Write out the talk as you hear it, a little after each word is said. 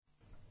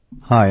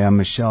Hi, I'm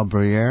Michelle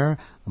Bruyere,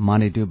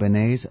 Monty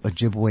Dubonnaise,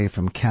 Ojibwe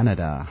from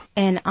Canada.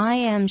 And I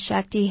am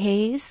Shakti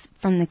Hayes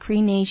from the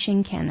Cree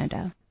Nation,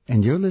 Canada.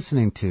 And you're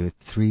listening to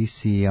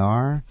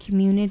 3CR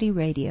Community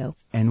Radio.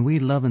 And we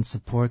love and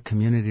support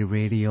community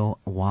radio.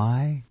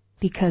 Why?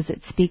 Because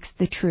it speaks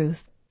the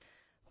truth.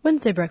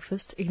 Wednesday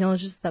Breakfast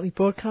acknowledges that we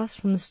broadcast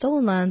from the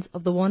stolen lands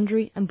of the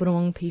Wurundjeri and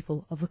Bunurong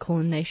people of the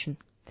Kulin Nation.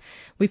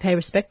 We pay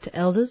respect to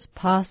elders,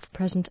 past,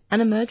 present and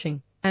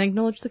emerging, and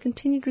acknowledge the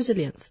continued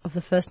resilience of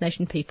the First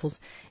Nation peoples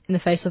in the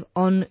face of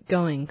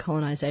ongoing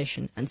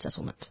colonisation and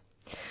settlement.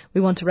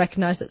 We want to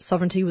recognise that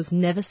sovereignty was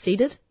never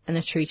ceded and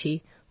a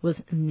treaty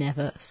was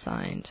never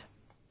signed.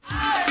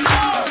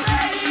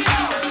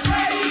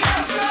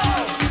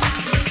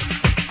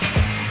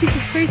 This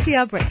is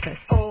 3CR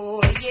Breakfast.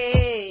 Oh,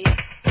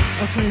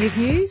 yeah. Alternative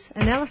news,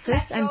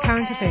 analysis and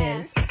current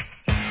affairs.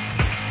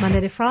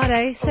 Monday to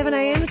Friday,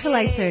 7am till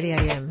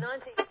 8:30am.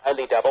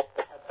 Highly double.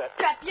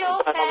 Clap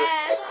your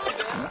hands.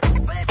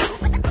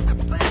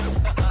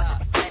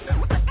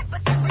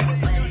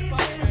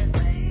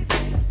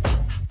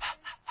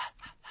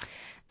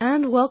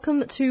 And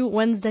welcome to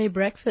Wednesday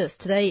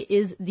Breakfast. Today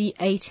is the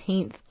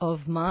 18th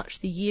of March.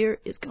 The year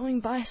is going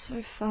by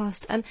so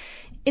fast. And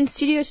in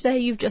studio today,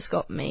 you've just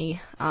got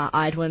me,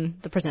 Idwin,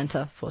 the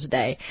presenter for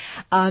today.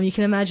 You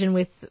can imagine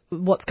with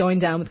what's going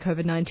down with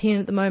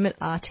COVID-19 at the moment,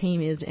 our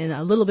team is in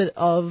a little bit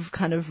of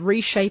kind of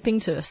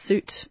reshaping to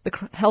suit the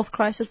health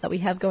crisis that we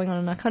have going on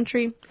in our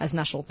country, as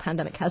national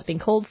pandemic has been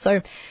called.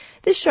 So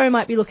this show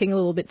might be looking a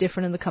little bit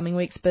different in the coming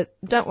weeks, but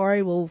don't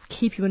worry, we'll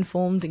keep you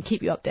informed and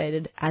keep you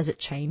updated as it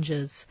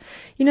changes.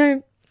 You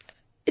know,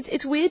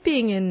 it's weird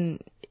being in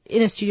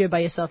a studio by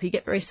yourself. You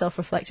get very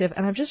self-reflective,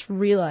 and I've just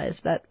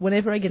realised that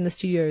whenever I get in the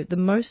studio, the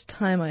most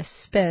time I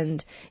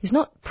spend is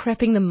not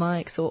prepping the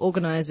mics or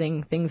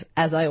organising things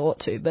as I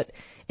ought to, but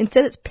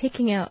instead it's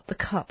picking out the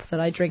cup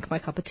that I drink my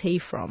cup of tea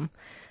from.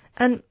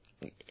 And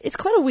it's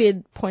quite a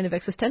weird point of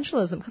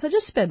existentialism because I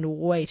just spend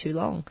way too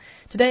long.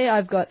 Today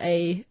I've got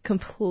a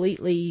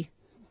completely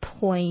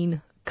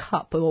plain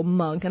cup or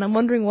mug, and I'm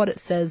wondering what it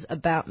says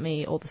about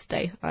me or the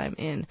state I'm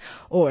in,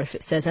 or if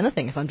it says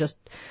anything, if I'm just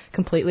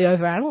completely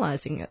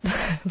overanalyzing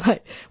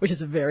it, which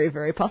is very,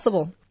 very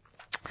possible.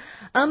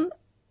 Now,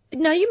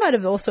 you might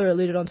have also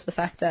alluded on to the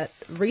fact that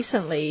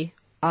recently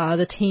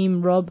the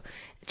team, Rob,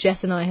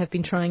 Jess and I have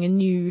been trying a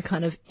new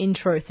kind of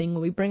intro thing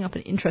where we bring up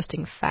an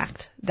interesting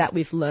fact that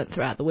we've learnt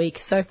throughout the week.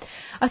 So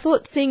I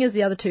thought, seeing as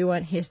the other two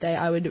weren't here today,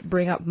 I would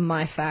bring up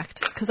my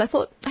fact, because I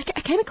thought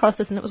I came across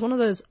this and it was one of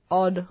those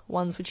odd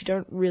ones which you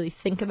don't really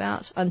think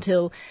about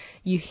until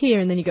you hear,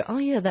 and then you go, oh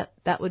yeah,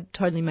 that would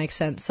totally make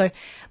sense. So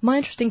my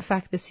interesting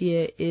fact this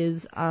year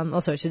is,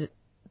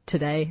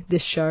 today,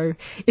 this show,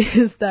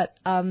 is that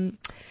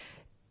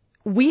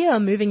we are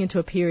moving into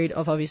a period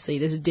of, obviously,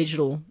 this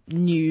digital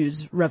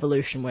news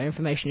revolution where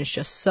information is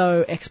just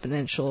so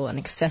exponential and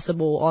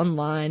accessible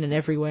online and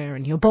everywhere,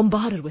 and you're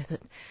bombarded with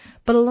it.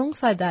 But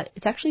alongside that,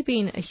 it's actually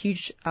been a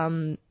huge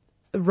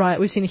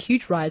we've seen a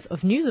huge rise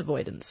of news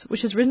avoidance,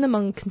 which has risen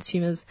among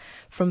consumers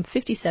from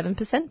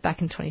 57%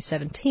 back in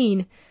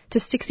 2017 to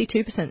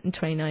 62% in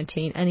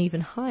 2019, and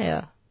even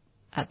higher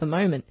at the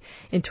moment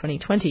in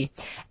 2020.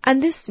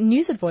 And this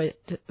news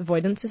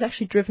avoidance is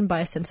actually driven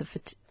by a sense of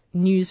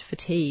news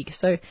fatigue.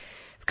 So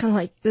it's kind of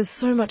like there's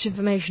so much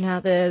information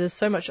out there's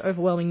so much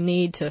overwhelming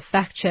need to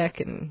fact check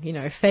and, you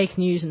know, fake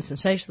news and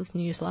sensationalist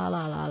news, la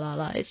la la la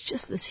la. It's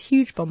just this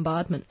huge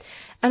bombardment.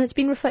 And it's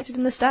been reflected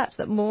in the stats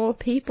that more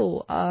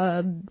people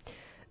are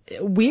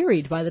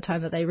wearied by the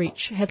time that they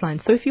reach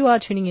headlines. So if you are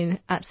tuning in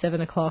at 7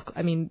 o'clock,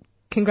 I mean,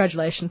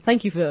 congratulations.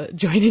 Thank you for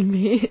joining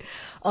me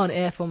on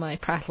air for my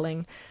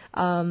prattling.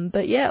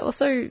 But yeah,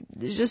 also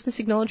just this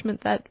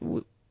acknowledgement that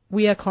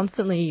we are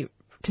constantly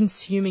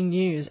consuming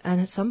news, and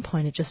at some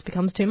point it just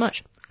becomes too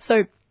much.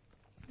 So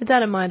with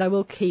that in mind, I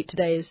will keep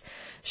today's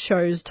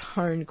show's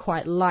tone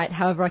quite light.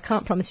 However, I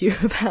can't promise you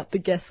about the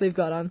guests we've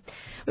got on.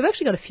 We've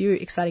actually got a few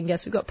exciting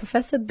guests. We've got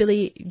Professor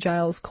Billy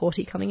Giles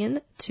Corti coming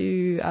in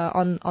to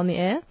on the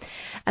air,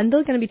 and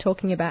they're going to be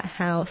talking about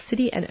how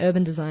city and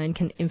urban design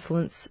can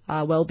influence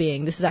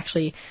well-being. This is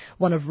actually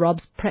one of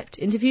Rob's prepped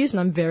interviews, and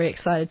I'm very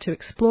excited to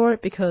explore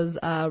it because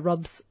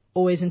Rob's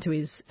always into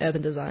his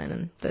urban design,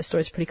 and those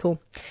stories are pretty cool.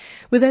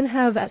 We then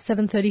have at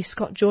 7:30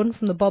 Scott Jordan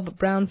from the Bob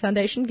Brown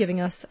Foundation giving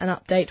us an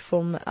update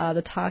from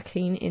the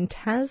Tarkine in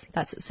Tas.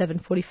 That's at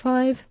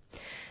 7:45.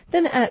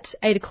 Then at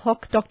 8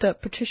 o'clock, Dr.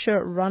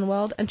 Patricia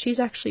Runwald, and she's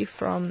actually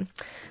from,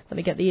 let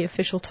me get the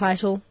official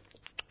title,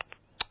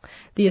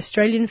 the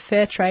Australian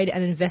Fair Trade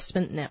and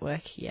Investment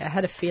Network. Yeah, I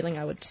had a feeling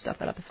I would stuff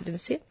that up if I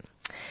didn't see it.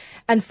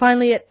 And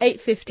finally, at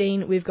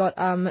 8:15, we've got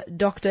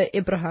Dr.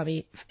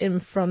 Ibrahimi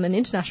from an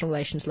international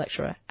relations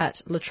lecturer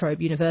at La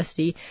Trobe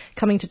University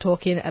coming to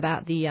talk in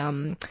about the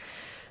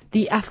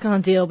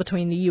Afghan deal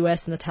between the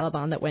US and the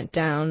Taliban that went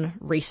down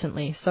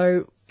recently.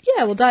 So,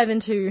 yeah, we'll dive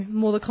into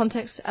more of the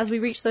context as we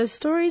reach those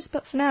stories.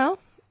 But for now,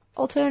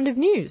 alternative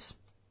news.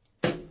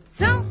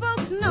 Some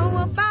folks know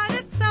about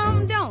it,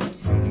 some don't.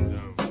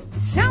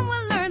 Some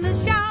will learn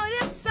to shout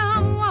it,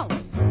 some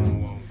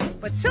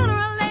won't. But sooner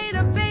or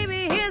later,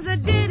 baby, here's a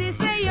ditty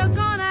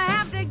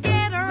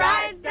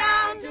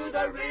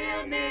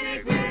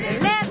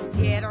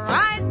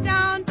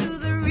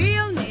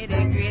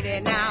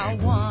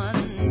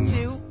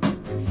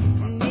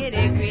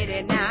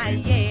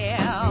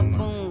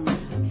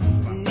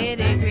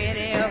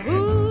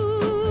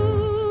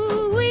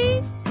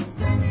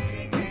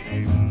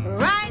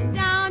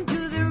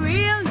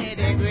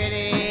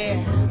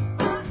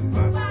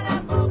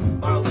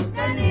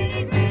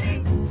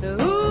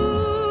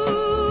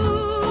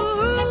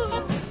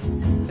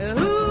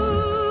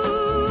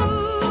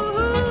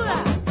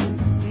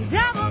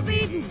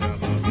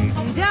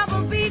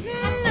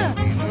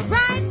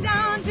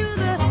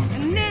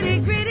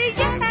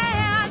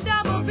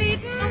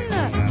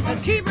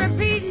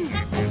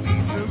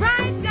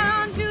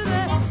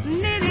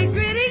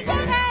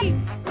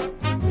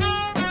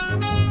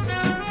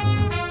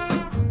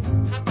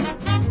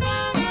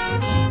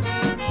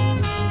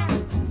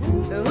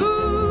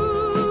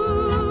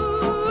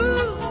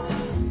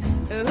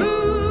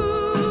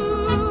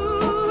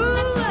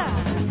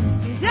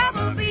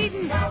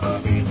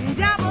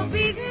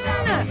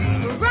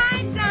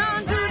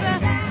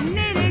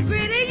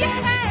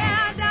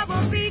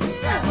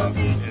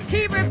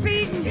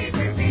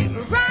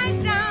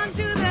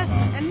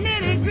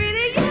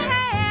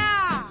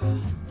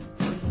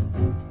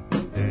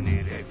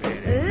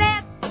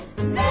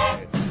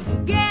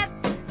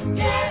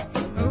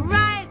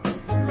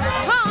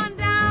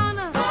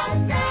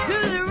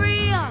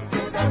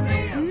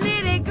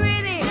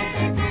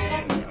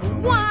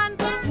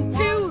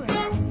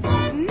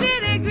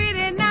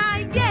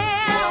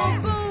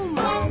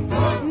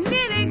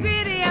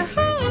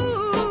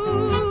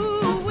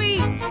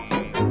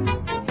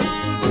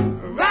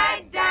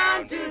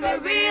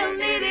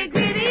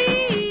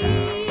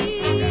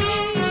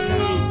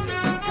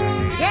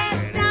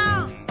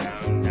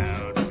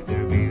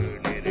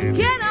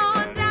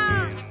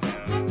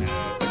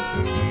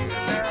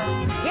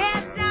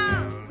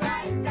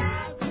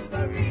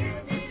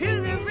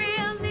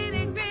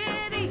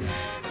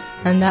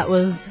And that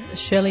was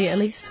Shirley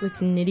Elise with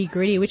Nitty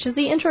Gritty, which is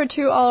the intro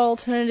to our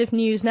alternative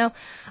news. Now,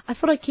 I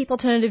thought I'd keep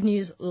alternative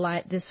news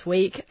light this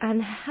week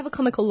and have a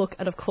comical look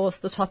at, of course,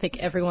 the topic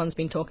everyone's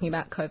been talking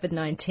about,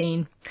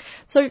 COVID-19.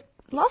 So,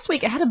 last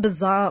week I had a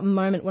bizarre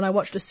moment when I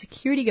watched a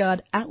security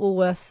guard at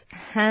Woolworths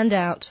hand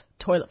out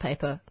toilet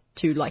paper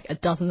to like a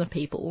dozen of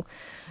people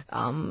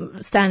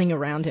standing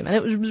around him. And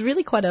it was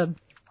really quite a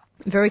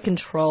very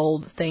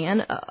controlled thing,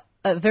 and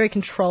a very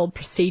controlled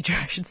procedure,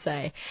 I should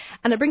say.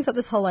 And it brings up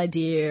this whole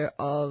idea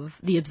of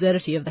the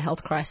absurdity of the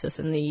health crisis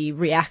and the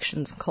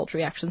reactions,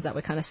 cultural reactions that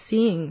we're kind of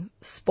seeing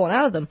spawn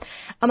out of them.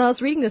 I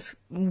was reading this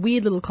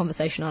weird little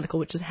conversation article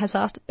which has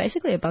asked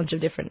basically a bunch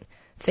of different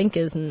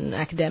thinkers and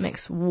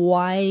academics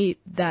why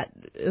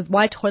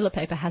toilet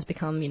paper has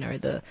become, you know,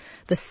 the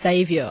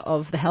savior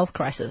of the health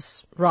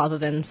crisis rather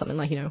than something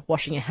like, you know,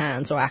 washing your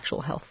hands or actual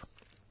health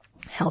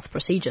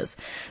procedures.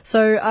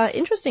 So,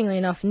 interestingly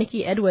enough,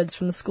 Nikki Edwards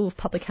from the School of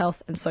Public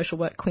Health and Social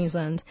Work,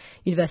 Queensland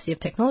University of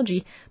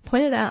Technology,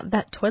 pointed out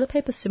that toilet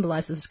paper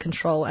symbolises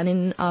control, and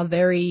in our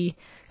very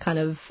kind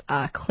of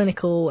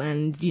clinical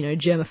and, you know,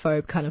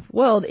 germaphobe kind of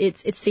world,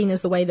 it's seen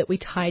as the way that we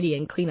tidy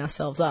and clean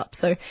ourselves up.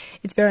 So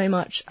it's very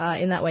much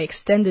in that way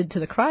extended to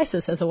the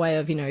crisis as a way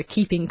of, you know,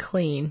 keeping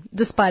clean,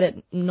 despite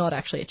it not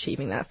actually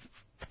achieving that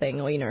thing,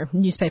 or, you know,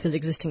 newspapers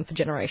existing for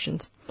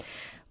generations.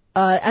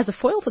 As a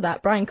foil to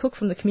that, Brian Cook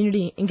from the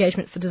Community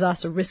Engagement for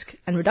Disaster Risk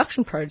and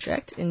Reduction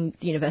Project in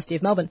the University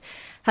of Melbourne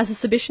has a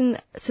suspicion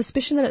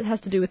that it has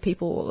to do with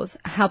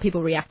how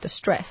people react to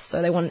stress. So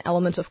they want an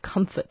element of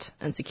comfort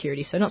and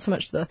security. So not so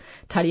much the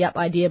tidy up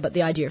idea, but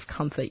the idea of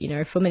comfort. You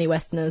know, for many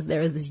Westerners,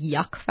 there is this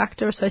yuck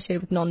factor associated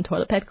with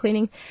non-toilet paper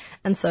cleaning.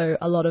 And so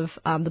a lot of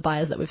the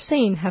buyers that we've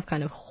seen have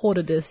kind of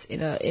hoarded this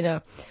in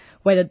a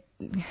way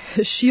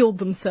to shield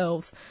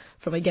themselves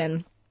from,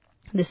 again,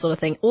 this sort of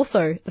thing.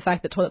 Also, the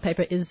fact that toilet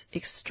paper is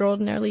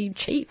extraordinarily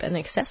cheap and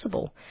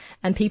accessible,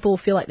 and people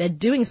feel like they're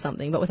doing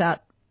something, but without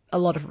a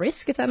lot of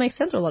risk, if that makes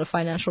sense, or a lot of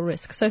financial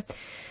risk. So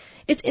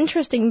it's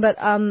interesting, but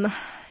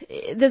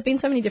there's been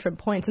so many different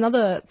points.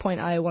 Another point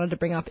I wanted to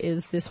bring up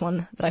is this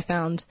one that I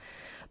found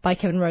by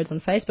Kevin Rhodes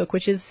on Facebook,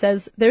 which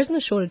says, there isn't a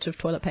shortage of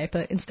toilet paper.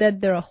 Instead,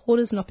 there are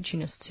hoarders and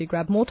opportunists who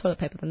grab more toilet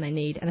paper than they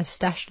need and have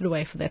stashed it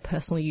away for their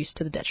personal use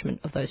to the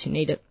detriment of those who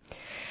need it.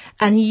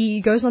 And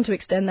he goes on to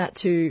extend that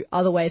to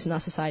other ways in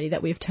our society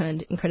that we've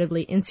turned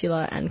incredibly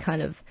insular and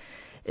kind of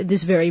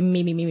this very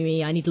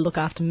me, I need to look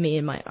after me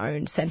and my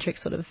own centric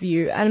sort of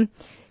view. And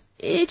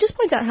it just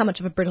points out how much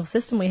of a brittle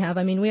system we have.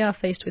 I mean, we are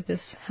faced with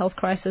this health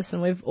crisis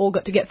and we've all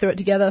got to get through it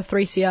together,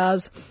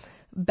 3CRs,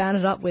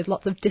 banded up with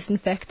lots of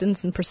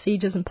disinfectants and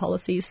procedures and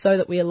policies so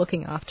that we are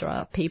looking after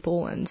our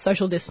people, and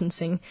social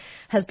distancing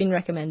has been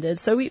recommended.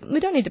 So we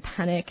don't need to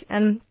panic.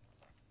 And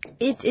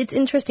it's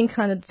interesting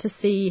kind of to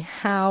see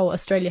how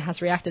Australia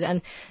has reacted,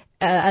 and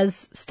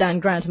as Stan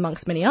Grant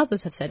amongst many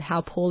others have said,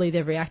 how poorly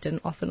they've reacted,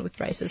 and often with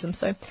racism.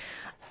 So,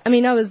 I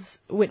mean, I was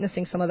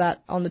witnessing some of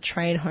that on the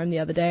train home the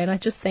other day, and I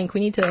just think we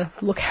need to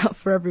look out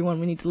for everyone.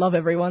 We need to love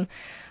everyone.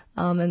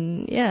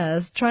 And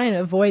yeah, try and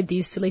avoid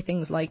these silly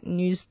things like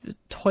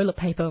toilet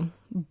paper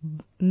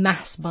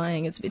mass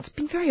buying. It's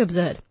been very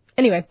absurd.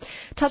 Anyway,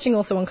 touching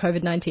also on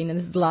COVID-19, and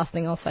this is the last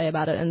thing I'll say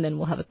about it, and then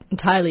we'll have an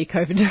entirely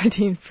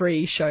COVID-19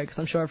 free show because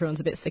I'm sure everyone's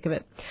a bit sick of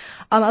it.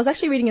 I was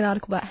actually reading an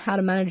article about how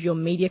to manage your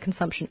media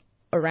consumption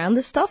around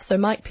this stuff. So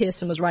Mike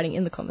Pearson was writing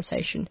in the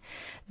conversation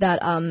that,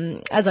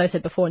 as I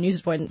said before, news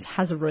avoidance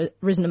has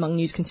risen among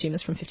news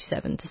consumers from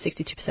 57 to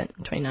 62% in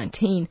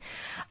 2019.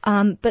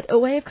 But a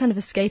way of kind of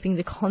escaping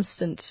the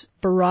constant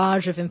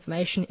barrage of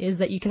information is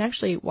that you can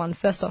actually,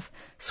 first off,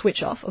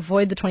 switch off,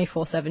 avoid the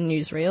 24/7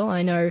 newsreel.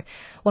 I know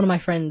one of my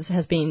friends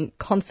has been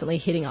constantly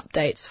hitting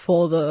updates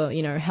for the,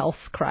 you know,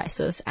 health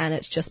crisis, and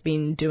it's just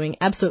been doing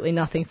absolutely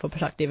nothing for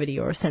productivity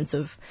or a sense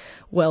of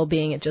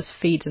well-being. It just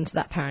feeds into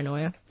that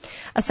paranoia.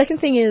 A second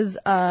thing is,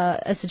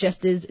 as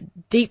suggested, is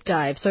deep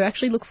dive. So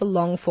actually look for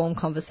long-form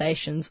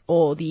conversations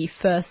or the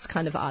first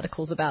kind of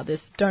articles about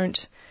this.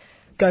 Don't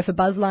go for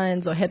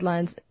buzzlines or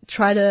headlines.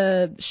 Try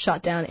to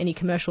shut down any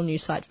commercial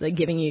news sites that are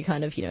giving you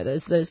kind of, you know,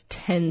 those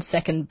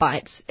 10-second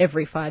bites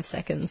every 5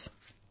 seconds.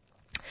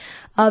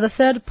 The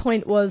third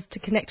point was to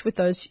connect with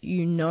those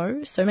you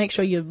know, so make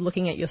sure you're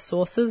looking at your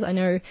sources. I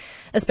know,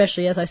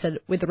 especially as I said,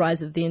 with the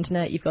rise of the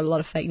internet, you've got a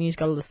lot of fake news,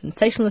 got a lot of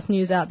sensationalist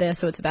news out there,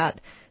 so it's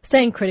about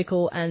staying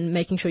critical and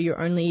making sure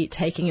you're only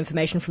taking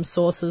information from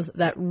sources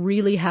that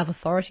really have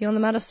authority on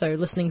the matter, so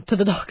listening to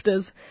the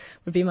doctors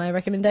would be my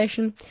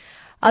recommendation.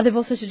 They've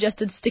also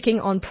suggested sticking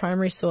on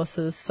primary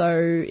sources, so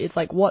it's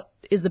like, what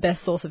is the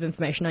best source of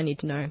information I need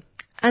to know?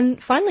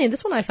 And finally,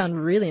 this one I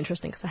found really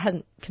interesting because I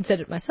hadn't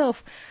considered it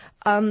myself,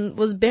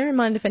 was bear in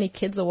mind if any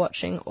kids are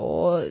watching,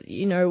 or,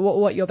 you know,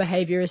 what your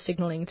behaviour is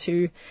signalling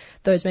to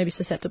those maybe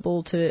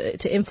susceptible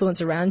to influence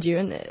around you.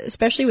 And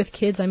especially with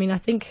kids, I mean, I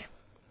think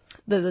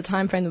the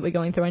time frame that we're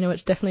going through, I know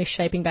it's definitely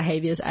shaping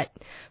behaviours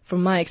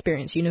from my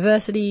experience,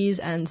 universities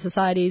and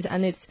societies,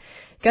 and it's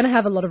going to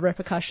have a lot of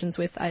repercussions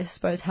with, I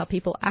suppose, how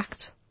people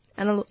act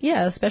And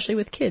especially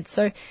with kids.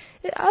 So,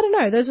 I don't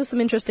know, those were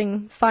some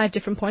interesting 5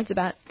 different points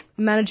about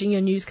managing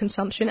your news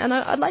consumption. And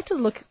I'd like to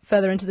look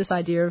further into this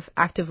idea of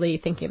actively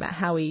thinking about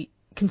how we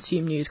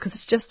consume news, because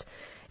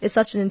it's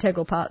such an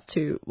integral part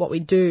to what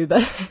we do.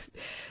 But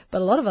a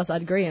lot of us,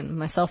 I'd agree, and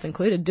myself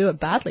included, do it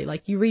badly.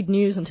 Like, you read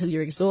news until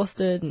you're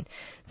exhausted, and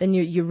then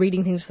you're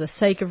reading things for the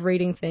sake of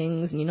reading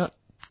things, and you're not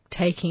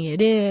taking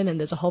it in, and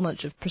there's a whole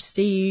bunch of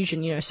prestige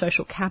and,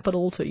 social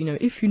capital to,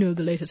 if you know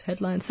the latest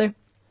headlines. So,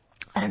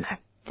 I don't know.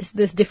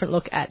 This different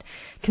look at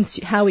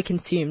how we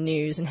consume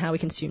news and how we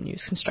consume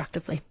news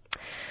constructively.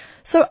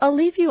 So I'll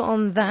leave you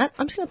on that.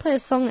 I'm just going to play a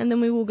song, and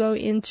then we will go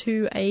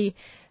into a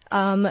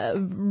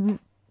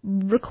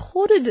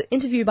recorded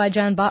interview by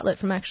Jan Bartlett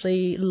from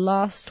actually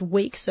last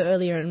week, so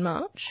earlier in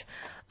March.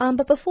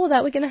 But before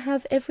that, we're going to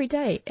have Every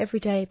Day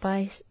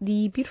by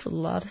the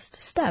beautiful artist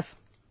Stav.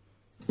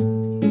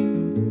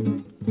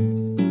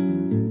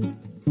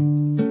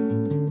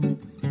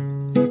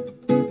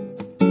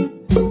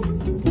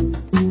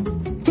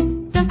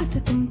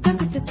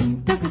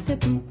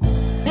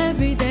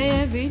 Every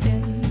day,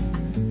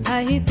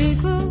 I hear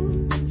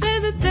people say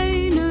that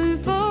they know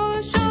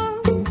for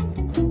sure.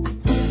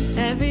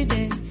 Every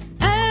day,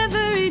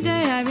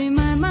 I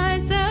remind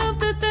myself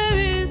that there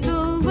is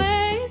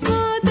always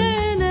more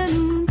than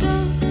an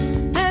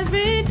done.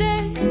 Every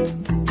day,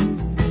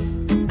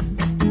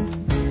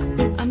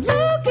 I'm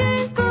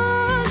looking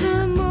for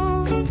the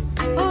more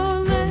or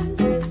less.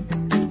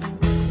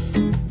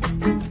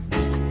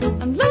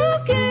 I'm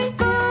looking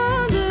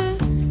for the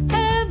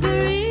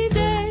every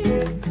day.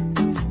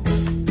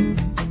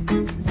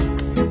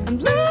 I'm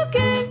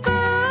looking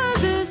for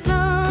the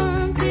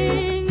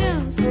something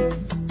else.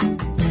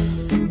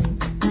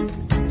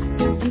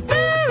 And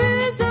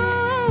there is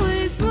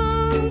always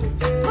more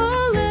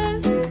or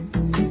less,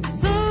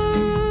 so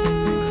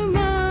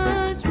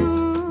much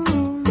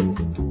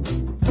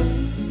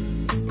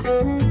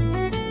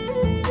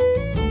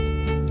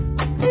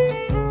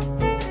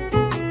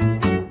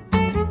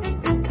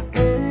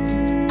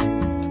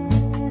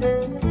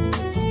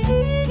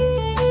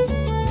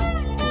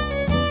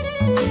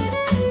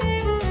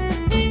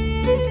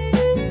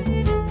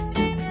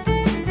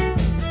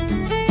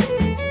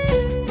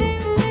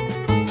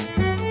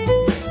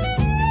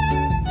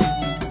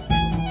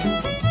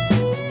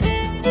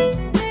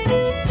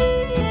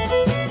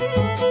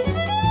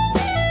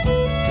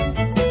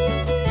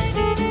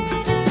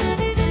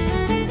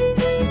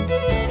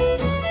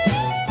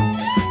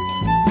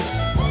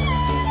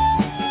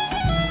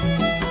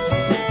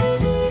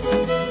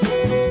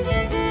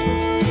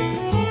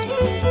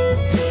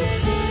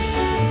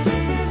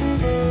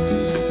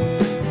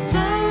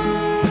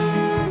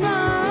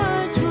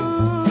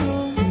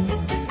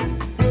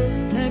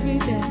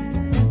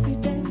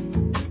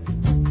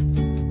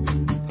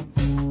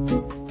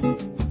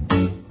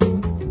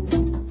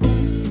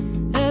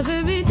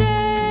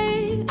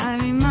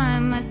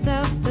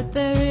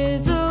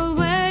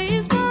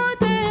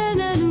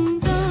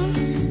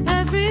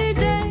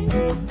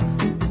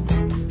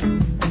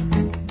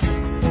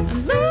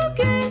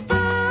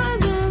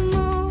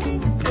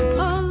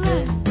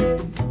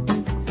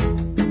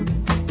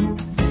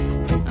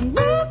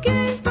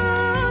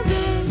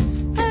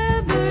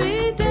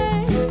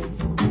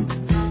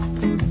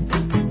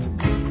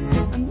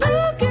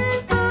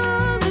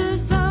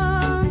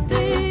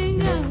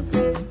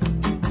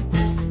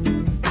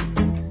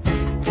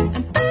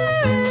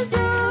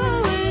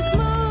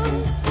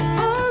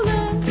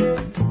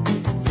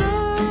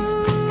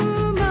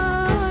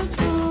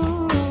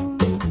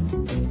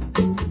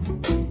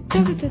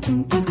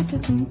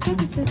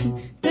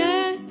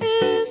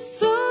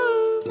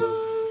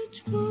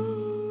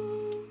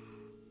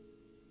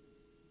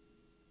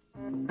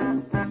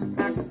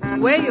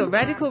Wear your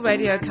Radical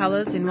Radio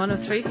colours in one of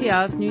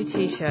 3CR's new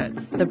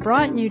T-shirts. The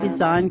bright new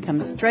design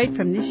comes straight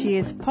from this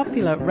year's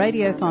popular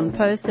Radiothon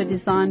poster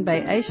designed by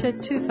Aisha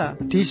Tufa.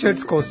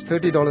 T-shirts cost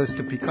 $30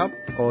 to pick up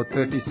or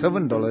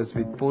 $37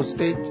 with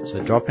postage.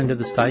 So drop into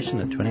the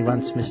station at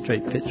 21 Smith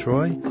Street,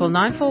 Fitzroy. Call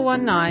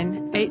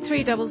 9419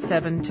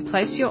 8377 to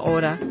place your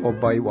order. Or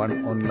buy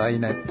one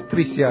online at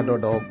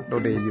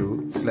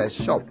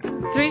 3cr.org.au/shop.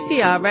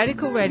 3CR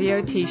Radical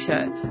Radio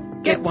T-shirts.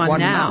 Get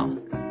one now.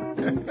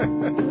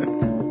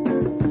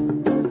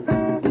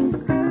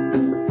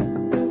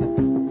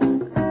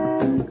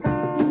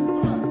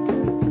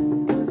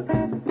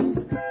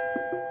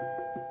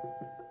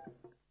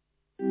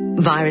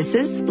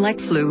 Viruses like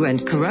flu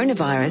and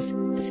coronavirus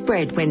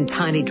spread when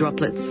tiny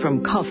droplets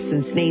from coughs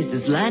and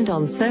sneezes land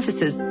on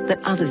surfaces that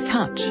others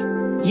touch.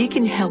 You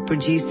can help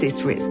reduce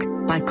this risk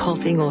by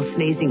coughing or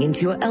sneezing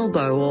into your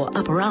elbow or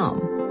upper arm.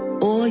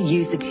 Or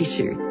use a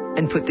tissue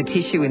and put the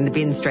tissue in the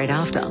bin straight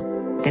after.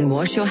 Then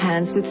wash your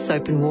hands with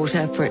soap and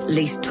water for at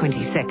least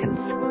 20 seconds.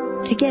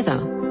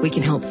 Together, we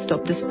can help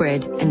stop the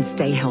spread and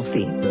stay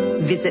healthy.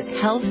 Visit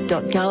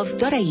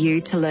health.gov.au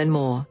to learn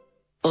more.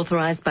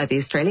 Authorised by the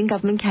Australian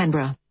Government,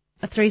 Canberra.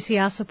 A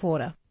 3CR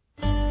supporter.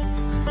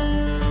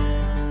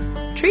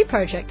 Tree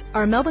Project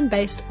are a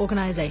Melbourne-based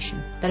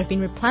organisation that have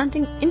been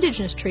replanting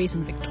Indigenous trees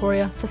in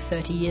Victoria for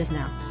 30 years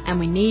now, and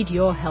we need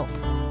your help.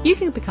 You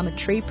can become a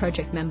Tree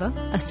Project member,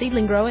 a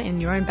seedling grower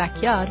in your own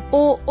backyard,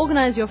 or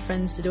organise your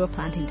friends to do a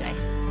planting day.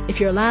 If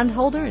you're a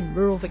landholder in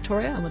rural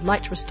Victoria and would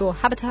like to restore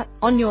habitat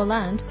on your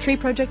land, Tree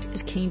Project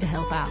is keen to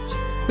help out.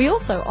 We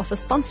also offer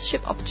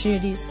sponsorship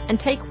opportunities and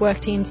take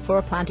work teams for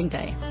a planting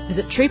day.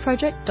 Visit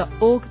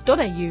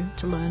treeproject.org.au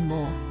to learn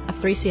more. A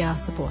 3CR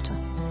supporter.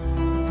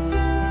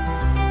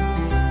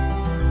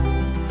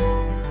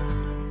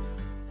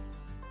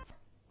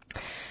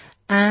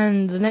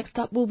 And the next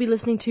up, we'll be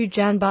listening to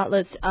Jan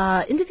Bartlett's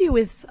interview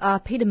with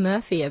Peter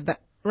Murphy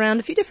around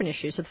a few different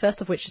issues, so the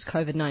first of which is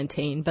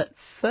COVID-19, but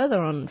further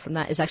on from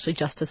that is actually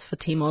justice for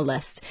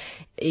Timor-Leste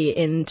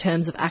in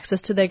terms of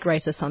access to their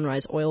Greater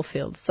Sunrise oil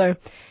fields. So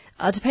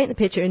to paint the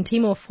picture, in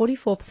Timor,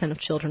 44% of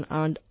children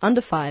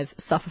under 5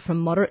 suffer from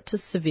moderate to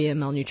severe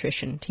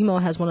malnutrition. Timor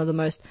has one of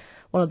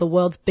the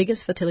world's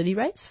biggest fertility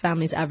rates.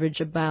 Families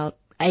average about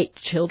 8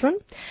 children,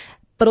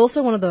 but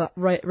also one of the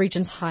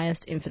region's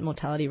highest infant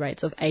mortality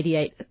rates of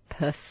 88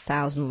 per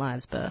 1,000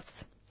 live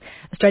births.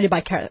 Australia,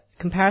 by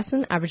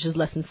comparison, averages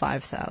less than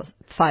 5 per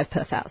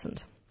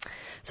 1,000.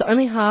 So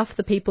only half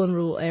the people in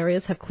rural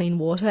areas have clean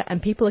water,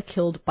 and people are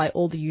killed by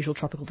all the usual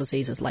tropical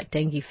diseases like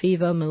dengue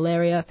fever,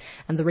 malaria,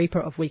 and the reaper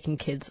of weakened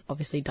kids,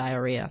 obviously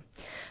diarrhea.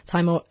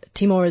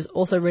 Timor is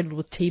also riddled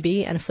with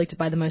TB and afflicted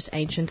by the most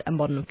ancient and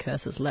modern of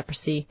curses,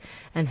 leprosy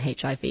and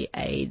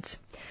HIV/AIDS.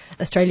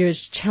 Australia is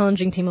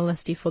challenging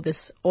Timor-Leste for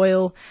this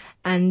oil,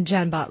 and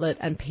Jan Bartlett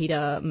and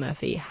Peter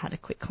Murphy had a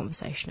quick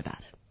conversation about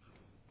it.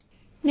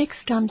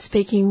 Next, I'm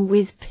speaking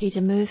with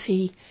Peter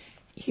Murphy,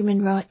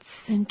 human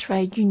rights and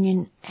trade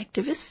union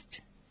activist.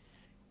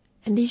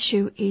 And the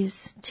issue is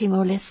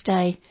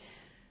Timor-Leste.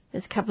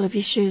 There's a couple of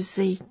issues,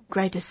 the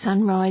Greater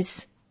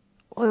Sunrise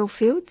oil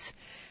fields,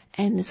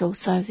 and there's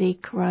also the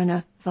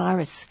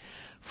coronavirus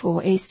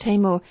for East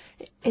Timor.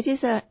 It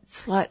is a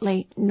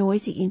slightly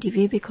noisy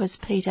interview because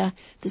Peter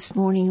this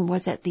morning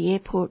was at the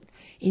airport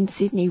in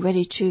Sydney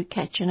ready to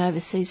catch an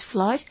overseas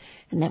flight,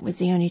 and that was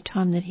the only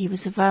time that he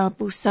was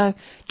available. So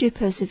do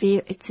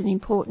persevere. It's an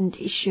important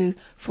issue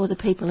for the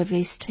people of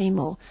East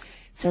Timor.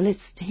 So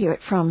let's hear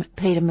it from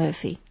Peter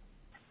Murphy.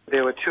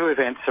 There were 2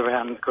 events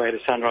around Greater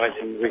Sunrise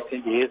in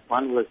recent years.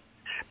 One was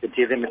the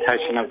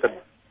delimitation of the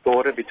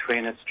border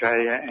between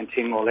Australia and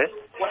Timor-Leste,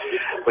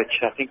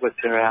 which I think was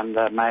around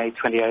May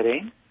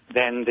 2018.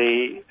 Then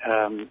the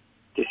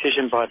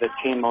decision by the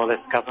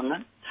Timor-Leste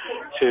government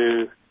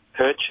to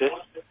purchase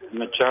a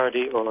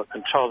majority or a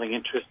controlling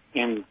interest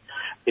in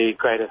the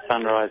Greater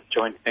Sunrise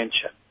joint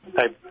venture.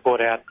 They bought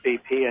out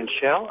BP and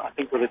Shell, I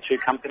think were the 2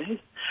 companies,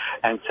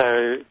 and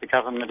so the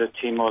government of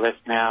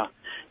Timor-Leste now,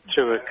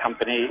 through a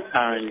company,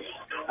 owns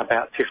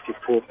about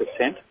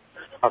 54%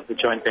 of the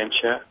joint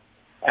venture,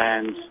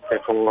 and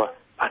therefore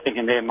I think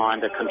in their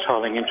mind a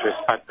controlling interest.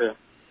 But the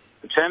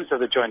terms of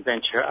the joint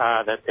venture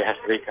are that there has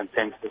to be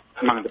consensus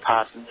among the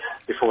partners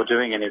before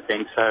doing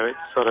anything, so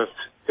it's sort of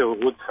still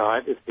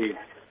Woodside is the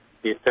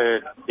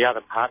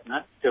other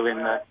partner still in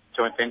the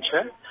joint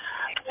venture,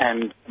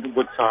 and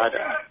Woodside,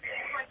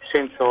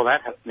 since all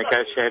that, have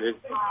negotiated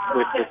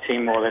with the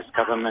Timor-Leste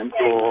government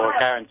for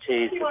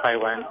guarantees that they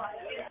won't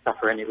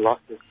suffer any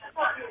losses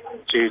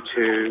due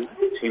to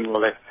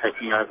Timor-Leste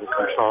taking over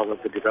control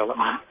of the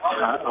development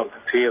of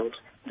the field.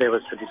 There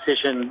was a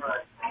decision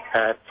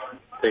that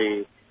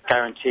the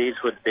guarantees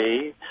would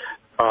be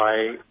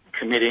by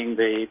committing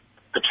the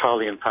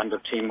Petroleum Fund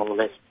of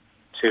Timor-Leste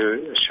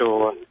to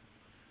assure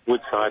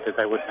Woodside that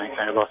they would make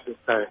no losses.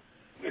 So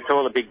it's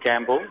all a big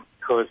gamble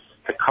because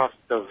the cost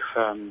of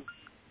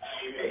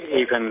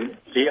even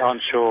the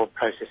onshore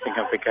processing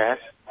of the gas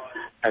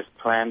as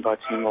planned by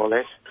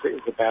Timor-Leste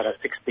is about a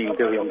 $16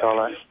 billion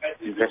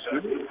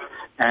investment,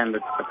 and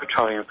the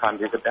Petroleum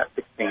Fund is about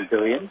 $16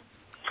 billion.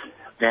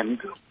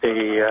 Then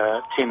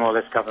the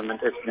Timor-Leste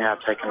government has now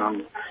taken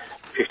on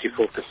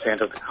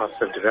 54% of the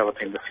cost of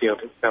developing the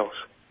field itself.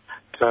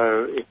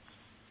 So it's,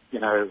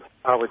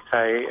 I would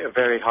say a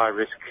very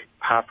high-risk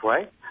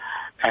pathway,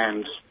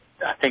 and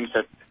I think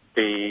that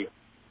the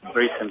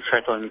recent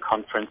Fredlin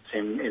conference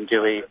in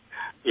Dili,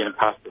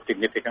 passed a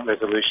significant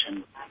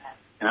resolution,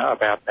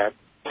 about that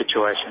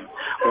situation.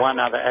 One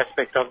other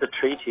aspect of the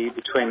treaty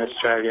between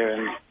Australia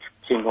and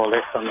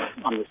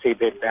Timor-Leste on the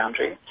seabed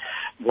boundary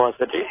was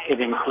that it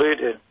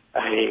included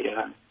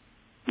an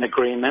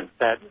agreement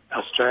that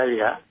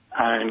Australia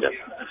owned a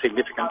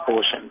significant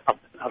portion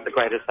of the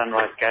Greater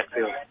Sunrise gas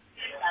field.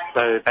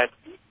 So that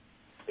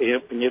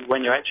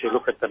when you actually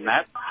look at the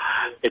map,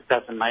 it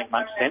doesn't make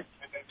much sense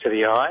to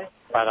the eye,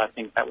 but I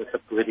think that was a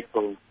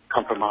political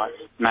compromise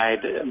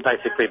made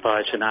basically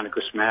by Xanana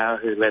Gusmao,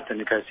 who led the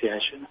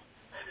negotiations.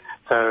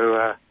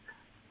 So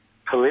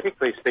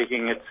politically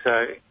speaking,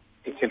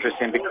 it's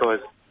interesting because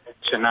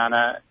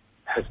Xanana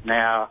has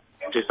now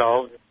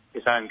dissolved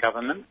his own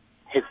government.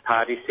 His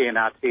party,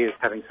 CNRT, is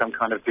having some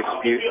kind of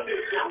dispute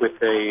with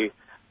the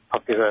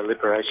Popular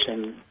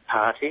Liberation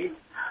Party,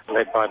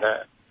 led by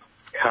the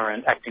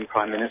current acting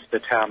Prime Minister,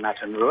 Tau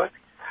Matanuak.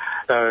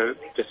 So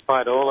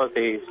despite all of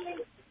these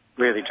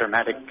really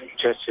dramatic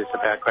gestures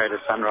about Greater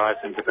Sunrise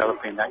and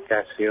developing that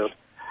gas field.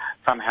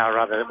 Somehow or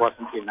other it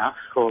wasn't enough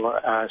for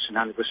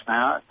Xanana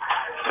Gusmao.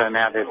 So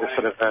now there's a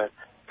sort of a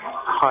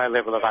high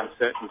level of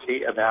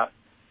uncertainty about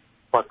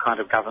what kind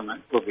of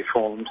government will be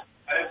formed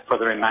for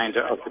the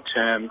remainder of the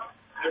term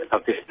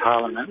of this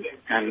parliament,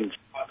 and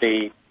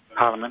the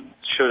parliament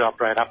should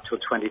operate up till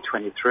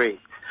 2023.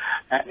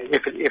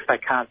 If they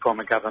can't form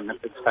a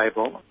government that's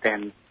stable,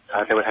 then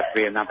there would have to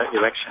be another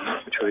election,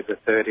 which will be the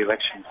third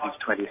election since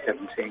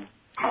 2017,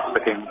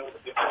 within,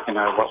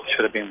 what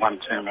should have been one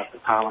term of the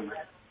parliament.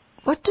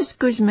 What does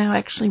Gusmao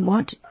actually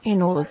want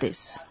in all of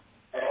this?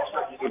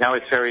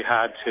 It's very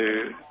hard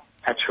to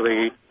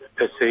actually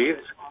perceive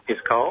his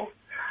goal.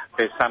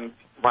 There's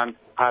one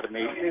part of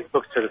me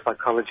looks to the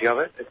psychology of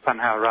it, that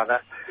somehow or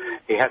other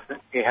he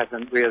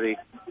hasn't really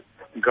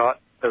got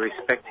the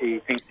respect he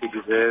thinks he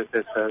deserves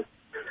as a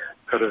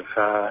sort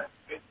of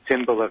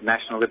symbol of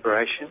national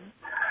liberation.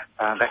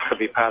 That could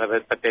be part of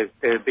it, but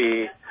there'd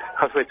be,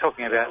 because we're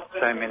talking about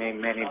so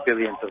many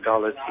billions of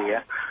dollars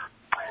here,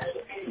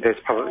 there's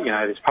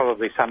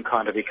probably some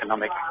kind of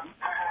economic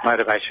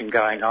motivation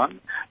going on,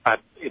 but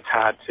it's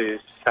hard to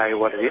say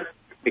what it is,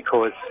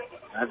 because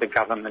the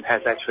government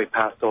has actually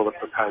passed all the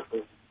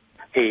proposals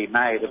he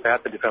made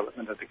about the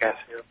development of the gas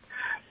field.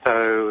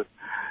 So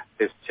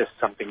there's just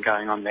something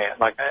going on there.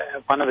 Like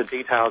one of the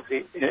details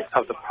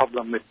of the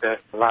problem with the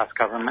last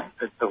government,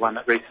 the one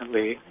that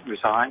recently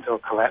resigned or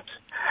collapsed,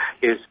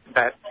 is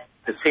that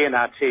the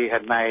CNRT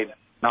had made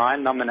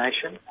 9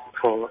 nominations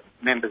for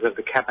members of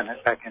the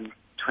cabinet back in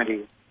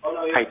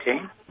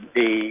 2018.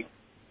 The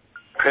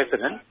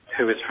president,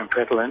 who is from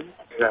Fretilin,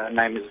 his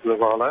name is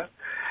Luolo,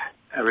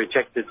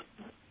 rejected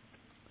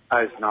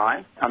those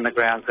 9 on the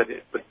grounds that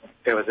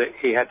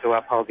he had to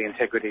uphold the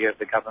integrity of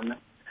the government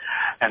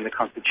and the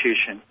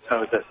constitution.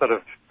 So it was a sort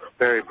of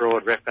very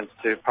broad reference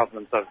to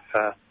problems of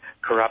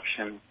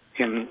corruption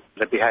in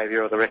the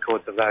behaviour or the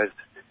records of those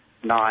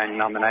 9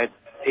 nominated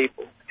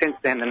people. Since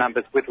then, the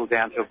numbers whittled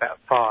down to about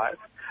 5,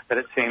 but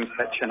it seems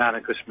that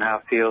Xanana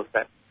Gusmao feels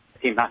that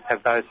he must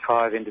have those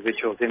 5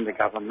 individuals in the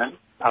government,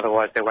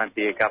 otherwise there won't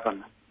be a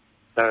government.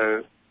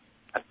 So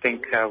I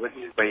think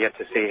we're yet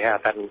to see how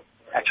that'll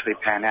actually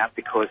pan out,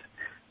 because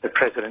the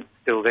president's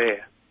still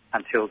there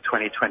until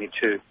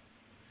 2022.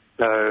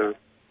 So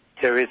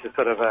there is a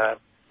sort of a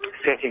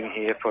setting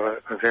here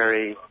for a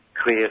very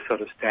clear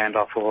sort of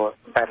standoff or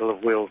battle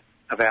of wills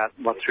about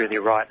what's really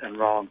right and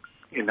wrong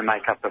in the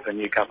makeup of a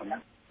new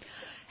government.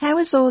 How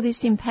is all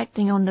this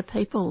impacting on the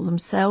people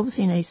themselves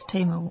in East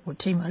Timor or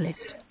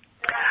Timor-Leste?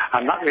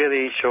 I'm not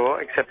really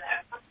sure, except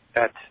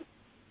that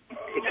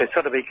it's a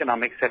sort of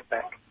economic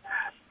setback.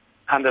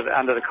 Under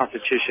the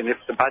Constitution, if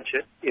the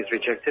budget is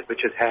rejected,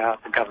 which is how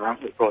the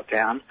government was brought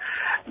down,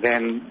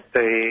 then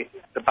the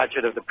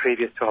budget of the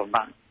previous 12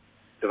 months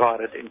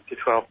divided into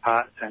 12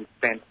 parts and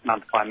spent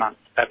month by month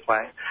that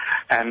way.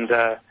 And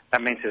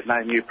that means there's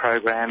no new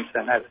programs,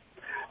 and as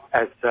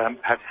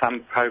have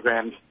some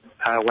programs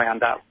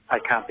wound up, they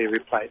can't be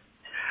replaced.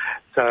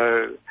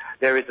 So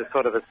there is a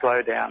sort of a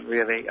slowdown,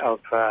 really, of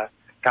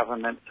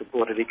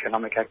government-supported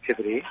economic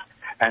activity,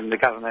 and the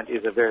government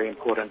is a very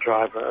important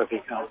driver of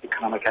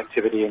economic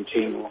activity in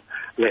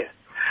Timor-Leste.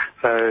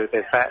 So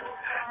there's that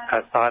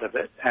side of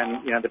it,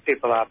 and the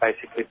people are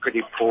basically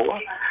pretty poor,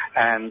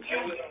 and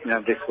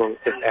this will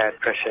just add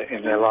pressure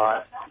in their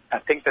lives. I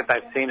think that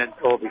they've seen it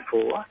all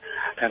before,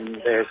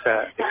 and there's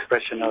an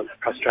expression of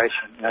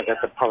frustration that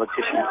the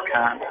politicians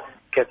can't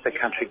get the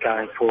country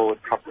going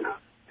forward properly.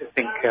 I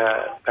think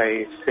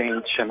they've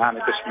seen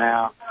Xanana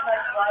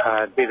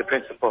Gusmao be the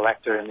principal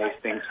actor in these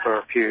things for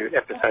a few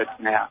episodes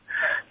now.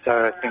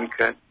 So I think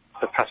the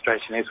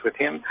frustration is with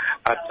him,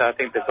 but I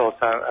think there's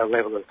also a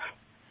level of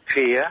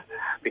fear,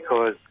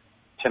 because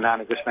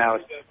Xanana Gusmao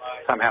is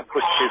somehow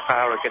pushed too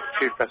far or gets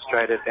too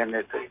frustrated, then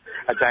there's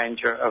a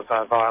danger of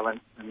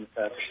violence and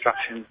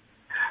destruction,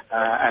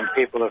 and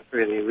people have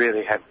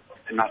really had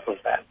enough of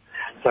that.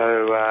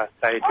 So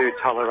they do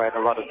tolerate a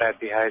lot of bad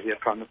behaviour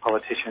from the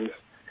politicians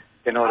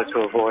in order to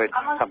avoid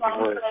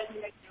something worse.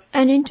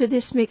 And into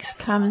this mix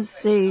comes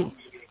the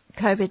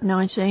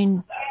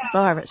COVID-19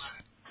 virus.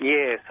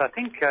 Yes, I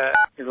think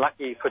you're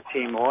lucky for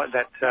Timor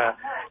that,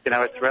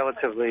 it's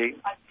relatively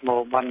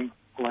small,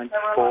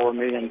 1.4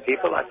 million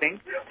people, I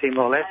think,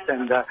 Timor-Leste,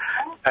 and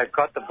they've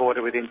got the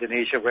border with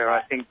Indonesia, where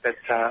I think that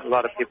a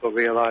lot of people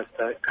realise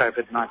that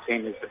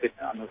COVID-19 is a bit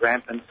on the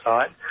rampant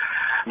side.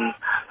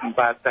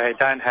 But they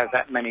don't have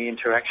that many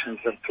interactions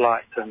of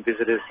flights and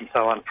visitors and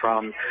so on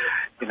from,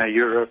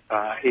 Europe,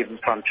 even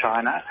from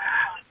China.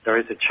 There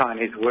is a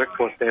Chinese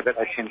workforce there, but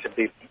they tend to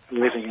be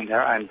living in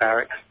their own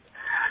barracks,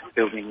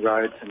 building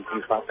roads and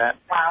things like that.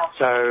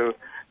 So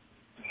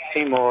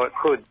Timor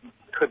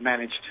could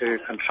manage to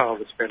control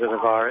the spread of the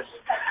virus,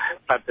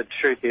 but the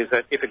truth is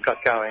that if it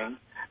got going,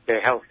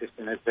 their health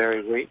system is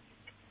very weak.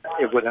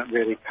 It wouldn't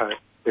really cope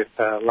with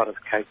a lot of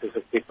cases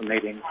of people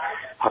needing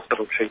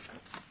hospital treatment.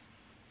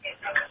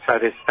 So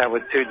there were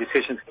 2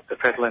 decisions that the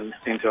Fretilin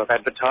seem to have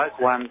advertised.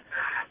 One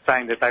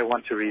saying that they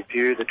want to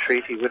review the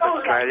treaty with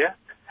Australia,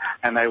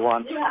 and they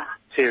want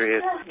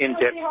serious,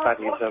 in-depth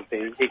studies of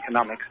the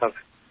economics of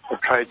the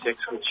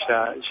projects which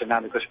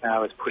Xanana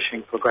Gusmao is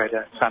pushing for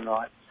Greater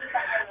Sunrise.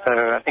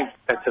 So I think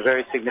that's a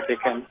very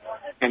significant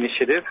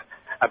initiative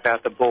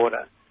about the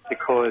border,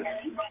 because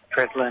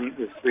Fretlin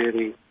is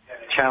really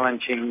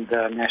challenging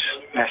the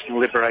national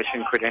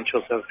liberation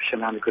credentials of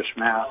Xanana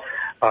Gusmao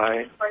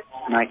by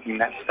making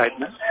that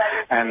statement,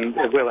 and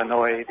it will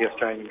annoy the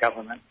Australian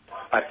government.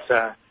 But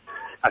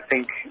I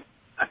think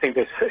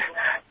there's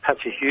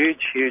such a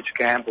huge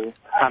gamble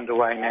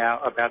underway now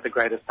about the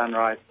Greater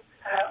Sunrise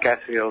gas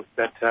fields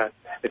that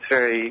it's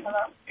very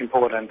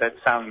important that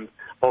some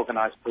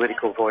organised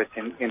political voice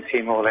in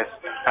Timor-Leste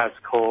has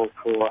called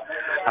for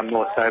a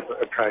more sober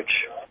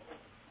approach.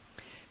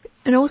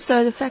 And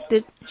also the fact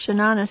that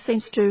Xanana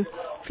seems to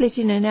flit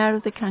in and out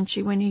of the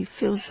country when he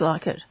feels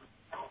like it.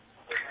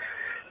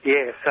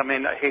 Yes, I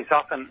mean, he's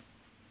often,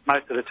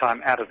 most of the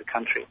time, out of the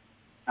country.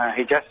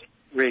 He just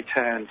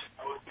returned,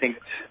 I think,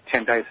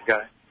 10 days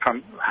ago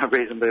from a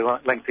reasonably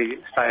lengthy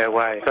stay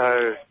away.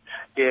 So,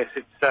 yes,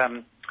 it's,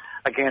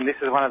 again, this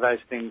is one of those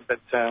things that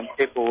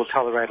people will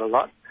tolerate a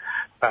lot,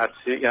 but,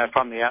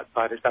 from the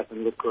outside it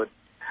doesn't look good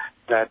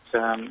that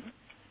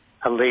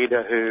a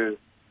leader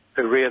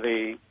who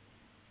really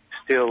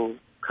still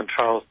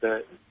controls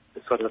the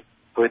sort of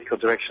political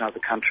direction of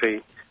the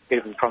country,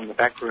 even from the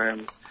back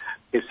room,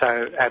 is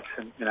so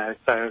absent,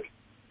 so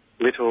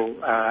little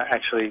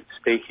actually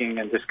speaking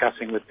and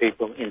discussing with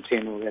people in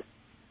Timor.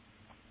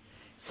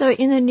 So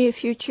in the near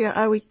future,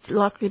 are we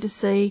likely to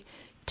see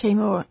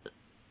Timor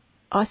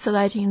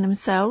isolating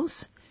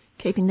themselves,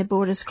 keeping the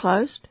borders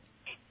closed?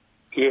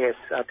 Yes,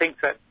 I think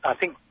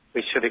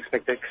we should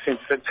expect that, since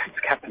it's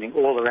happening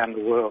all around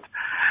the world.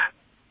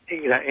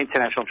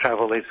 International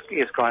travel is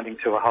grinding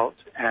to a halt,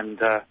 and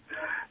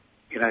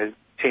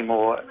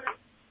Timor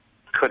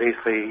could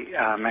easily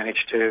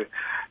manage to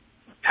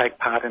take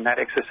part in that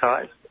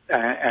exercise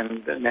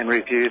and then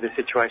review the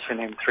situation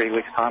in 3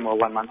 weeks' time or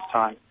 1 month's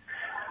time,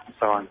 and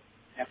so on.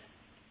 Yeah.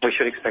 We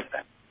should expect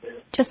that.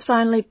 Just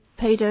finally,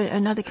 Peter,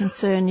 another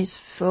concern is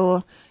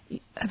for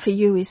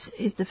you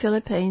is the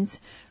Philippines.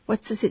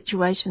 What's the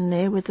situation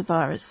there with the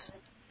virus?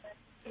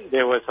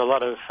 There was a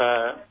lot of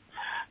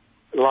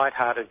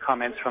light-hearted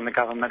comments from the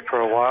government for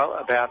a while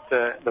about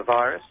the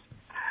virus,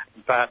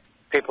 but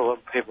people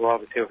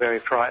obviously were very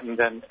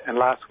frightened, and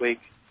last week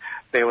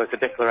there was a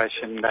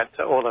declaration that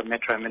all of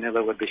Metro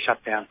Manila would be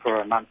shut down for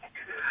a month.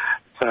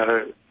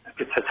 So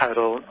it's a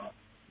total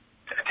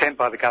attempt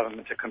by the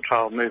government to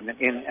control movement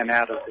in and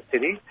out of the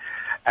city,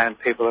 and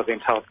people have been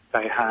told to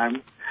stay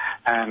home.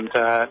 And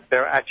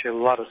there are actually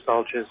a lot of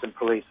soldiers and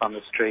police on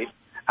the street,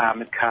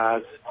 armoured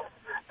cars,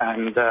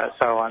 and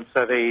so on.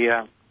 So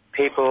the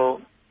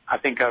people, I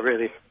think, are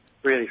really,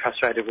 really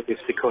frustrated with this,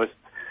 because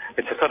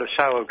it's a sort of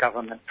show of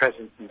government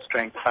presence and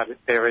strength, but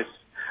there is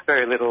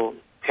very little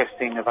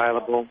testing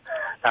available.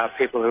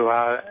 People who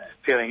are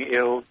feeling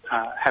ill,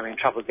 having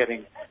trouble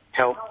getting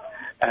help,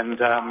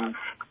 and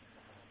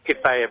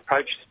if they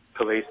approach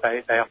police,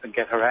 they often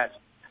get harassed.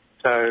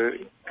 So,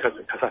 because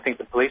I think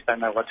the police don't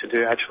know what to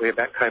do actually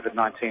about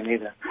COVID-19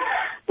 either.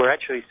 We're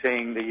actually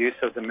seeing the use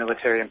of the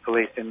military and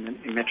police in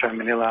Metro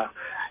Manila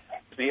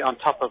be on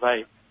top of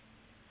a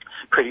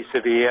pretty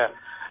severe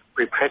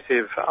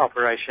repressive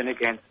operation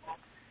against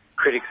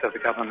critics of the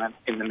government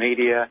in the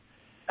media,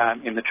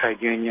 in the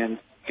trade unions,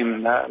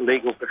 in the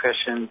legal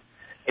profession,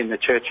 in the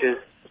churches.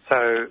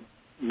 So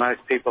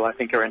most people, I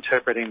think, are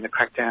interpreting the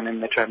crackdown in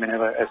Metro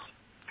Manila as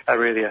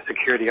really a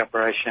security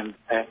operation,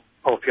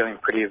 all feeling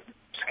pretty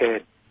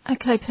scared.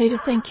 Okay, Peter,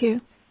 thank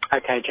you.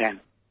 Okay, Jan.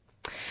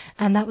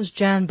 And that was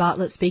Jan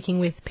Bartlett speaking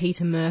with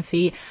Peter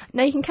Murphy.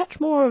 Now you can catch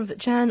more of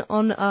Jan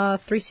on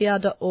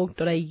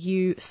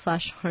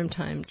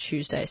 3cr.org.au/Hometime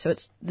Tuesday. So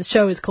the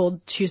show is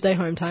called Tuesday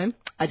Hometime.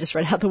 I just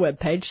read out the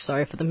webpage.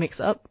 Sorry for the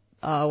mix-up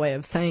way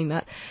of saying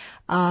that.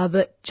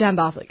 But Jan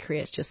Bartlett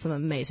creates just some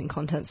amazing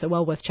content, so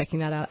well worth checking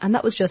that out. And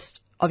that was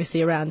just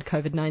obviously around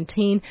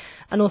COVID-19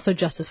 and also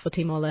justice for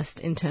Timor-Leste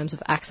in terms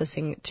of access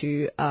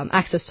to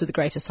the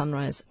Greater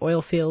Sunrise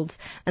oil fields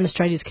and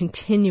Australia's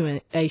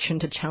continuation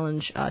to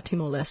challenge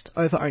Timor-Leste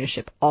over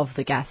ownership of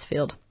the gas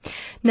field.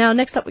 Now,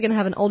 next up, we're going to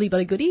have an oldie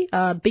but a goodie,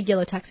 Big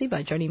Yellow Taxi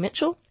by Joni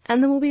Mitchell,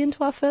 and then we'll be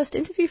into our first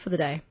interview for the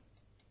day.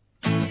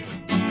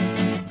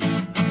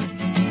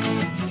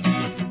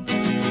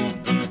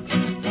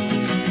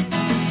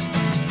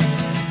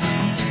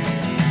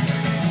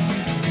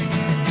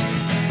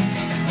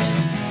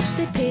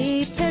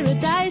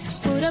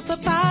 Up a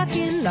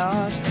parking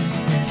lot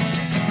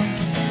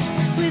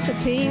with a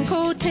pink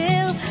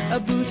hotel, a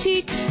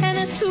boutique, and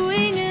a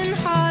swinging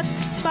hot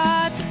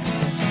spot.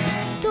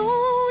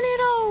 Don't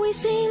it always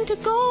seem to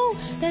go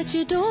that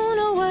you don't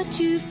know what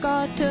you've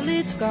got till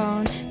it's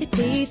gone? They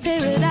paved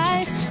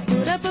paradise,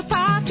 put up a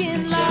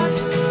parking lot.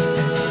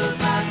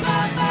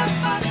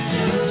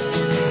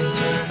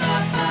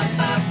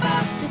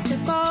 They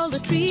took all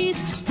the trees,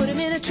 put them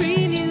in a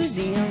tree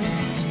museum.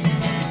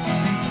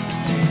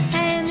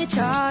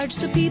 Charge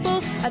the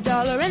people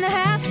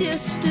 $1.50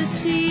 just to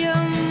see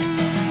 'em.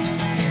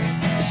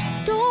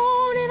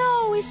 Don't it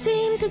always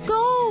seem to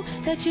go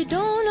that you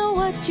don't know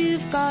what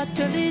you've got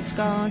till it's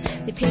gone.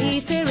 They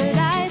paved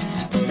paradise,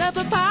 put up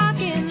a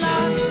parking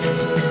lot.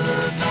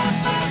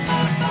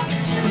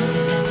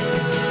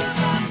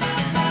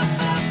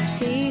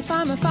 Hey,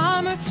 farmer,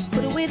 farmer,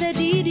 put away the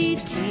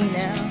DDT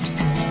now.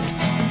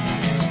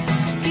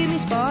 Give me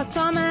spots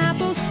on my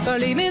apples, or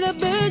leave me the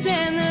birds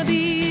and the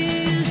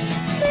bees.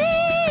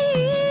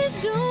 Please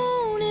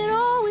don't it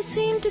always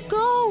seem to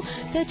go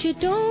that you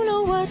don't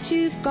know what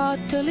you've got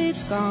till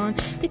it's gone.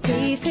 They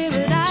paved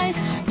paradise,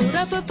 put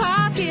up a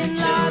parking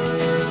lot.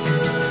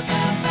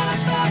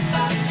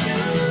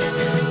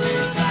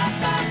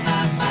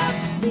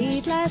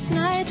 Late last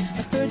night,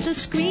 I heard the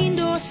screen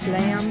door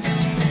slam,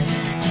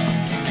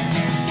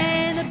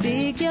 and a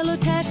big yellow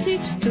taxi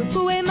took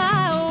away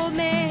my old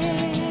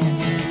man.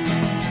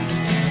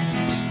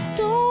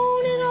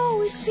 Don't it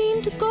always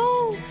seem to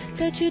go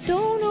that you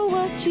don't know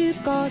what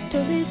you've got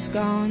till it's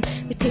gone.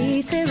 They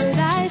paved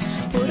paradise,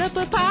 put up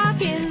a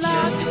parking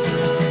lot.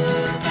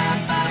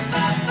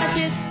 I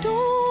said,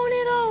 don't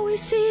it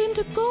always seem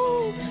to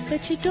go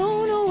that you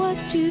don't know what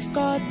you've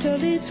got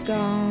till it's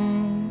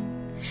gone.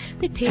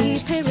 They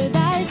paved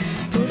paradise,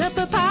 put up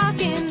a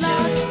parking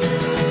lot.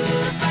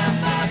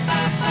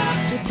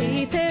 They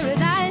paved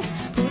paradise,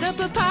 put up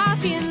a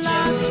parking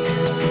lot.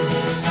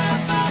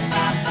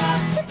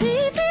 They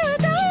paved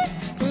paradise,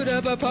 put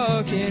up a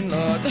parking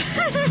lot.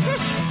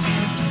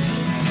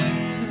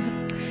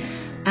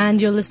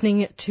 And you're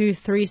listening to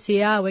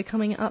 3CR. We're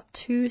coming up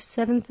to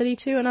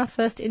 7:32 in our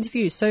first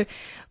interview. So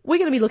we're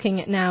going to be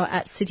looking now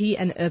at city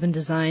and urban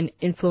design,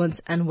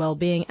 influence and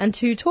well-being. And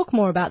to talk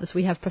more about this,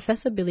 we have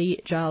Professor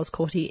Billie Giles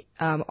Corti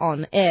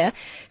on air,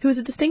 who is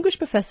a distinguished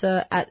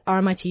professor at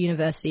RMIT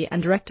University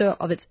and director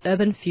of its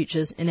Urban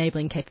Futures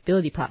Enabling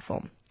Capability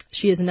Platform.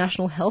 She is a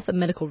National Health and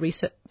Medical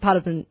Research, part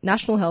of the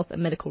National Health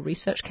and Medical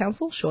Research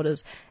Council, short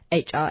as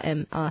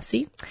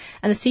HRMRC,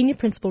 and a senior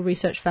principal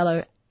research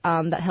fellow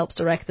that helps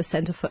direct the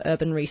Centre for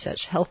Urban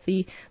Research,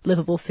 Healthy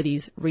Livable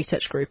Cities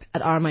Research Group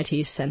at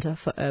RMIT's Centre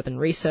for Urban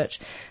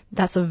Research.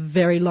 That's a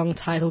very long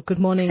title. Good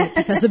morning,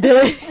 Professor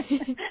Billie.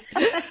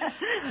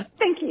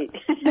 Thank you.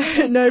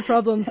 No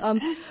problems.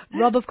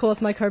 Rob, of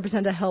course, my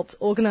co-presenter, helped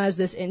organise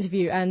this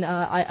interview, and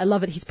I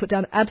love it. He's put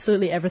down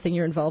absolutely everything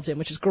you're involved in,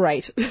 which is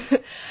great.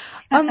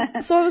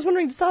 So I was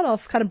wondering, to start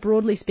off, kind of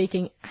broadly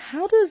speaking,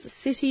 how does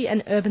city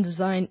and urban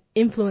design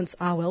influence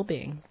our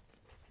well-being?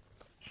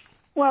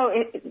 Well,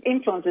 it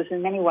influences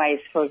in many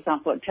ways. For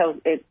example, it tells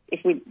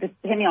if we,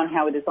 depending on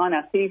how we design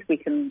our cities, we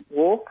can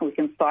walk, we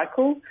can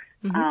cycle.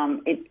 Mm-hmm.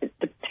 It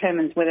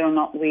determines whether or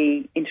not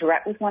we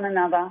interact with one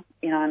another.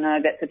 You know, I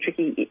know that's a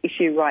tricky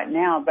issue right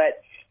now,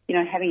 but you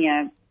know, having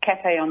a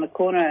cafe on the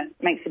corner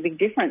makes a big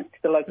difference to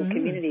the local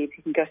community. If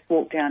you can just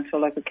walk down to a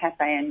local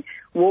cafe and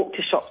walk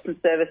to shops and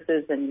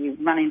services, and you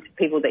run into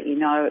people that you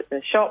know at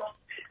the shops.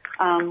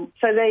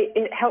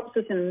 It helps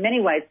us in many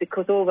ways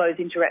because all those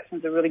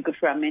interactions are really good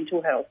for our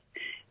mental health.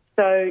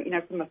 So, you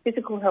know, from a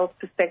physical health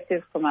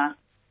perspective, from a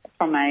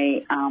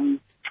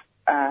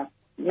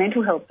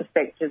mental health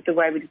perspective, the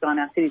way we design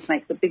our cities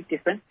makes a big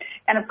difference.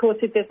 And of course,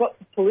 if there's lots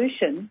of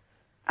pollution,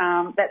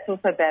 that's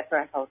also bad for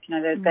our health. You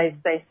know,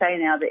 they say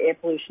now that air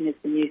pollution is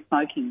the new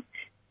smoking.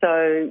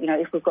 So, you know,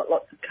 if we've got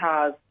lots of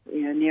cars,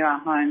 you know, near our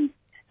homes,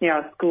 near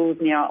our schools,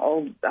 near our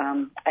old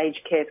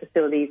aged care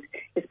facilities,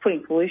 it's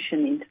putting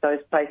pollution into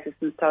those places.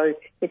 And so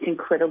it's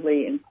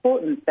incredibly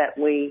important that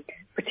we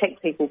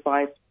protect people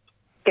by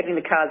getting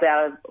the cars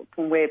out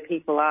from where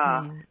people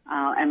are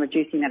and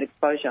reducing that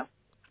exposure.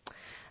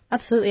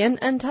 Absolutely.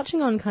 And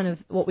touching on kind of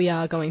what we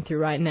are going through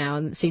right now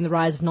and seeing the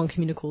rise of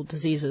non-communicable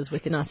diseases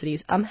within our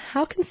cities,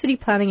 how can city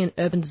planning and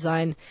urban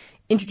design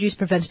introduce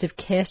preventative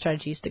care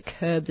strategies to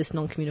curb this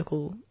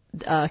non-communicable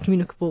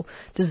communicable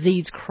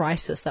disease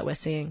crisis that we're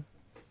seeing?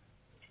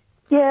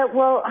 Yeah,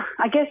 well,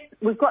 I guess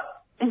we've got,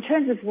 in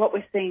terms of what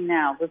we're seeing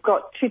now, we've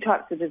got two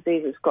types of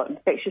disease. We've got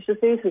infectious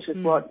disease, which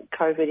is what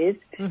COVID is.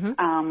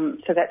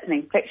 So that's an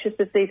infectious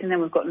disease, and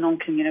then we've got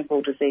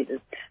non-communicable diseases.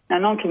 Now,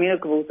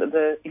 non-communicables are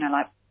the, you know,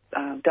 like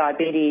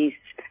diabetes,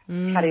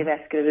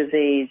 cardiovascular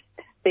disease,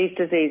 these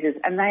diseases,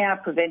 and they are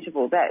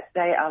preventable.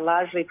 They are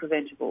largely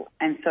preventable.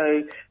 And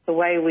so the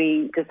way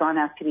we design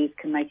our cities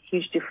can make a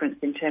huge difference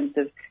in terms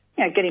of,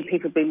 you know, getting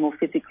people to be more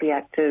physically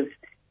active,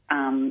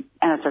 and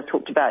as I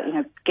talked about, you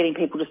know, getting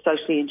people to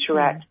socially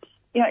interact.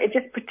 You know, it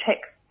just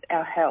protects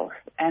our health,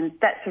 and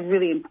that's a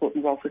really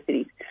important role for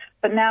cities.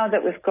 But now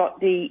that we've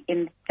got the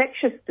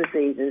infectious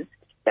diseases,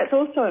 that's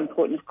also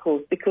important, of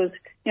course, because,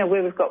 you know,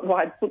 where we've got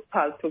wide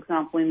footpaths, for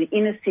example, in the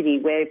inner city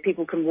where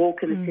people can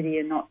walk in the city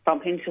and not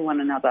bump into one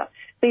another,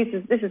 this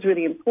is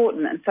really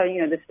important. And so,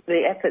 you know,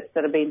 the efforts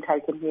that are being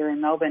taken here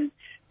in Melbourne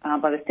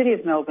by the City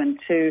of Melbourne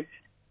to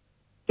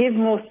give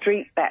more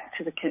street back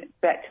to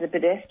the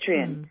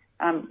pedestrian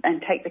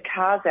and take the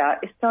cars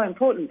out is so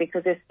important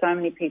because there's so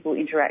many people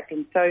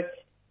interacting. So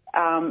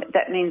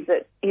that means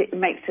that it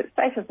makes it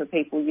safer for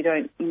people.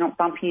 You're not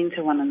bumping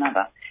into one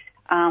another.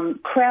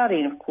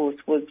 Crowding, of course,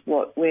 was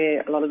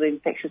where a lot of the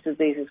infectious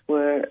diseases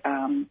were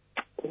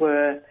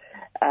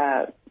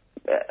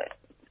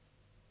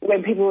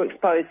when people were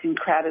exposed in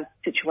crowded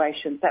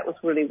situations, that was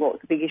really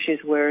what the big issues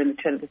were in the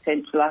turn of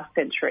the last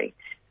century.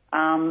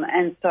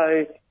 And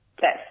so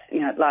that's,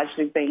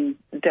 largely being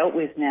dealt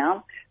with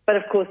now. But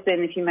of course,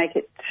 then if you make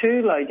it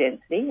too low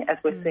density, as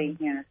we're seeing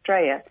here in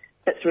Australia,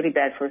 that's really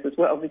bad for us as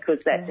well, because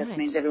that just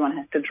means everyone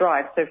has to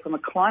drive. So from a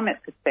climate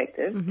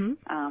perspective,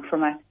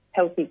 from a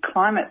healthy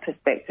climate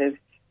perspective,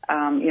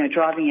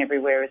 driving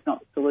everywhere is not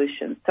the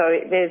solution. So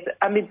there's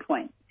a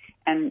midpoint,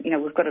 and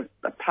we've got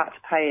a part to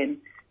play in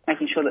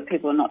making sure that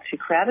people are not too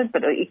crowded,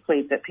 but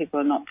equally that people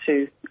are not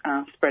too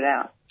spread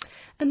out.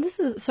 And this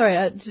is,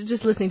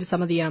 just listening to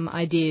some of the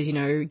ideas,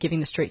 giving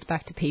the streets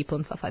back to people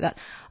and stuff like that.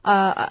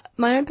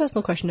 My own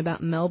personal question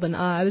about Melbourne,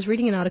 I was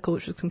reading an article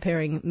which was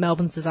comparing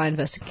Melbourne's design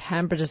versus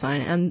Canberra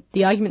design, and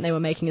the argument they were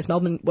making is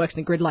Melbourne works in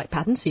a grid-like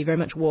pattern, so you very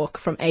much walk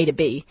from A to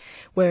B,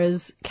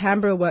 whereas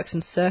Canberra works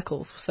in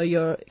circles, so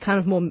you're kind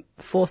of more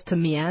forced to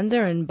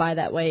meander and by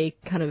that way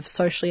kind of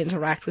socially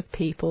interact with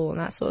people and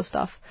that sort of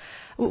stuff.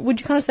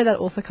 Would you kind of say that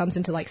also comes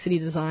into like city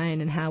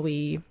design and how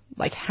we,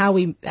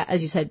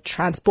 as you said,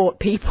 transport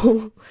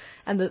people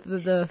and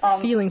the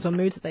feelings or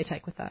moods that they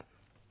take with that?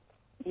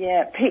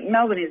 Yeah,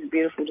 Melbourne is a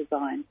beautiful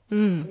design.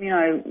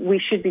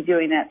 We should be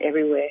doing that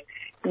everywhere.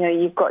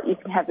 You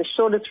can have the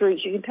shortest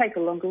routes. You can take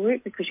a longer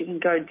route because you can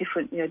go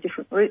different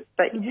routes.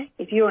 But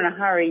if you're in a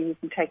hurry, you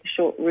can take a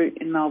short route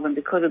in Melbourne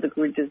because of the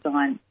grid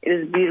design. It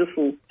is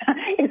beautiful.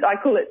 I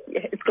call it.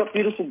 It's got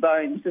beautiful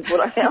bones. Is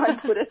how I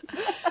put it.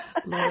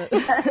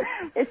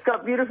 It's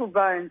got beautiful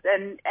bones,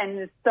 and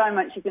there's so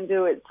much you can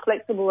do. It's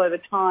flexible over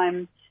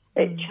time.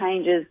 It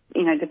changes,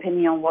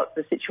 depending on what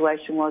the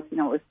situation was. It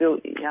was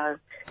built,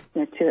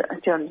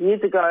 200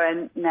 years ago,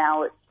 and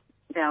now it's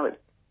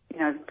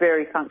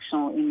very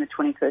functional in the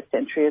 21st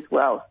century as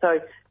well.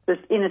 So the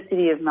inner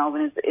city of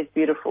Melbourne is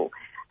beautiful.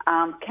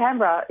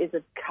 Canberra is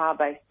a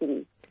car-based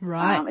city.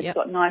 Right. It's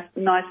got nice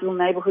little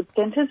neighbourhood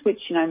centres,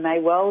 which, may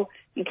well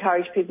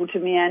encourage people to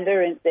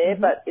meander in there,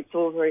 but it's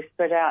all very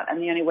spread out.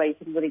 And the only way you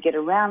can really get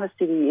around the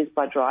city is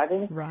by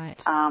driving. Right.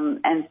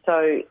 And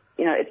so,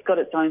 it's got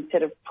its own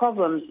set of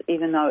problems,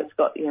 even though it's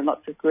got,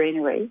 lots of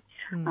greenery.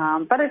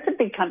 But it's a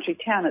big country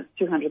town. It's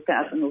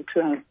 200,000 or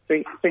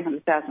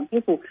 300,000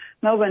 people.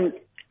 Melbourne's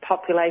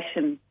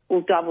population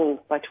will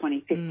double by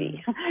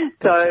 2050.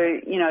 So,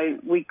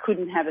 we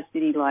couldn't have a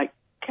city like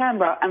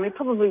Canberra, and we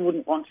probably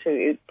wouldn't want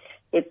to.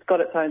 It's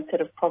got its own set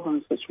of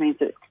problems, which means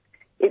that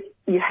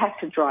you have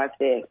to drive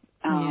there,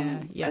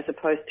 as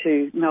opposed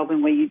to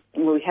Melbourne, where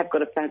we have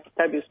got a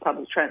fabulous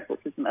public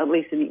transport system, at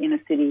least in the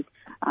inner city.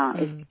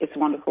 It's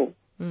wonderful.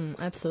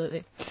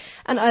 Absolutely.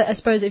 And I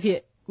suppose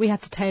we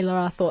have to tailor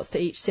our thoughts to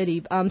each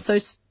city. So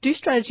do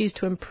strategies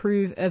to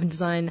improve urban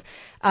design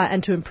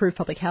and to improve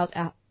public health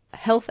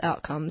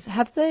outcomes,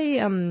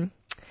 do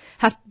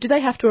they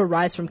have to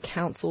arise from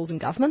councils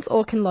and governments,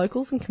 or can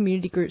locals and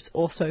community groups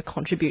also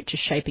contribute to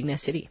shaping their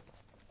city?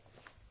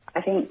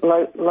 I think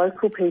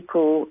local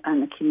people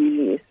and the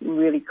community is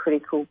really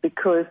critical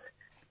because,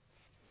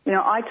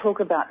 I talk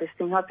about this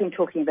thing. I've been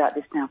talking about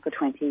this now for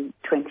 20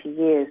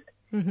 years.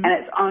 And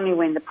it's only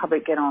when the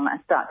public get on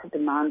and start to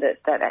demand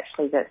it that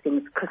actually that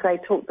things, because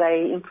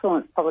they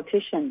influence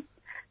politicians.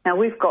 Now,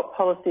 we've got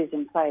policies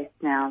in place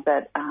now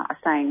that are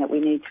saying that we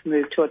need to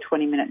move to a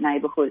 20-minute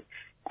neighbourhood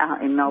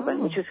in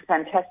Melbourne, which is a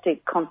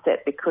fantastic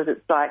concept because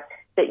it's like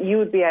that you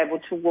would be able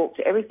to walk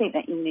to everything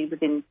that you need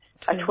within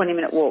a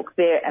 20-minute walk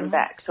there and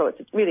back. So it's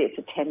a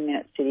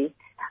 10-minute city.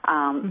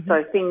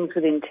 So things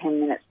within 10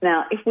 minutes.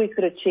 Now, if we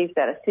could achieve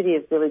that, a city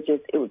of villages,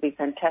 it would be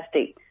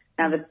fantastic.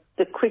 Now,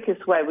 the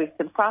quickest way we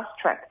can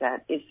fast-track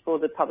that is for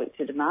the public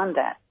to demand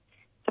that.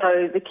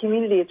 So the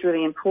community is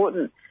really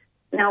important.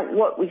 Now,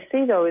 what we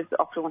see, though, is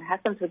often what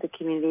happens with the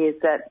community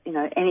is that,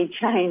 any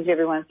change,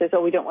 everyone says,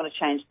 oh, we don't want to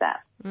change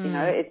that.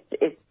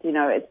 It's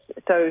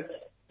so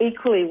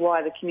equally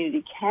why the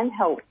community can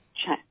help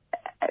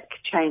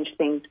change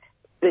things,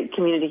 the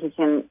community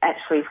can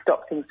actually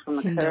stop things from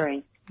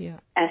occurring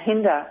and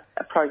hinder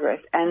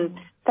progress. And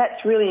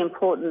that's really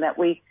important that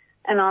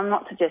and I'm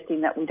not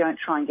suggesting that we don't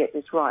try and get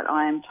this right.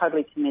 I am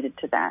totally committed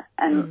to that.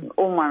 And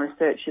all my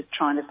research is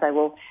trying to say,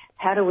 well,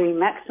 how do we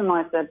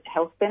maximise the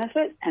health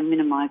benefit and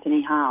minimise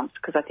any harms?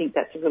 Because I think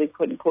that's a really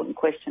important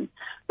question.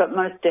 But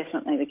most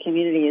definitely the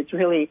community is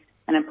really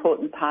an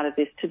important part of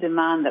this, to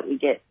demand that we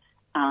get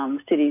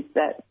cities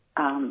that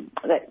can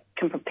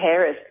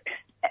prepare us.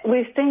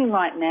 We're seeing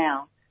right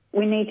now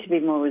we need to be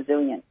more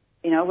resilient.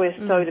 We're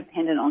so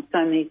dependent on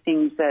so many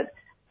things that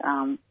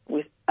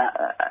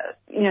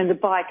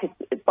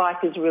the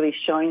bike is really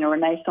showing a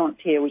renaissance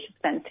here, which is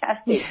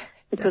fantastic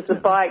because the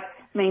bike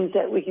means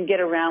that we can get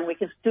around, we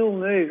can still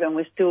move, and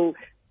we've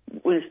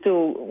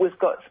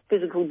got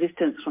physical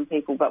distance from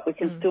people, but we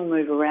can still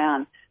move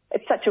around.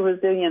 It's such a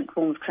resilient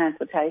form of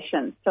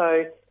transportation.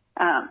 So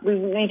we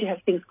need to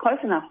have things close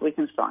enough we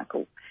can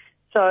cycle.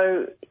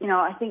 So,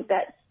 I think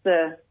that's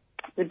the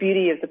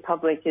beauty of the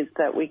public, is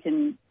that we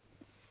can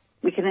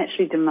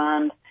actually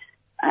demand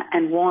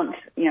and want,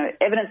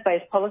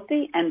 evidence-based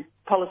policy and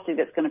policy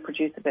that's going to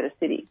produce a better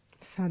city.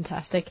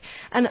 Fantastic.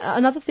 And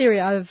another theory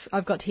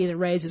I've got here to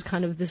raise is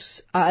kind of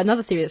this,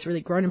 another theory that's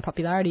really grown in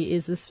popularity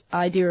is this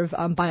idea of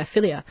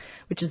biophilia,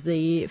 which is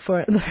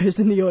for those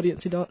in the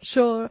audience who are not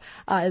sure,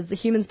 is the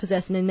humans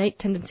possess an innate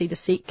tendency to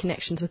seek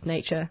connections with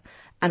nature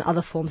and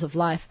other forms of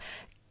life.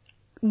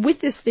 With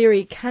this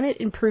theory, can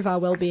it improve our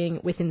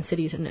well-being within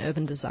cities and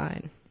urban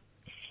design?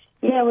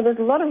 Yeah, well, there's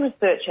a lot of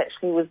research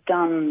actually was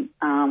done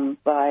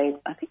by,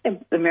 I think,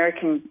 the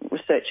American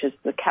researchers,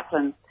 the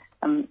Kaplan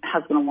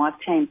husband and wife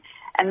team,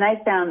 and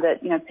they found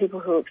that,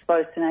 people who are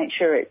exposed to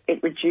nature,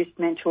 it reduced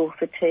mental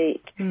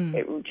fatigue,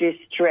 it reduced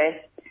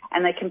stress,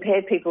 and they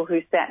compared people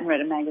who sat and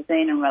read a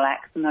magazine and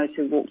relaxed and those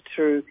who walked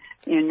through,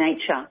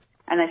 nature,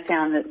 and they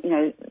found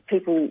that,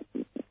 people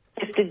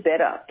just did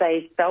better.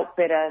 They felt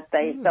better,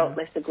 they felt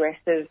less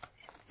aggressive.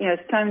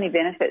 So many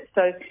benefits.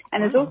 So,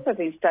 and there's also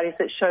been studies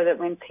that show that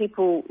when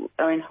people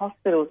are in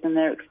hospitals and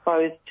they're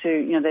exposed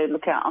to, they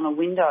look out on a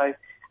window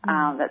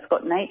that's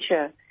got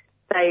nature,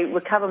 they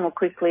recover more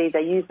quickly,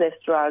 they use less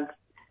drugs,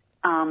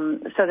 so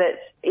that,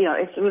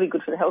 it's really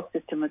good for the health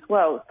system as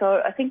well. So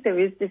I think there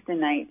is this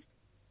innate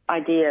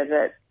idea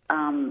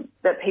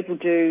that people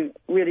do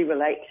really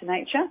relate to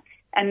nature.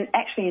 And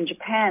actually in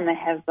Japan they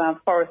have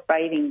forest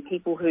bathing,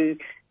 people who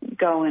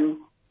go and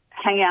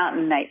hang out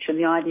in nature, and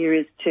the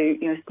idea is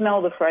to,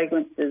 smell the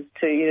fragrances,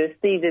 to,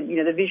 see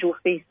the visual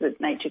feast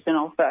that nature can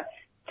offer,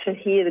 to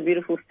hear the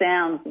beautiful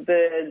sounds of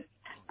birds,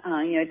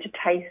 to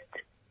taste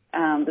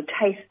the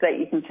taste that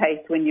you can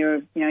taste when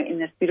you're, in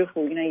this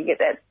beautiful, you get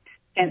that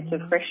sense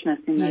of freshness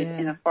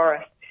in a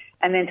forest,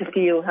 and then to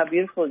feel how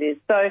beautiful it is.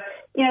 So,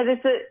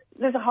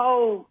 there's a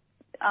whole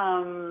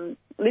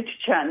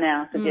literature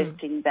now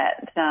suggesting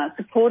that,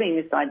 supporting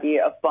this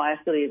idea of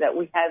biophilia, that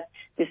we have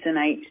this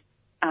innate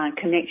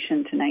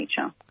connection to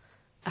nature.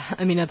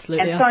 I mean,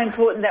 absolutely. And it's so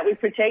important that we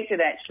protect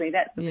it, actually.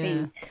 That's the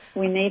thing.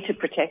 We need to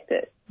protect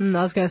it.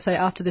 I was going to say,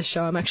 after this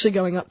show, I'm actually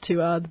going up to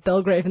the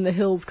Belgrave in the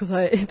hills, because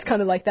it's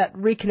kind of like that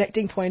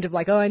reconnecting point of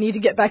I need to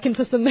get back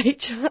into some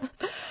nature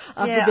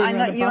after being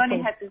around the bustle.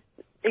 Only have to,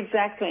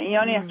 exactly. You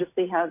only have to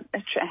see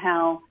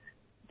how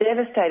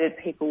devastated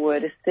people were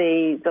to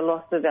see the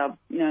loss of our,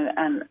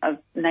 of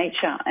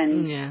nature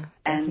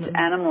and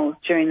animals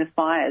during the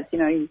fires.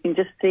 You can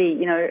just see,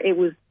 it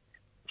was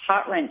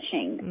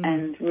heart-wrenching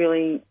and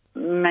really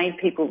made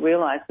people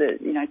realise that,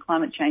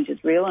 climate change is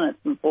real and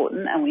it's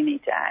important and we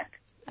need to act.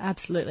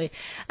 Absolutely.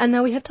 And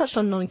now we have touched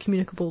on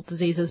non-communicable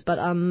diseases, but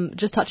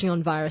just touching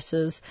on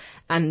viruses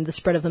and the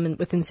spread of them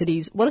within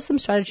cities, what are some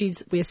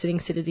strategies we are seeing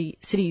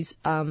cities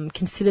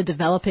consider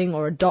developing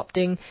or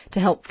adopting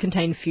to help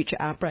contain future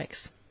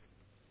outbreaks?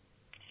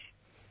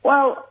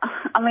 Well,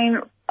 I mean,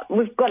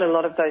 we've got a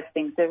lot of those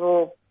things. They're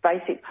all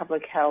basic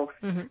public health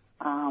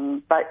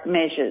but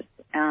measures.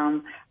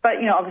 But,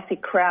 obviously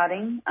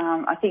crowding.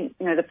 I think,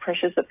 the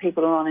pressures that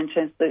people are on in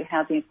terms of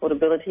housing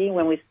affordability.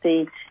 When we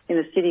see in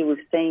the city,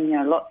 we've seen,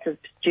 lots of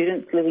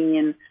students living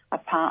in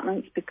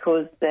apartments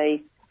because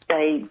they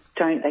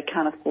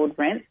can't afford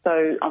rent.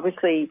 So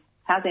obviously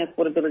housing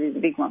affordability is a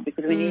big one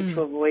because we need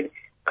to avoid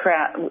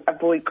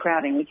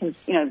crowding. We can,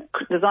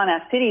 design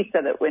our cities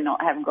so that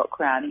haven't got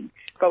crowding.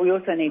 But we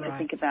also need to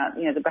think about,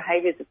 the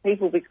behaviours of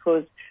people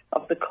because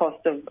of the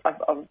cost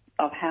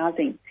of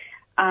housing.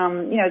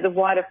 The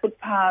wider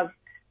footpaths,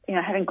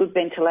 having good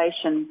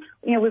ventilation.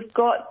 We've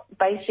got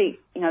basic,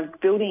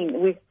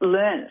 building. We've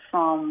learnt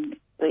from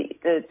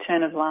the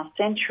turn of last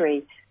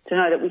century to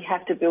know that we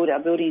have to build our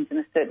buildings in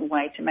a certain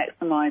way to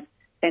maximise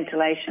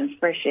ventilation,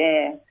 fresh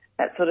air,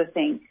 that sort of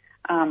thing.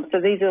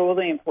 So these are all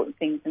the important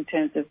things in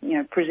terms of,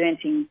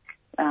 preventing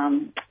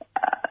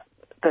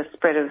the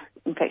spread of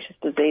infectious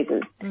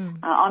diseases.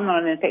 I'm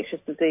not an infectious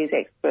disease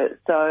expert,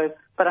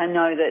 but I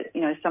know that,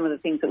 some of the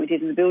things that we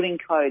did in the building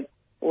code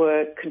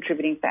were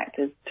contributing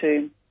factors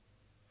to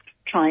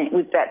trying,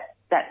 with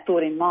that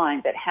thought in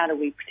mind, that how do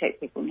we protect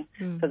people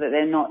so that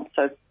they're not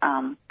so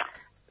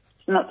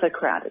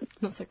crowded.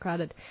 Not so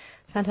crowded.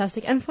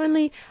 Fantastic. And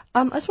finally,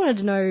 I just wanted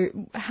to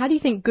know, how do you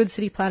think good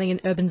city planning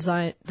and urban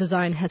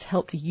design has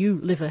helped you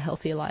live a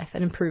healthier life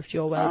and improved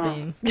your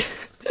well-being?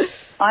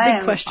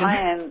 Big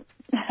question.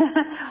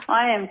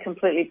 I am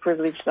completely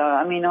privileged, though.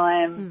 I mean,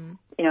 I am,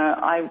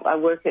 I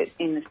work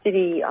in the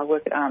city, I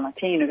work at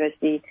RMIT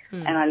University,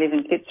 and I live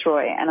in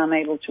Fitzroy, and I'm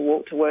able to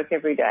walk to work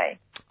every day.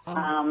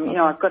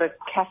 I've got a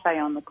cafe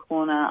on the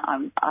corner,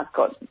 I've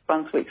got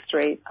Brunswick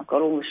Street, I've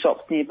got all the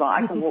shops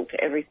nearby, I can walk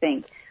to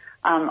everything.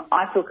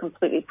 I feel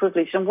completely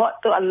privileged. And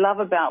what I love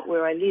about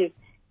where I live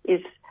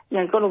is,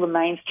 you've got all the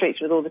main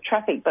streets with all the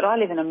traffic, but I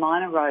live in a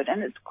minor road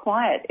and it's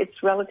quiet.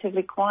 It's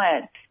relatively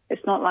quiet.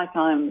 It's not like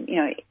I am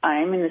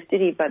in the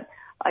city, but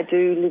I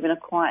do live in a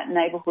quiet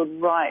neighbourhood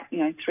right,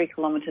 3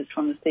 kilometres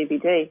from the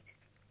CBD.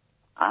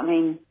 I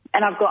mean,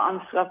 and I've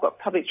got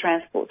public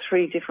transport,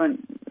 3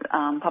 different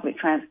public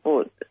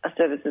transport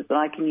services that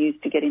I can use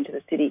to get into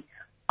the city.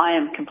 I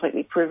am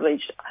completely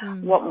privileged.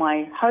 What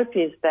my hope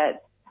is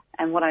that,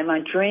 and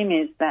my dream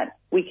is that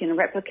we can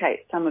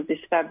replicate some of this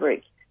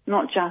fabric,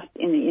 not just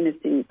in the inner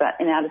city, but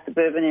in outer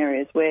suburban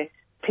areas where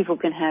people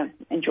can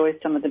enjoy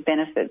some of the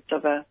benefits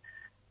of a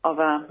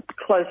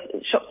close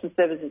shops and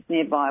services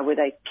nearby where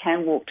they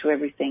can walk to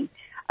everything.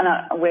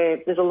 And where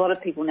there's a lot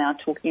of people now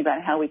talking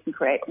about how we can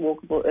create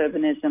walkable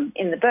urbanism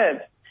in the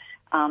burbs.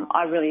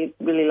 I really,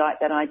 really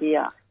like that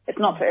idea. It's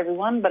not for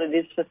everyone, but it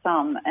is for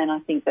some, and I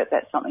think that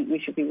that's something we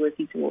should be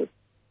working towards.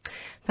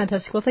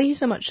 Fantastic. Well, thank you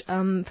so much,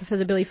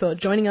 Professor Billy, for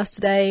joining us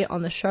today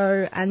on the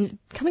show and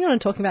coming on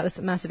and talking about this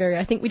massive area.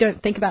 I think we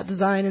don't think about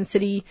design and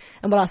city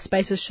and what our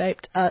spaces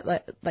shaped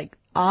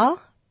are,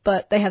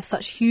 but they have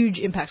such huge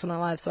impact on our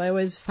lives. So I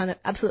always find it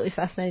absolutely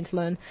fascinating to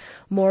learn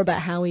more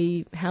about how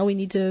we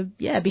need to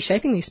be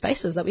shaping these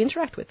spaces that we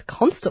interact with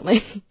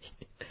constantly.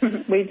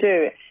 We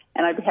do,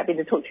 and I'd be happy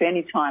to talk to you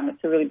any time.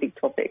 It's a really big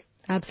topic.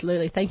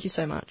 Absolutely. Thank you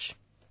so much.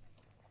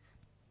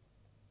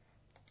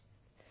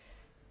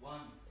 1,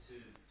 2,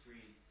 3,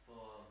 4.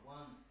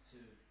 1, 2,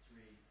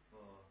 3,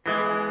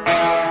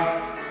 4.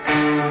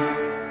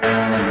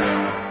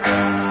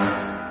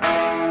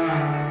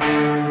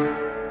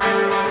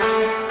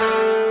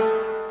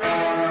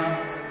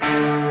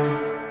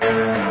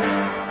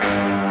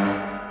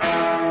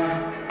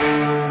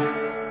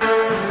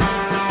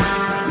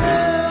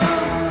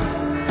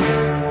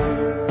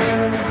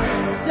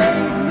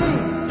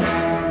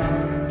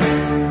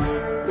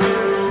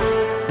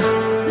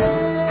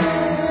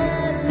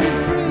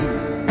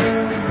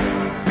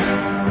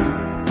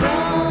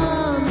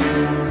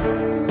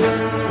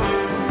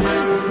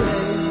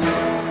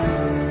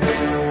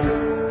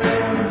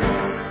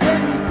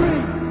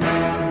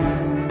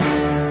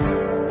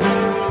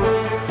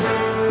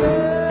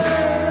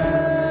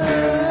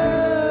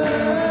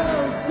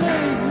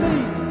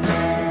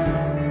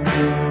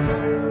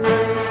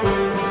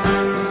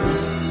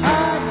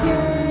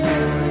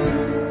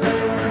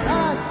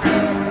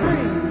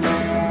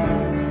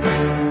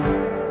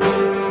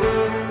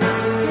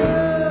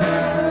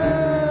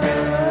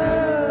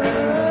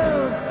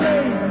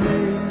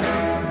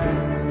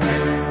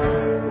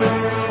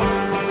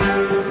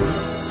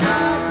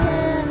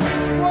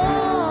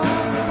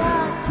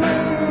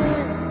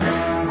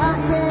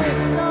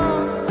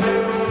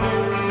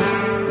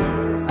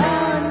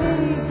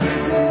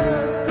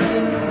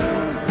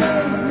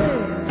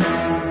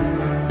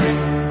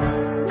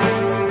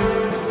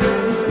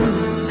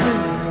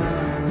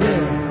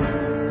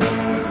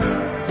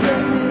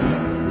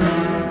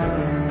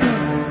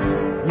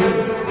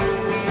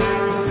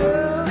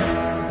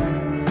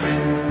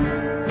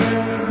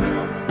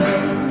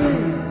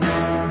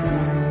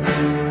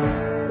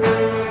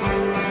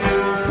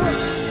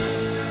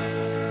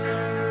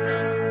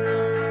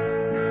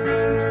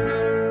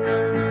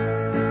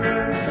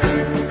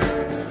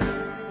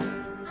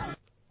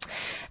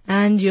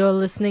 And you're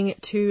listening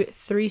to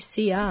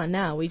 3CR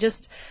now.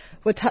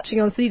 We're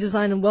touching on city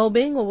design and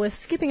well-being, or we're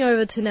skipping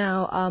over to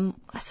now,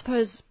 I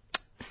suppose,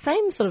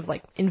 same sort of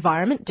like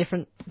environment,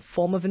 different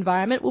form of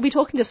environment. We'll be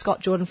talking to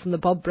Scott Jordan from the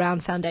Bob Brown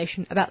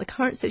Foundation about the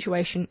current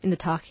situation in the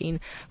Tarkine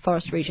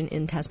Forest region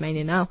in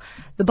Tasmania. Now,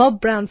 the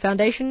Bob Brown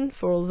Foundation,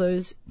 for all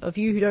those of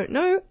you who don't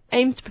know,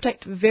 aims to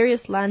protect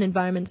various land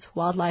environments,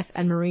 wildlife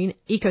and marine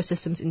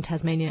ecosystems in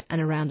Tasmania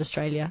and around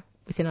Australia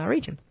within our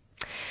region.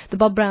 The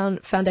Bob Brown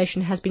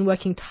Foundation has been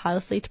working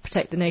tirelessly to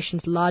protect the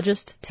nation's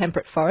largest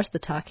temperate forest, the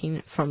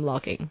Tarkine, from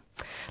logging.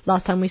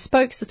 Last time we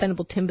spoke,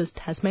 Sustainable Timbers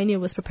Tasmania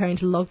was preparing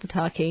to log the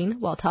Tarkine,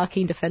 while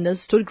Tarkine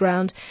defenders stood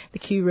ground in the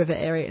Kew River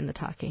area in the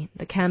Tarkine.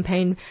 The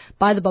campaign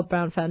by the Bob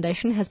Brown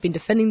Foundation has been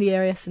defending the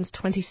area since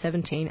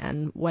 2017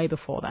 and way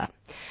before that,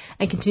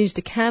 and continues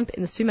to camp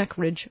in the Sumac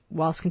Ridge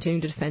whilst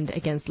continuing to defend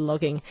against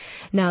logging.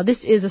 Now,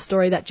 this is a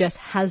story that Jess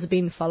has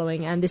been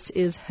following, and this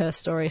is her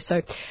story.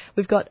 So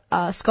we've got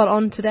Scott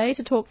on today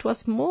to talk to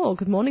us more.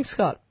 Good morning,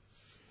 Scott.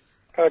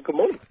 Good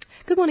morning.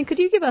 Good morning. Could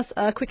you give us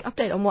a quick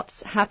update on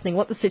what's happening,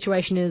 what the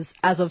situation is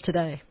as of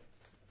today?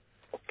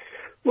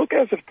 Look,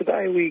 as of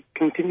today, we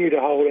continue to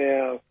hold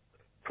our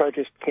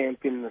protest camp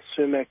in the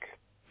Sumac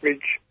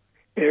Ridge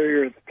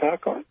area of the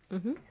Tarkine.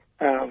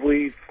 Mm-hmm.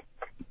 We've,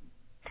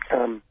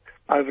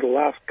 over the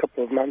last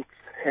couple of months,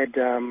 had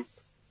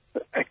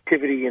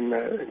activity in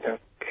the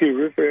Kew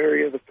River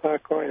area of the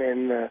Tarkine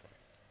and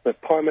the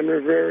Pyman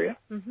River area.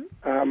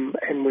 Mm-hmm.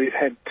 And we've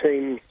had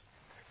teams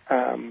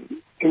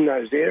in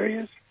those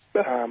areas,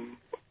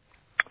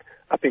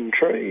 up in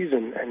trees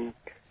and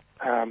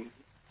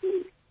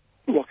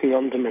locking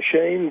onto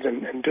machines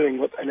and doing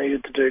what they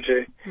needed to do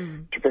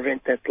to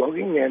prevent that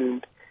logging,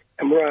 and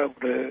we're able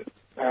to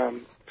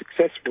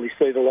successfully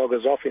see the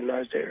loggers off in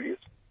those areas.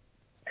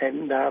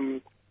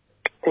 And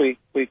we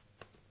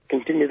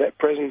continue that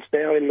presence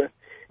now in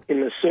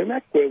the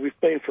Sumac, where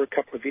we've been for a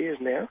couple of years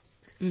now,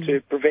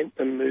 to prevent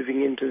them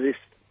moving into this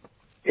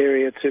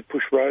area to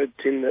push roads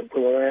in that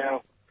will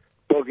allow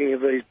logging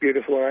of these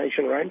beautiful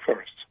ancient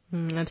rainforests.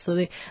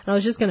 Absolutely. And I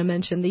was just going to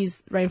mention,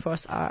 these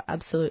rainforests are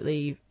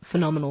absolutely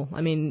phenomenal. I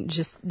mean,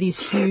 just these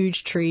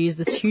huge trees,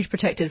 this huge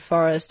protected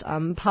forest,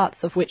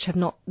 parts of which have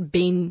not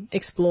been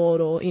explored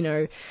or,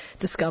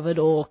 discovered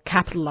or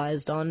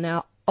capitalised on.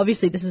 Now,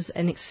 obviously, this is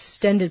an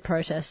extended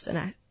protest,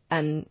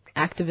 and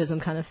activism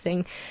kind of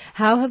thing.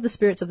 How have the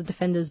spirits of the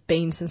defenders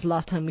been since the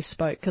last time we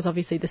spoke? Because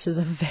obviously this is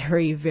a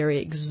very, very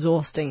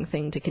exhausting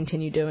thing to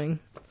continue doing.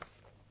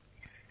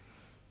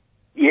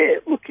 Yeah,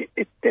 look,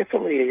 it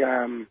definitely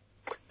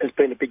has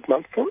been a big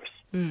month for us.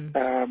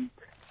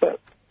 But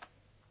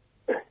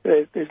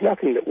there's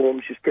nothing that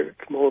warms your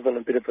spirits more than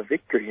a bit of a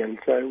victory, and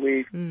so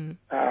we've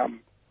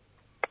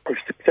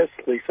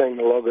successfully seen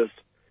the loggers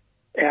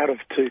out of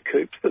 2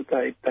 coops that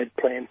they'd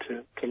planned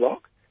to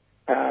log.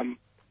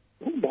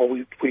 While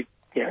we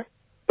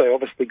they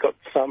obviously got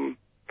some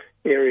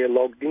area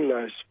logged in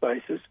those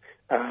spaces.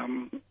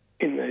 In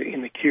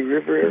the Kew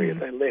River area,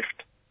 they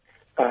left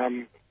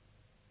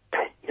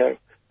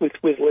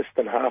with less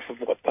than half of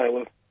what they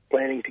were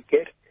planning to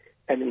get,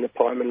 and in the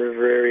Pyman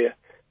River area,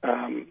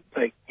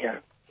 they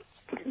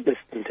less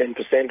than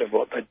 10% of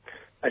what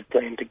they'd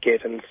planned to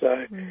get, and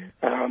so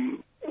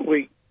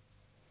we're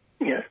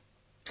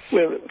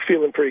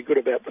feeling pretty good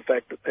about the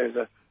fact that there's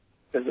a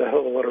hell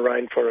of a lot of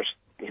rainforest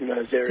in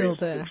those areas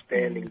still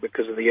standing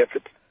because of the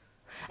efforts.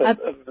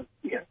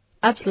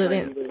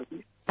 Absolutely.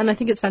 And I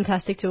think it's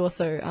fantastic to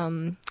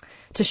also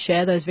to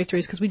share those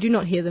victories, because we do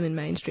not hear them in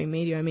mainstream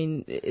media. I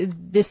mean,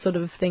 this sort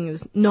of thing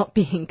is not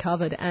being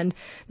covered, and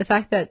the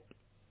fact that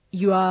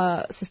you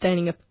are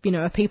sustaining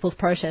a people's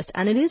protest,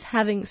 and it is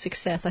having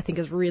success, I think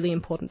is really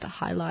important to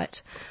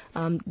highlight.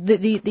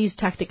 These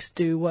tactics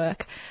do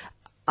work.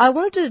 I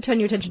wanted to turn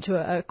your attention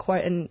to a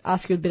quote and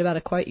ask you a bit about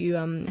a quote you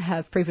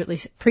have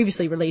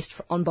previously released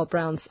on Bob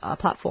Brown's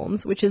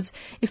platforms, which is,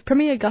 if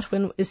Premier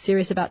Gutwein is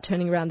serious about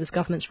turning around this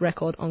government's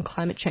record on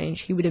climate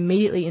change, he would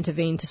immediately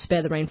intervene to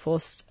spare the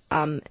rainforest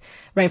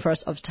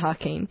of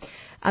Tarkine,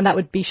 and that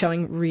would be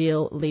showing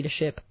real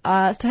leadership.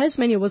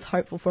 Tasmania was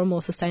hopeful for a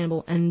more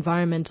sustainable and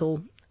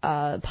environmental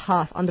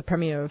path under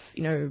Premier of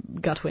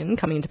Gutwein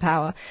coming into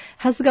power.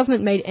 Has the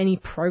government made any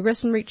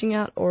progress in reaching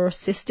out or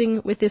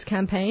assisting with this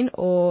campaign,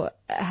 or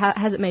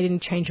has it made any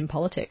change in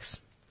politics?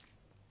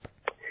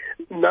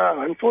 No,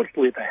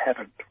 unfortunately they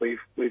haven't.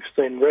 We've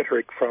seen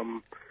rhetoric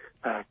from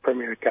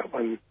Premier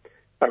Gutwein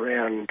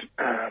around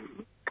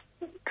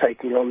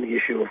taking on the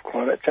issue of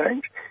climate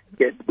change,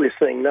 yet we're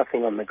seeing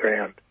nothing on the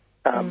ground.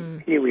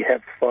 Here we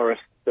have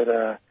forests that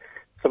are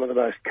some of the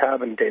most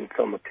carbon dense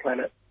on the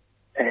planet,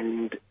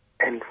 and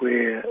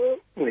we're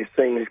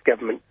seeing this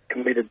government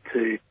committed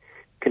to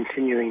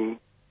continuing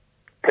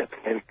to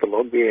plans to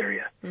log the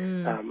area.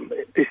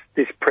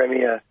 This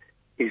Premier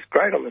is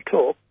great on the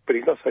talk, but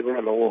he's not so good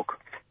on the walk.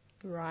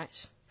 Right.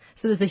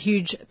 So there's a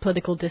huge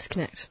political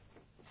disconnect.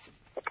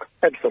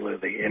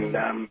 Absolutely,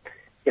 and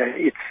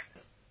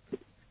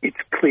it's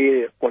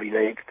clear what he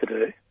needs to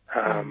do,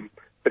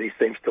 but he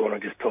seems to want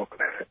to just talk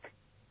about it.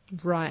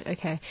 Right.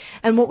 Okay.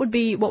 And what would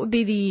be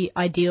the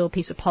ideal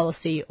piece of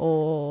policy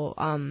or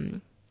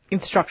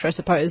infrastructure, I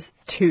suppose,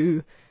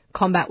 to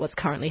combat what's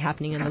currently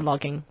happening in the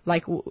logging?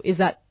 Like, is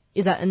that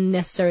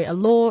a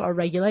law, a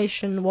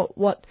regulation?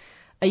 What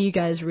are you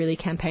guys really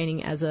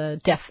campaigning as a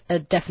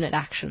definite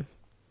action?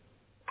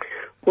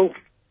 Well,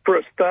 for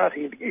a start,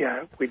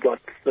 we'd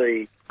like to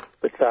see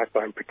the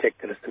Tarkine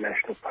protected as a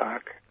national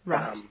park.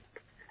 Right.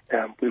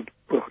 We'd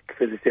like to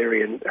see this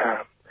area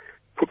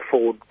put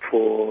forward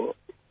for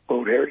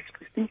World Heritage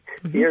listing.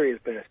 The area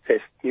has been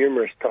assessed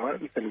numerous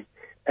times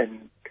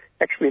and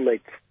actually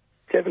meets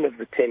 7 of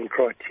the 10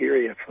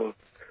 criteria for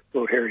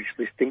World Heritage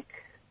listing.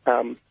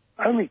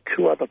 Only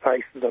 2 other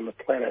places on the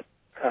planet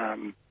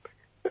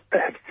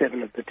have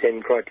 7 of the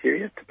 10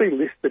 criteria. To be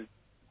listed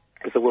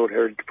as a World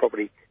Heritage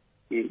property,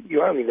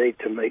 you only need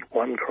to meet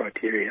 1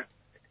 criteria.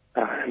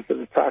 And so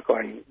the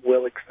Tarkine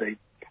well exceeds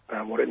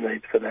what it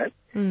needs for that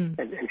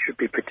and should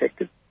be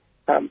protected.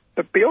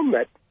 But beyond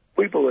that,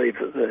 we believe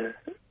that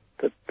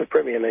the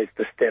Premier needs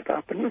to step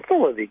up and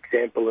follow the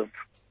example of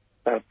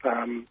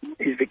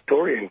his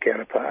Victorian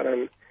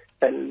counterpart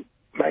and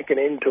make an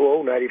end to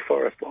all native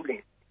forest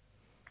logging.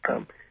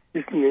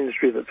 This is an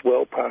industry that's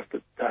well past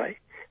its day,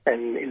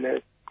 and in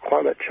the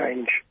climate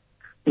change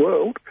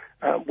world,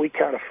 we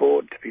can't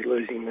afford to be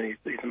losing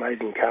these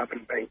amazing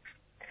carbon banks.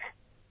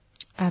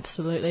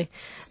 Absolutely.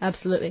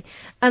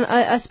 And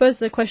I suppose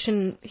the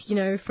question,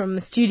 from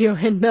the studio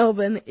in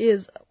Melbourne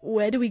is,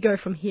 where do we go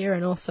from here,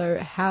 and also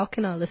how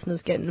can our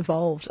listeners get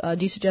involved? Do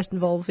you suggest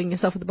involving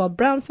yourself with the Bob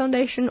Brown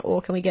Foundation,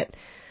 or can we get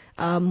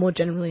more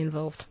generally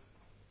involved?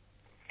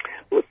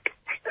 Look,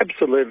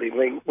 absolutely.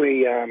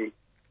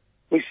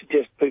 We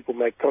suggest people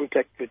make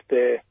contact with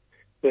their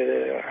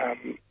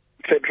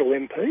federal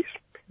MPs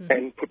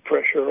and put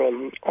pressure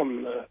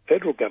on the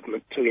federal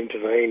government to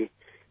intervene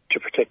to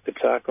protect the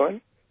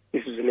Tarkine.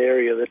 This is an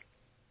area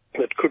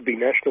that could be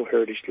National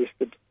Heritage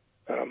listed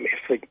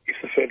if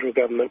the federal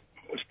government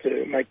was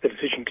to make the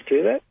decision to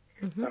do that.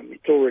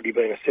 It's already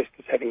been assessed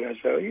as having those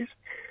values.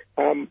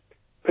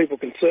 People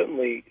can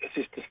certainly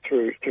assist us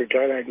through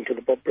donating to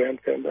the Bob Brown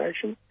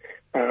Foundation.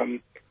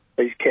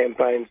 These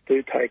campaigns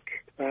do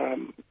take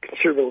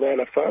considerable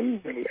amount of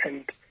funds,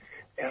 and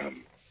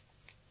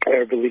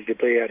our ability to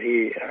be out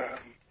here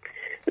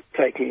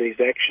taking these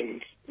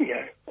actions,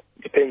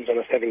 depends on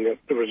us having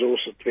the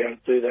resources to be able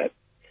to do that.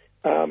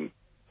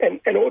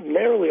 and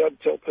ordinarily I'd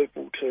tell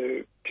people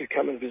to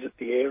come and visit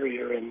the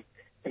area and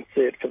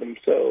see it for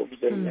themselves.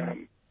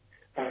 And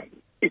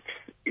it's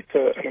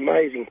an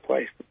amazing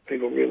place that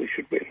people really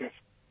should witness.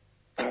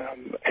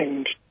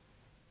 And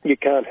you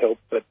can't help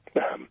but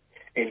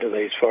enter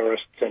these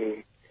forests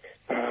and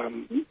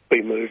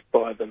be moved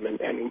by them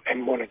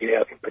and want to get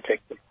out and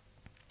protect them.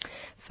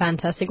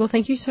 Fantastic. Well,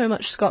 thank you so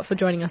much, Scott, for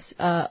joining us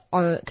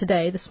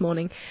this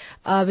morning.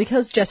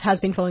 Because Jess has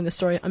been following the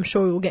story, I'm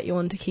sure we will get you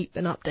on to keep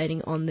an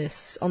updating on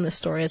this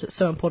story, as it's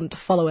so important to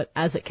follow it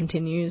as it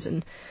continues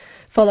and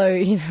follow,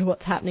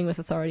 what's happening with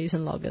authorities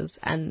and loggers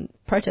and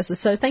protesters.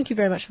 So thank you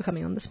very much for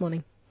coming on this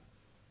morning.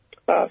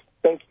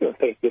 Thank you, and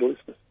thank you to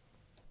listeners.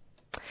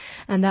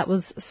 And that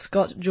was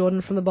Scott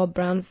Jordan from the Bob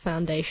Brown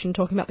Foundation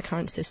talking about the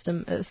current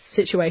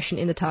situation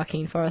in the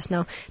Tarkine Forest.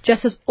 Now,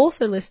 Jess has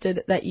also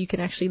listed that you can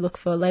actually look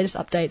for latest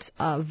updates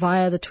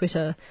via the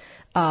Twitter,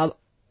 Bob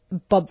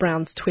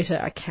Brown's Twitter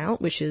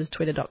account, which is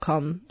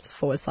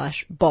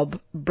twitter.com/Bob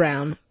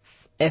Brown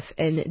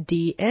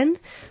FNDN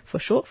for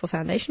short, for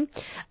foundation.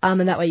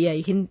 And that way,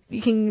 you can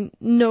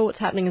know what's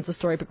happening as the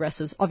story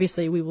progresses.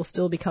 Obviously, we will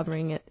still be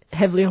covering it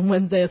heavily on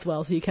Wednesday as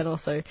well, so you can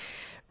also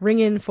ring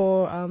in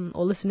for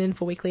or listen in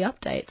for weekly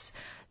updates.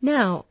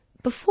 Now,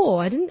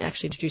 before, I didn't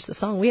actually introduce the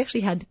song. We actually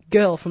had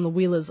Girl from the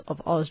Wheelers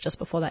of Oz just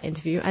before that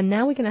interview, and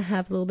now we're going to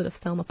have a little bit of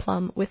Thelma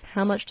Plum with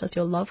How Much Does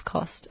Your Love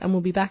Cost? And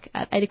we'll be back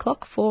at 8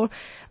 o'clock for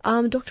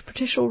Dr.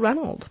 Patricia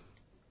Ranald.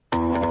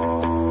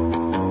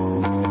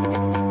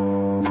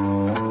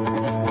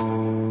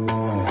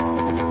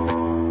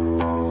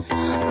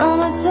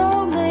 Mama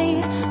told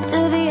me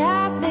to be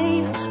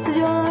happy, 'cause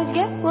you always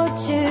get what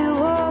you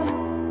want.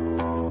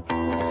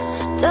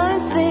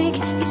 Don't speak,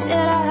 you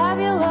said I have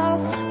your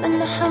love, but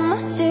not how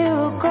much it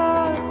will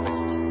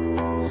cost.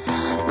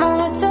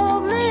 Mama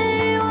told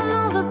me when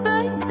I was a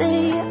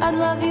baby, I'd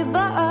love you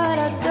but I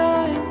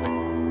don't.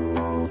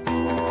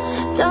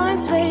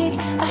 Don't speak,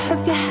 I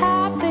hope you're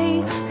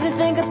happy, 'cause I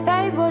think I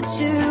paid what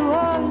you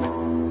want.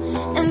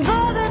 And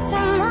by the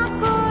time I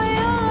call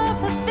your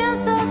love, I've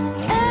been sold to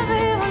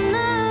everyone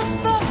else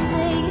but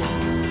me.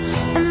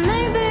 And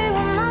maybe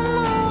when I'm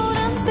old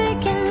and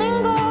speaking in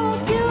gold,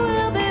 you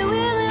will be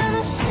willing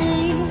to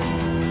see.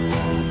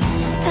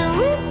 And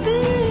we've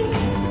been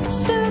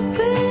so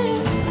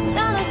good,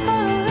 trying to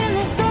color in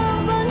this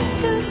world, but it's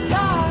too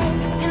dark.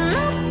 And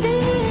I've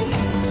been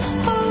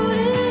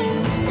holding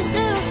this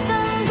little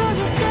stone, 'cause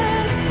I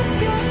said it's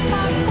your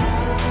heart.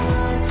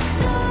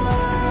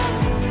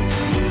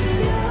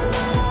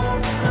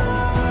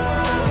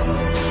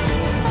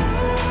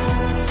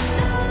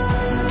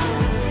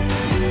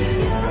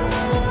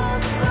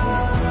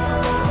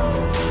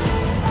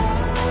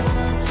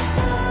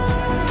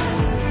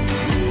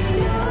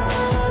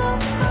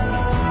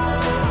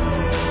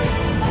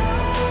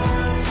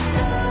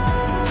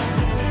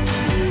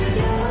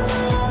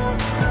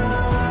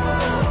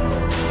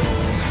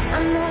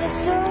 I'm not a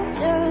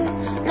soldier,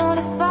 not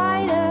a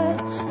fighter,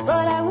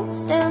 but I will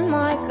stand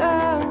my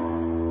ground.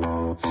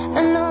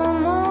 And now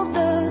I'm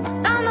older,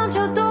 I'm not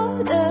your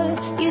daughter,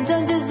 you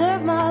don't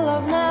deserve my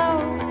love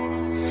now.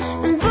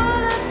 And by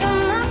the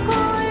time I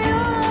call you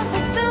love,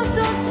 I've been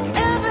sold to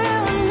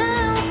everyone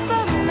else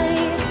but me.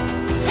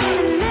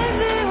 And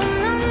maybe when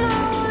I'm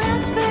old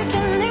and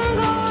speaking in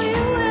gold,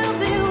 you will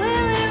be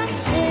willing to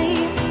see.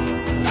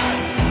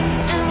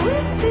 And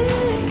we've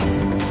been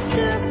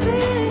so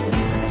big,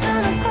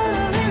 trying to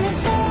color in this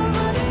world,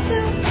 but it's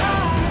too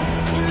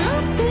dark. And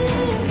I've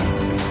been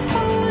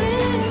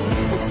holding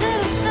this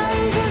little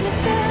stone, 'cause you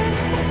said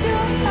it's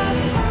your heart.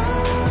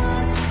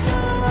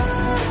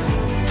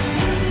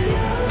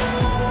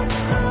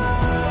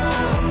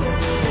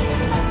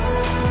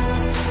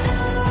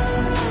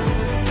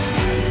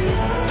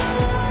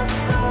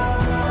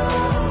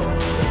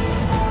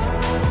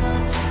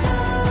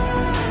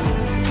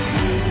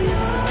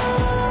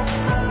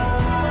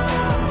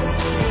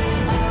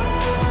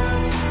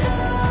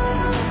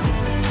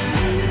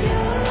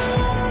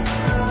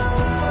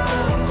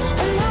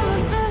 And I'm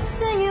the best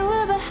thing you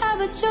ever had,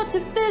 but you're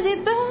too busy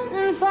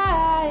burning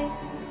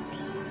flags.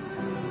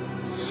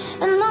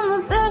 And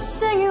I'm the best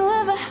thing you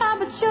ever had,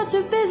 but you're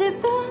too busy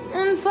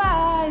burning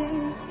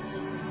flags.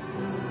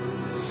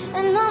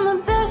 And I'm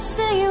the best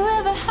thing you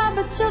ever had,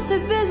 but you're too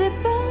busy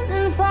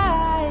burning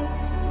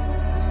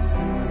flags.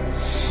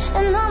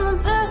 And I'm the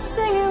best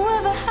thing you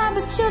ever had,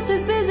 but you're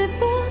too busy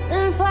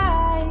burning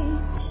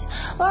flags.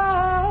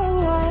 Whoa.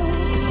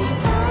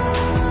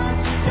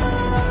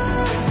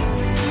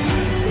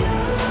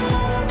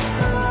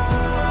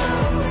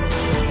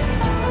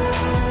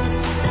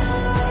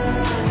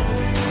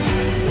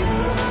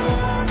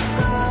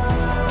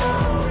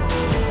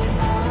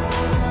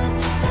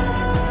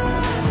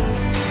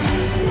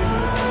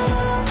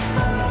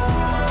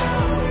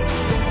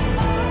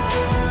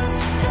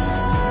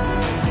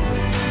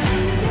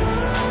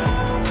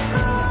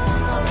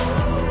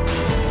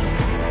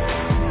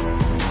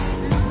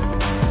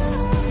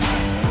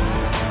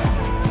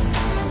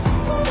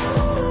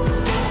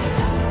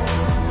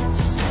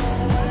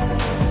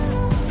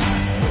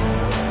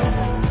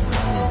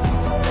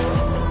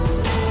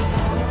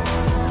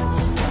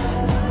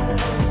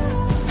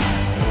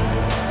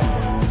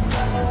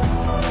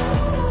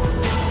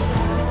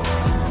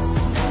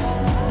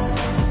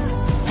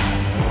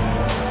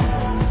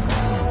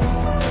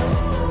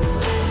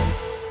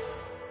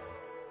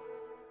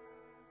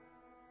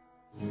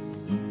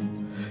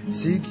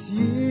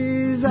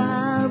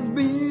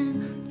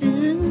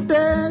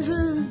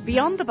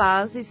 Beyond the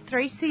Bars is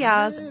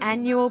 3CR's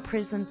annual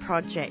prison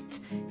project,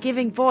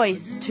 giving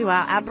voice to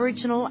our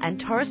Aboriginal and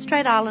Torres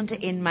Strait Islander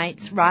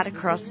inmates right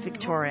across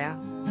Victoria.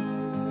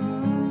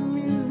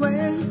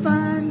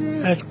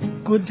 It's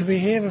good to be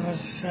here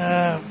because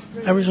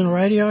Aboriginal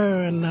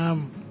radio and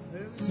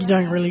you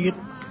don't really get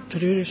to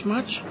do this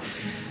much.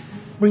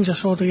 Brings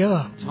us all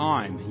together.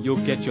 Time,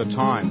 you'll get your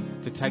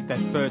time to take that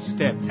first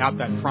step out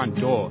that front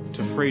door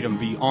to freedom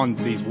beyond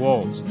these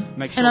walls.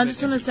 Make sure and I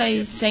just want to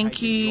say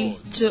thank you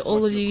to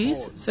all of you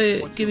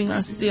for giving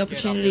us the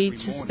opportunity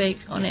to speak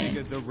on air.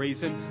 The bigger the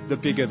reason, the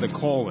bigger the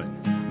calling.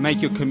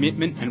 Make your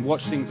commitment and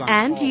watch things unfold.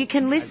 And you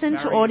can listen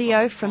to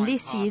audio from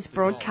this year's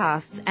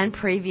broadcasts and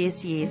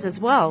previous years as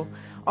well.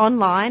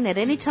 Online at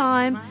any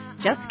time,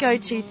 just go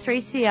to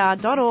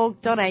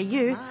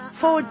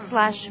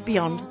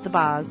 3cr.org.au/Beyond the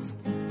Bars.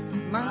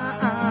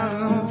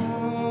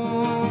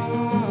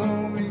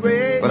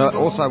 But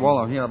also, while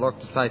I'm here, I'd like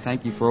to say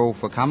thank you for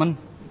coming,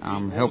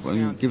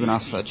 helping, giving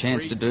us a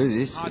chance to do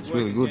this. It's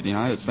really good, you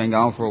know. It's been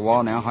going for a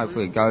while now.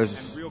 Hopefully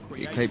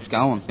it keeps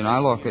going. You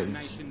know, like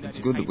it's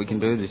good that we can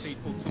do this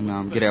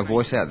and get our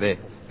voice out there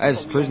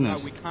as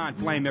prisoners. We can't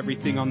blame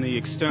everything on the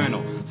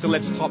external, so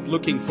let's stop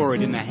looking for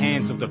it in the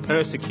hands of the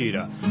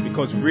persecutor,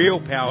 because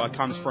real power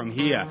comes from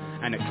here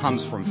and it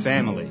comes from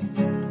family.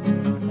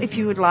 If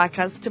you would like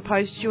us to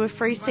post you a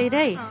free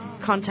CD,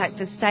 contact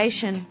the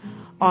station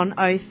on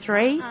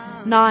 03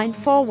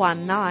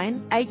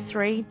 9419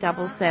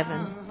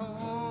 8377.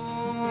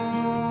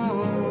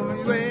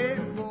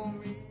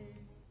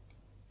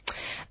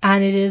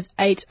 And it is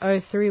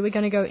 8:03. We're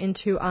going to go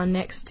into our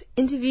next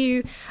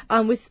interview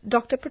with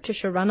Dr.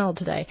 Patricia Ranald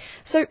today.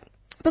 So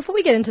before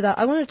we get into that,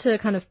 I wanted to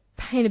kind of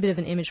paint a bit of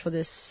an image for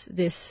this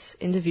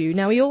interview.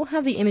 Now, we all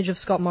have the image of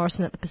Scott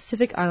Morrison at the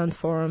Pacific Islands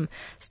Forum,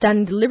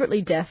 standing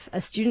deliberately deaf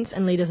as students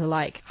and leaders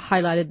alike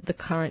highlighted the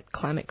current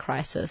climate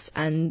crisis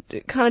and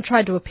kind of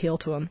tried to appeal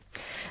to him.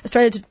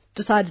 Australia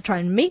decided to try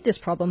and meet this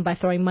problem by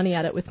throwing money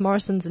at it with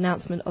Morrison's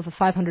announcement of a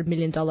 $500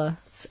 million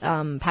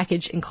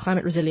package in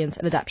climate resilience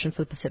and adaptation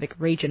for the Pacific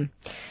region.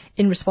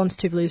 In response,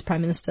 Tuvalu's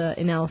Prime Minister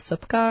Inal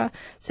Sopkara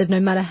said no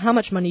matter how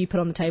much money you put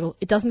on the table,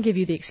 it doesn't give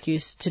you the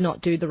excuse to not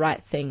do the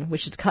right thing,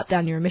 which is to cut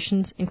down your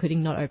emissions,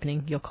 including not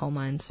opening your coal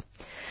mines.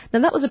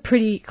 Now, that was a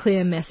pretty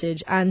clear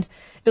message, and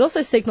it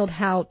also signalled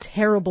how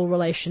terrible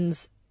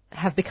relations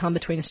have become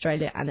between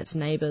Australia and its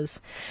neighbours.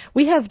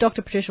 We have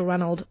Dr. Patricia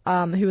Ranald,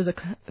 who is a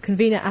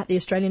convener at the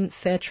Australian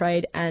Fair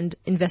Trade and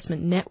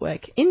Investment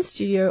Network, in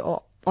studio,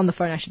 or on the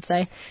phone I should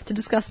say, to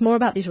discuss more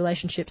about these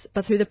relationships,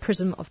 but through the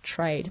prism of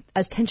trade,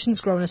 as tensions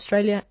grow in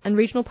Australia and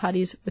regional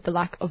parties with the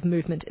lack of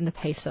movement in the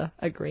PACER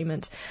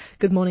agreement.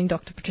 Good morning,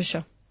 Dr.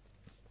 Patricia.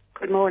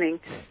 Good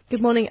morning.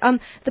 Good morning.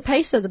 The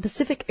PACER, the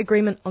Pacific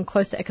Agreement on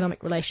Closer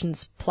Economic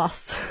Relations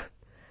Plus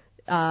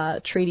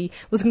treaty,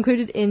 was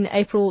concluded in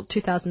April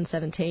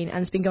 2017 and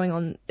it's been going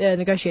on,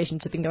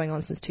 negotiations have been going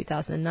on since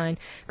 2009.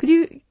 Could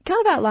you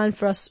kind of outline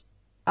for us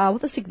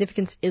what the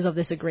significance is of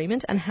this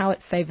agreement and how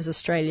it favours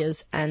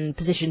Australia's and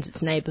positions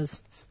its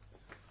neighbours?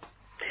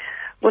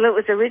 Well, it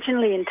was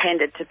originally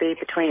intended to be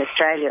between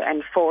Australia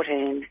and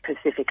 14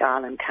 Pacific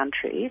Island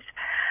countries,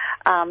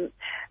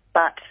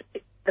 but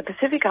the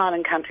Pacific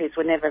Island countries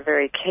were never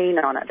very keen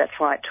on it. That's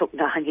why it took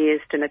 9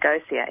 years to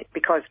negotiate,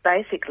 because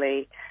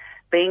basically,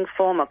 being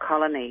former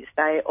colonies,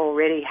 they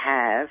already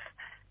have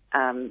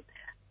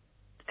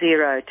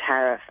zero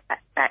tariff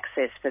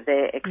access for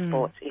their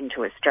exports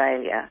into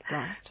Australia.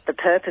 Right. The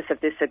purpose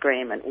of this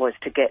agreement was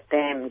to get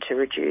them to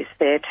reduce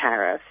their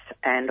tariffs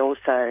and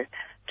also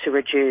to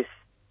reduce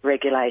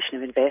regulation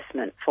of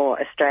investment for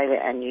Australia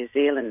and New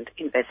Zealand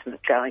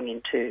investment going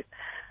into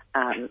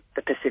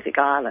the Pacific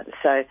Islands.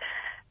 So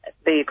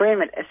the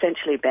agreement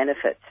essentially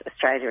benefits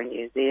Australia and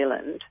New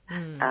Zealand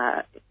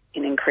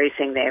in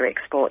increasing their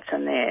exports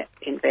and their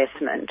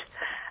investment.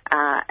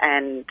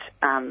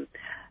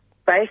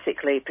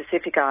 Basically,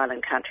 Pacific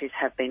Island countries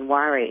have been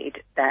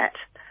worried that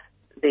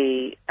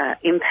the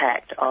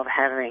impact of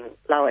having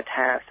lower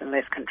tariffs and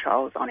less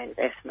controls on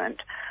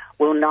investment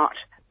will not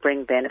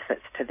bring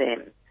benefits to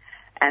them.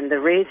 And the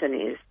reason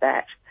is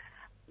that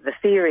the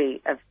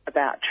theory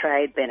about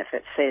trade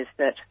benefits says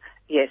that,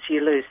 yes,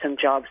 you lose some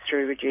jobs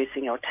through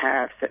reducing your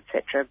tariffs,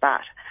 etc.,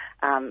 but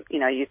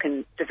you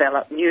can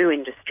develop new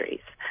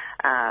industries.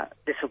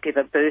 This will give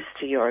a boost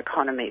to your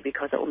economy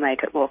because it will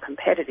make it more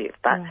competitive.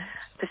 But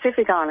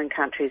Pacific Island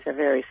countries are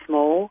very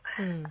small.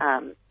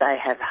 They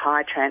have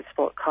high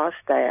transport costs.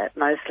 They are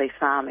mostly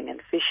farming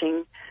and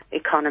fishing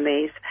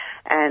economies.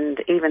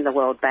 And even the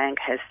World Bank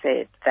has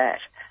said that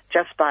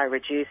just by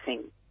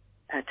reducing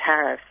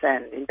tariffs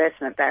and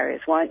investment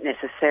barriers won't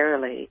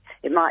necessarily,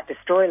 it might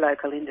destroy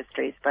local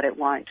industries, but it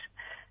won't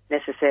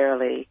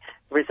necessarily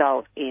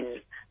result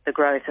in the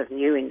growth of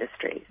new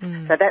industries.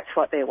 So that's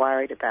what they're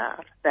worried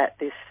about, that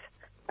this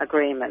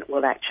agreement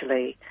will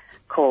actually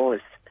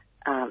cause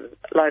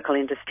local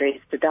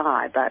industries to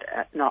die but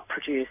not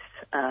produce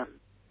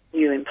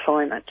new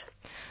employment.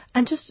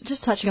 And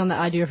just touching on the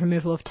idea of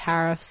removal of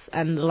tariffs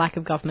and lack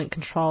of government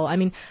control, I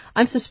mean,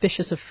 I'm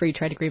suspicious of free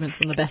trade agreements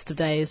on the best of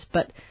days,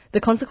 but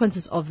the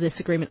consequences of this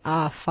agreement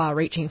are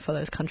far-reaching for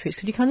those countries.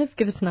 Could you kind of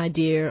give us an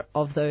idea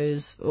of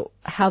those, or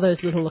how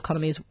those little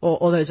economies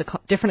or those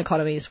different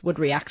economies would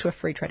react to a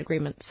free trade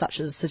agreement such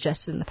as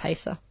suggested in the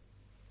PACER?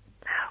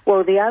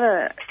 Well, the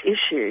other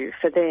issue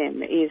for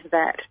them is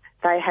that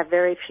they have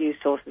very few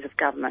sources of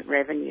government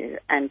revenue,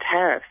 and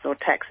tariffs or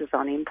taxes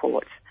on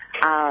imports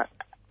are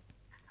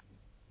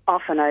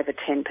often over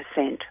 10%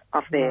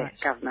 of their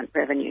government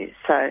revenue.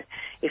 So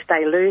if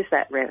they lose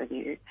that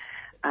revenue,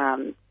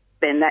 then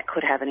that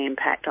could have an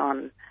impact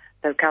on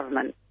the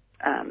government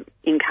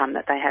income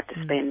that they have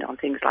to spend on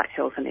things like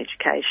health and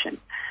education.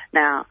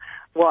 Now,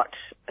 what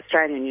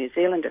Australia and New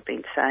Zealand have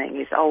been saying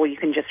is, well, you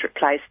can just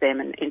replace them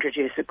and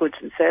introduce a goods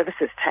and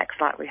services tax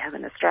like we have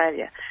in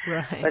Australia.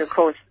 Right. But of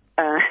course,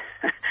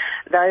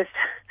 those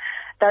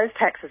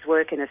taxes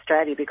work in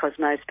Australia because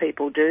most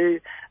people do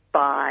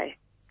buy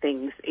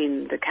things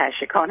in the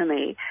cash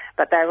economy,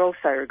 but they're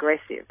also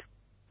regressive.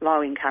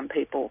 Low-income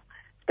people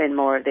spend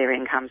more of their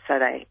income, so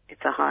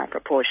it's a higher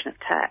proportion of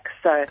tax.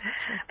 So,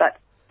 but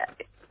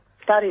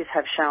studies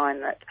have shown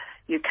that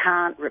you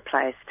can't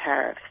replace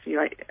tariffs,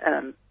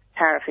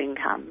 tariff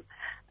income,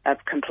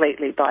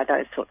 completely by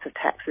those sorts of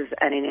taxes,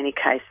 and in any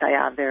case they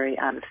are very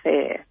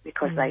unfair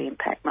because they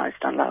impact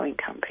most on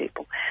low-income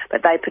people.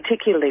 But they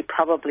particularly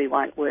probably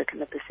won't work in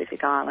the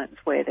Pacific Islands,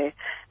 where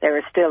there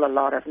are still a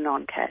lot of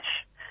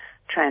non-cash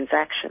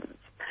transactions.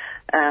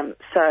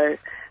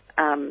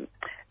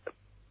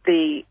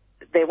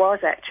 There was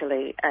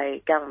actually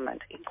a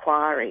government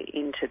inquiry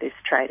into this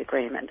trade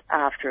agreement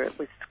after it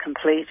was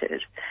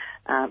completed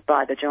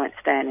by the Joint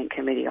Standing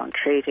Committee on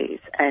Treaties,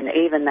 and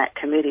even that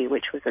committee,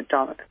 which was a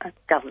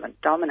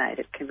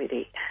government-dominated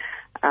committee,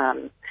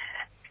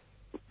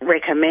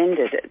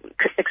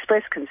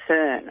 expressed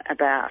concern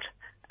about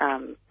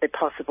the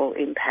possible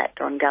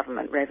impact on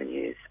government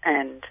revenues,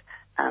 and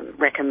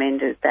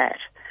recommended that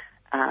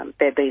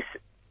there be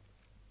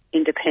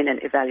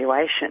independent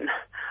evaluation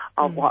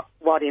of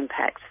what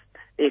impacts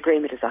the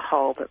agreement as a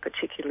whole, but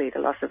particularly the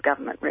loss of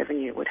government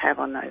revenue would have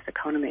on those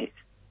economies.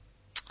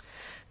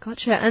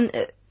 Gotcha.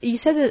 And you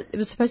said that it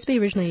was supposed to be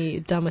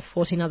originally done with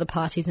 14 other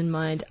parties in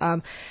mind.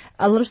 A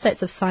lot of states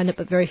have signed it,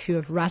 but very few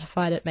have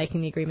ratified it,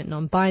 making the agreement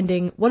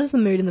non-binding. What is the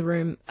mood in the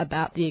room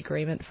about the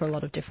agreement for a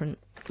lot of different,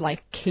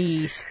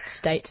 key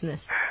states in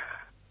this?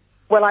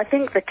 Well, I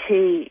think the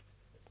key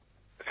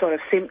sort of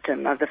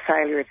symptom of the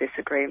failure of this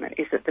agreement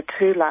is that the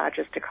two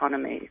largest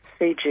economies,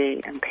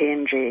 Fiji and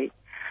PNG,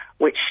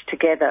 which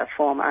together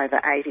form over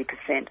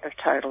 80% of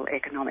total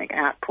economic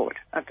output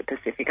of the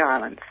Pacific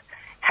Islands,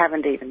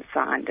 haven't even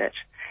signed it.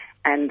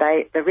 And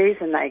the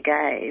reason they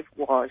gave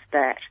was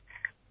that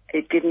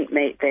it didn't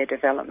meet their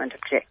development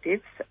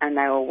objectives, and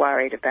they were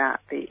worried about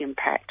the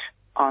impact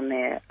on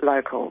their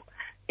local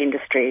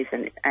industries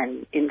and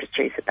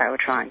industries that they were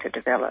trying to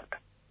develop.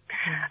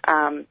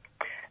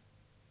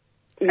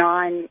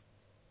 9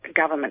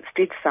 governments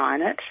did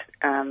sign it,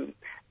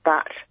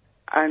 but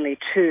only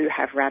 2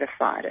 have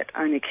ratified it.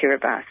 Only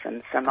Kiribati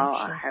and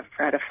Samoa have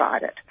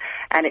ratified it.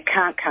 And it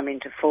can't come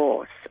into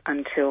force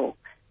until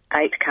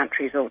 8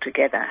 countries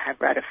altogether have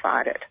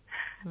ratified it.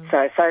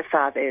 So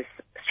far there's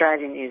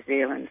Australia, New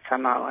Zealand,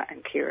 Samoa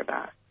and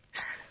Kiribati.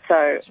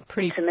 So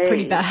to me,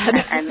 pretty bad.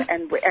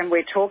 and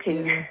we're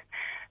talking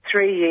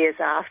 3 years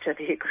after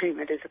the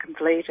agreement is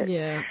completed.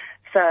 Yeah.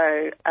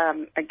 So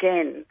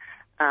again,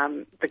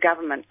 the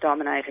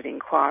government-dominated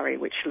inquiry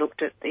which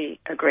looked at the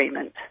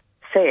agreement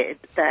said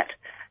that,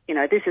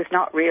 this is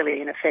not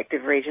really an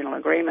effective regional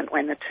agreement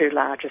when the 2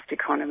 largest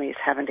economies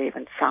haven't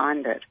even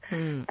signed it.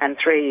 And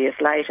 3 years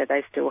later,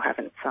 they still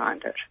haven't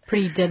signed it.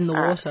 Pretty dead in the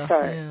water.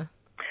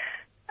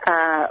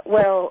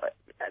 Well,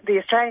 the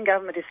Australian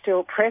government is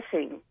still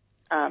pressing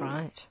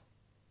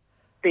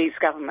these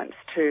governments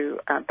to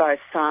both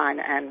sign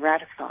and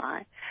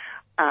ratify.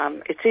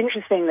 It's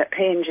interesting that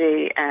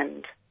PNG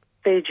and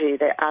Fiji,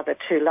 they are the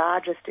 2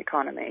 largest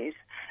economies.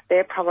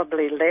 They're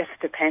probably less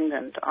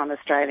dependent on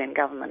Australian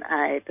government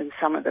aid than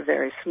some of the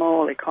very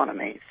small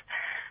economies.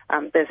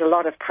 There's a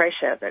lot of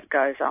pressure that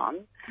goes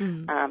on.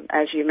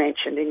 As you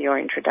mentioned in your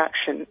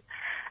introduction,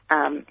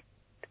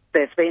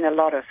 there's been a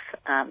lot of,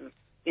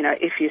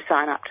 if you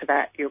sign up to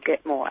that, you'll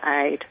get more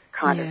aid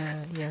kind of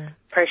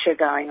pressure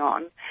going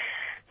on.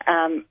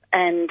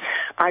 And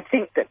I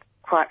think that,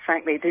 quite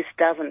frankly, this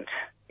doesn't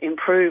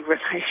improve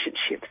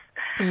relationships.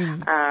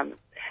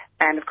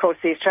 And, of course,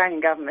 the Australian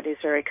government is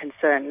very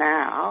concerned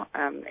now,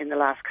 in the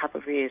last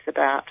couple of years,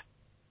 about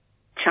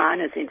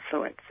China's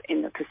influence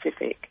in the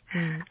Pacific.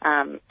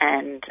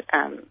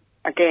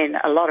 Again,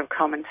 a lot of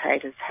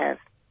commentators have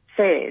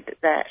said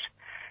that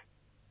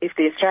if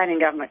the Australian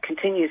government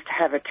continues to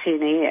have a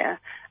tin ear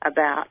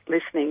about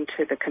listening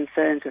to the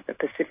concerns of the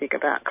Pacific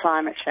about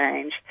climate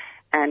change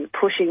and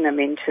pushing them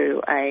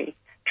into a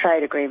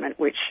trade agreement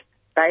which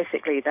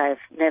basically they've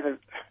never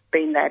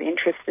been that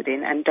interested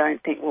in and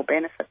don't think will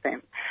benefit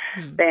them,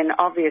 then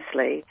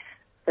obviously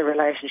the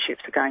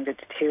relationships are going to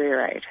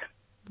deteriorate.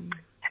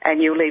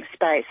 and you leave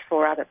space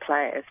for other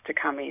players to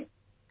come in.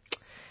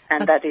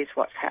 And that is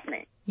what's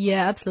happening.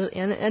 Yeah, absolutely.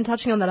 And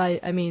touching on that,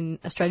 I mean,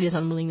 Australia's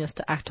unwillingness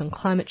to act on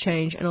climate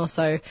change, and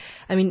also,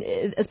 I mean,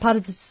 as part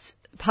of this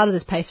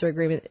PACER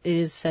agreement, it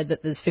is said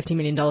that there's $50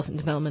 million in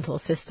developmental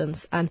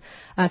assistance. And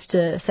I have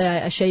to say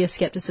I share your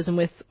scepticism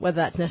with whether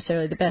that's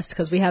necessarily the best,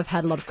 because we have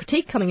had a lot of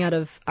critique coming out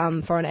of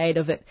foreign aid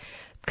of it,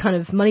 kind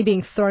of money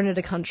being thrown at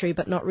a country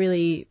but not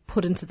really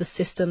put into the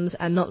systems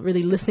and not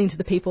really listening to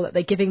the people that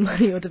they're giving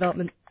money or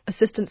development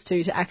assistance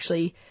to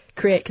actually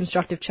create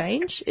constructive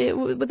change.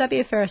 Would that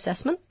be a fair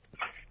assessment?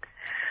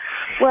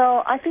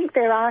 Well, I think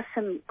there are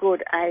some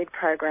good aid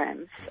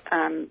programs,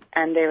 and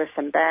there are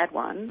some bad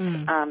ones.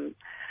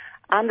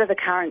 Under the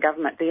current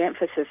government, the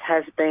emphasis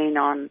has been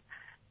on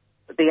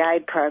the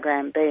aid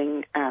program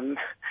being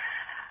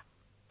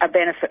a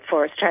benefit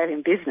for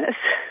Australian business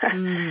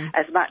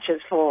as much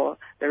as for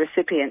the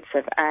recipients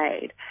of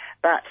aid.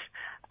 But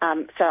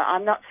so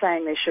I'm not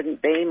saying there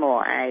shouldn't be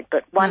more aid,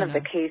 but one of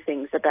the key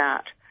things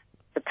about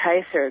the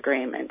PACER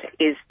agreement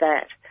is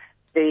that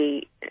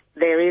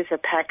there is a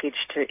package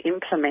to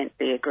implement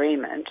the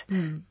agreement.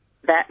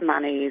 That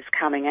money is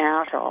coming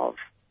out of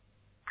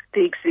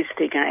the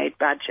existing aid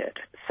budget.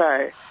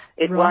 So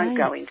it won't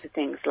go into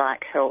things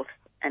like health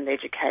and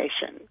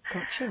education.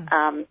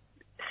 Gotcha.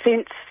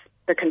 Since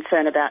the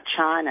concern about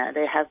China,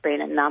 there have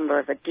been a number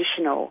of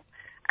additional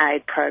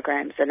aid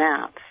programs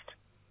announced.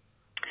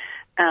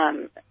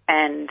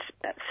 And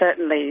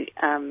certainly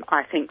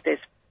I think there's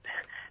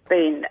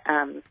been,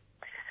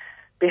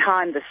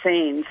 behind the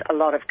scenes, a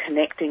lot of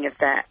connecting of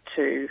that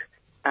to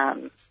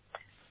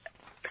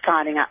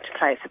signing up to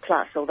PACER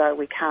Plus, although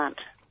we can't,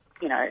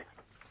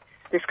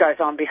 this goes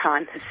on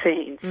behind the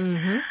scenes.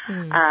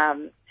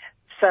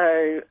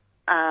 So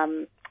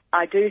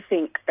I do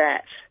think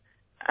that,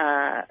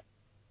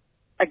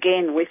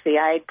 again, with the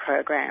aid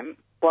program,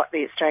 what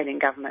the Australian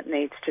government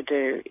needs to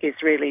do is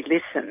really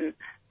listen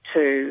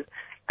to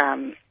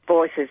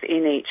voices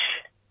in each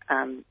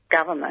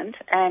government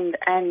and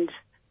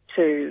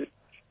to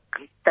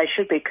they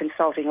should be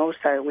consulting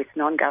also with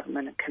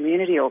non-government and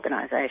community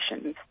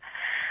organisations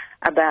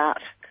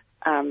about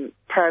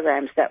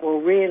programs that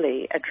will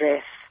really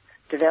address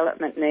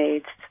development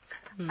needs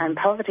and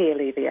poverty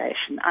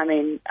alleviation. I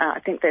mean,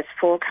 I think there's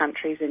 4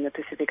 countries in the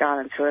Pacific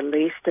Islands who are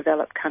least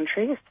developed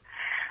countries.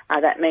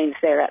 That means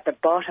they're at the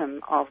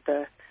bottom of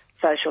the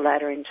social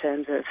ladder in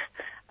terms of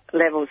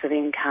levels of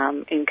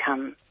income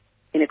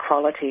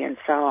inequality and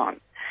so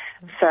on.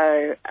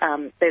 So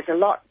there's a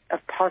lot of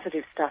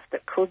positive stuff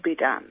that could be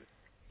done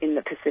in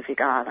the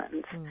Pacific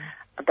Islands.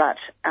 But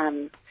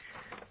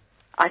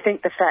I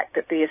think the fact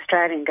that the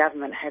Australian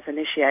government has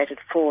initiated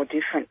 4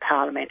 different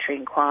parliamentary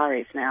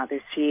inquiries now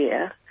this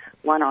year,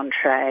 one on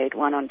trade,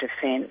 one on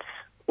defence,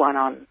 one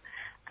on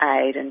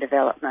aid and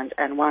development,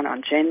 and one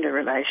on gender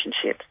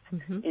relationships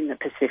in the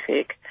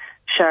Pacific,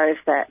 shows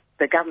that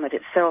the government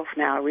itself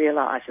now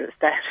realises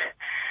that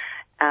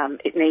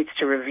it needs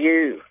to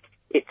review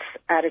its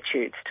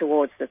attitudes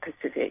towards the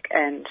Pacific,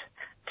 and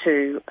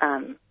to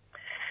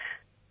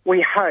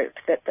we hope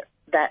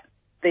that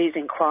these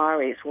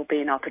inquiries will be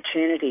an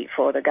opportunity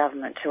for the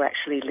government to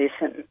actually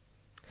listen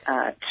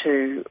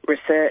to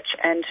research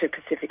and to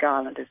Pacific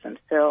Islanders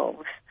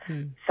themselves,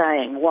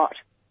 saying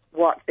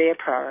what their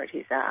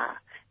priorities are,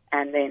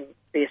 and then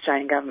the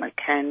Australian government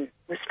can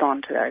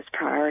respond to those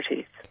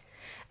priorities.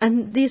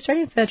 And the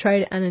Australian Fair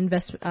Trade and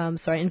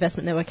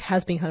Investment Network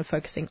has been kind of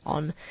focusing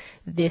on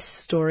this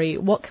story.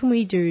 What can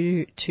we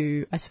do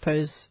to, I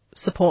suppose,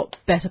 support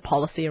better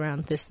policy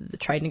around the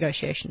trade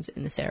negotiations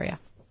in this area?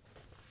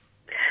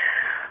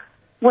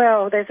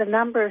 Well, there's a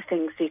number of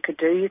things you could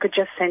do. You could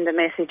just send a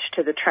message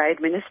to the Trade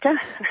Minister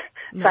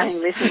saying,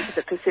 listen to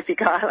the Pacific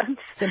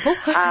Islands. Simple.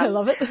 I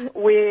love it.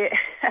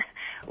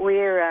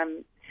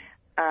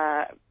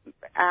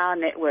 Our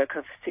network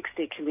of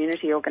 60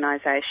 community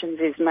organisations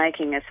is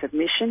making a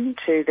submission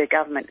to the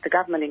government. The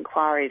government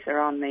inquiries are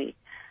on the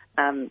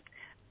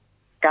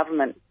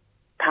government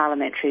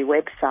parliamentary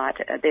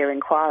website. They're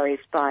inquiries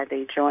by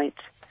the Joint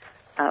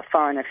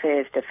Foreign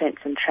Affairs, Defence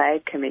and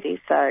Trade Committee.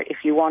 So if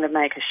you want to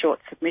make a short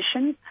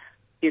submission,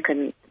 you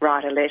can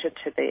write a letter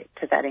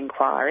to that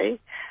inquiry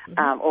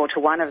or to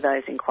one of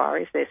those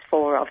inquiries. There's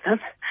 4 of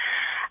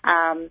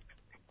them.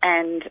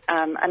 And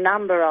a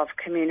number of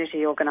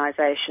community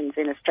organisations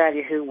in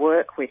Australia who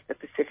work with the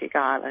Pacific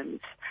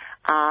Islands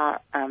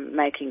are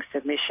making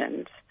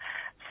submissions.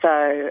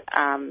 So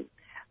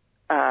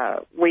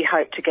we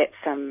hope to get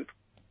some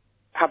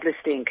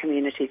publicity and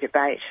community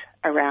debate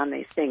around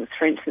these things.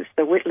 For instance,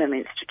 the Whitlam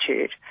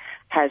Institute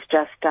has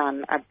just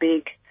done a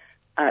big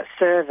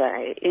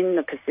survey in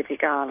the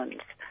Pacific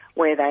Islands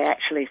where they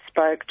actually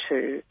spoke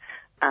to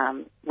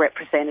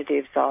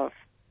representatives of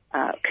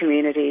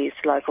communities,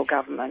 local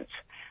governments,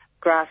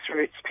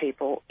 grassroots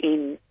people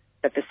in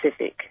the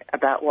Pacific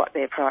about what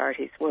their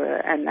priorities were,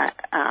 and that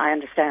I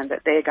understand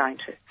that they're going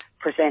to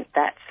present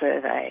that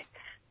survey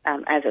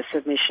as a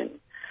submission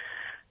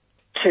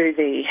to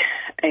the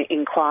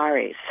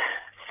inquiries.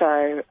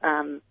 So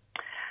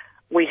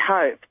we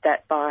hope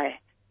that by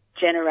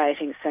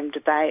generating some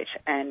debate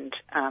and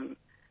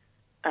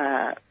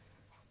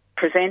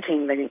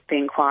presenting the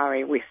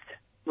inquiry with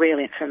real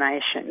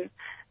information,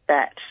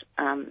 that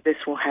this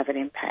will have an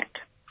impact.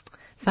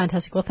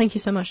 Fantastic. Well, thank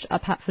you so much,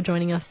 Pat, for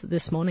joining us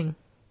this morning.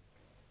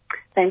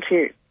 Thank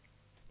you.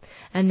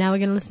 And now we're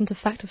going to listen to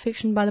Fact or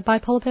Fiction by the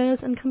Bipolar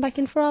Bears and come back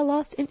in for our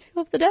last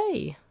interview of the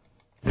day.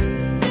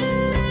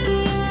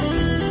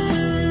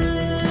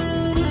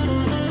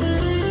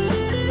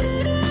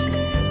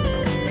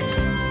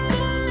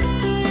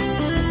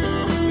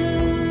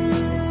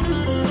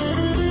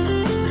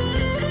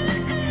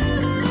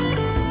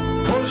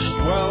 Pushed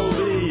well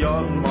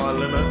beyond my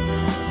limit,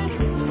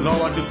 and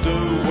all I could do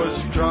was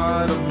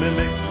try to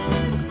mimic,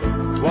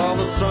 while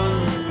the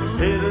sun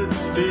hid its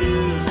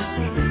fears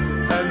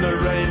and the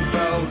rain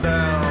fell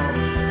down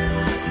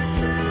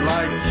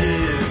like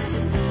tears.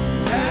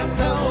 Can't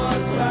tell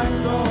what's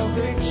fact or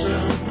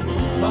fiction,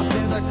 lost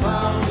in the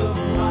clouds of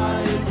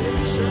my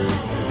addiction.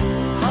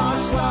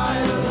 Harsh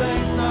light, a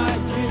late night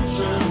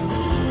kitchen,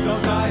 no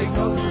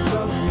diagnosis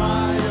of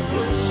my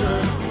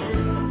affliction.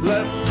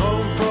 Left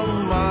home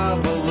from my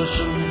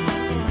volition,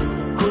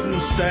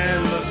 couldn't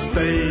stand the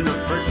state of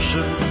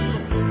friction.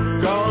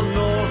 Gone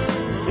north,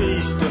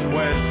 east and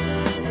west,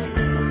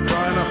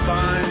 trying to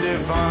find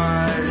if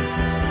I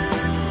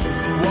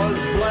was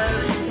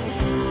blessed.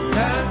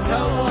 Can't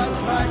tell what's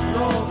fact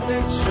or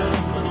fiction,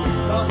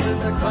 lost in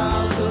the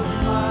clouds of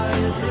my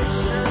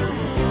addiction.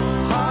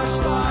 Harsh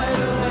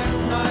light, a late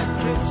night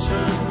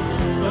kitchen,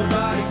 no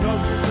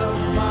diagnosis of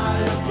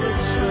my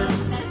affliction.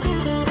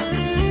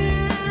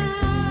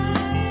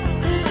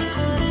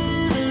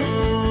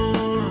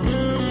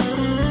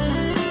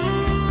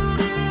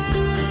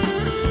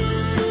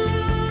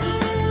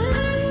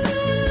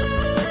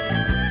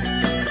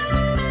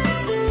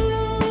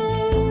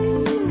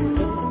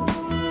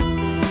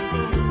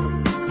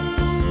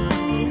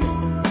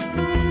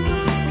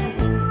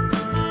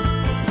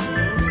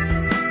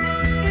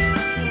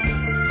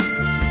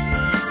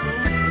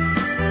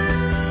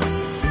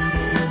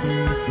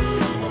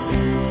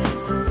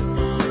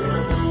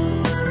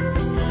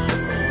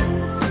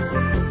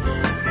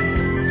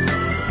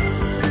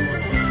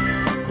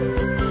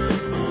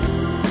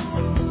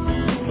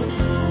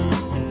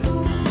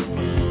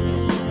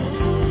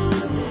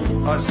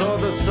 I saw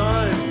the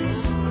signs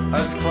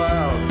as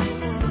clouds,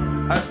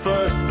 at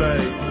first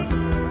vague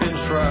in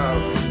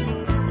shrouds,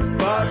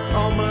 but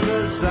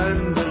ominous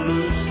and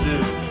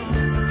elusive,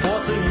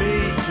 forcing me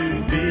to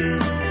be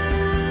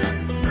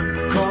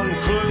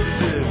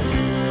conclusive.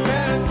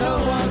 Can't tell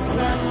what's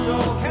fact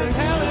or can't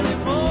tell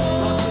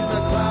anymore. Lost in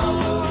the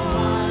clouds of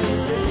my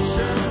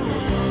addiction.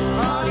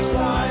 Harsh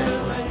light, a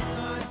late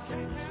night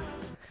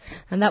kitchen.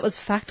 And that was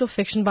Fact or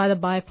Fiction by the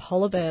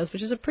Bipolar Bears,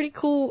 which is a pretty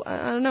cool,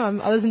 I don't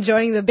know, I was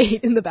enjoying the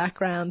beat in the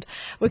background.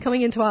 We're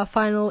coming into our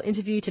final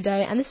interview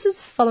today, and this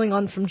is following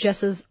on from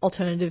Jess's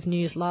alternative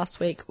news last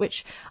week,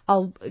 which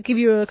I'll give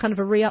you a kind of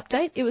a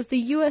re-update. It was the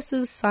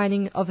US's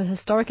signing of a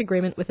historic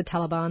agreement with the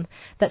Taliban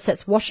that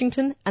sets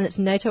Washington and its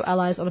NATO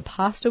allies on a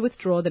path to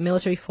withdraw their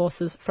military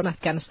forces from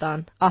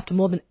Afghanistan after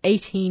more than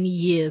 18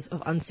 years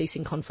of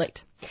unceasing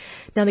conflict.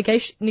 Now,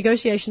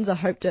 negotiations are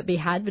hoped to be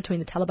had between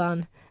the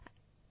Taliban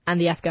and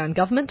the Afghan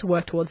government to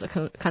work towards a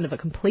kind of a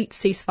complete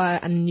ceasefire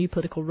and a new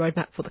political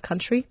roadmap for the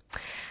country.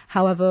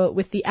 However,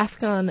 with the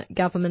Afghan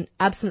government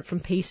absent from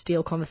peace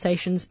deal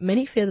conversations,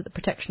 many fear that the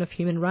protection of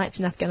human rights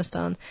in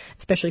Afghanistan,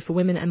 especially for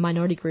women and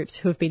minority groups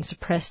who have been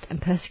suppressed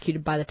and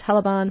persecuted by the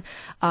Taliban,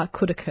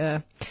 could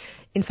occur.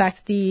 In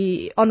fact,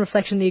 on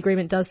reflection, the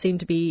agreement does seem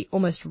to be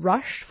almost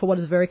rushed for what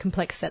is a very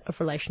complex set of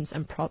relations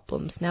and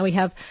problems. Now we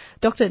have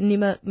Dr.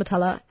 Nima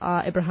Muttallah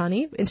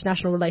Ibrahani,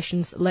 International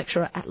Relations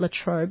Lecturer at La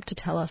Trobe, to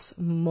tell us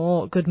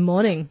more. Good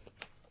morning.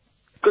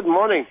 Good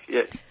morning.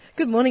 Yes.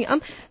 Good morning.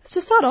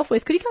 To start off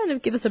with, could you kind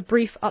of give us a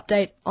brief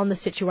update on the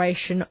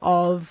situation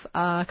of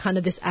kind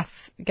of this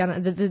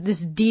this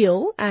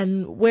deal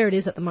and where it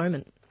is at the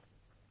moment?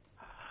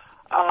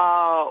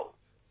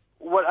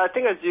 Well, I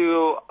think as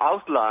you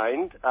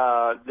outlined,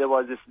 there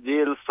was this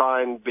deal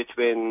signed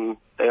between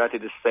the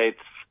United States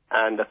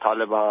and the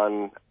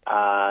Taliban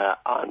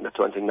on the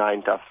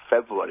 29th of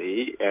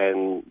February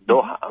in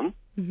Doha.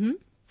 Mm-hmm.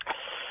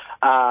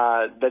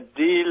 The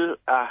deal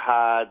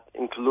had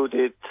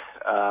included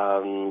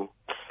a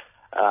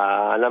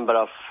number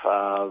of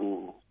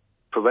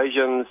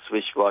provisions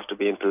which were to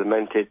be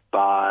implemented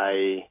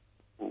by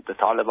the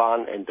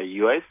Taliban and the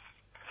U.S.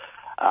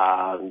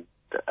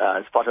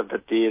 As part of the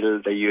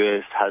deal, the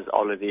U.S. has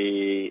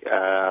already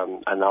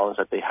announced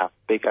that they have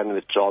begun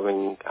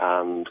withdrawing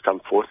some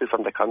forces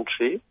from the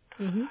country.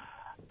 Mm-hmm.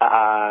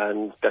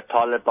 And the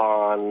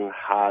Taliban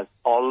has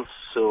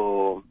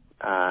also,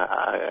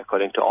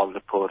 according to all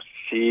reports,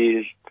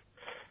 ceased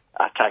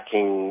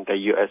attacking the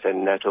U.S.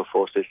 and NATO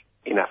forces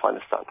in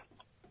Afghanistan.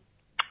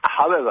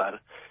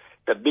 However,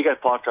 the bigger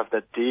part of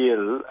the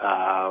deal,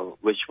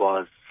 which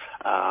was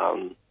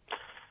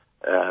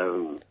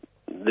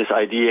this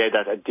idea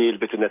that a deal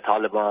between the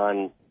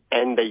Taliban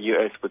and the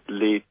U.S. would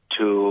lead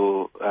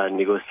to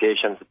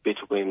negotiations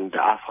between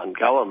the Afghan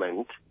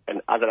government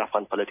and other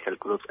Afghan political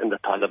groups and the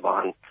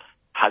Taliban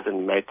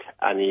hasn't made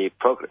any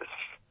progress.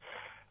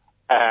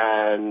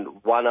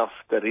 And one of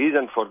the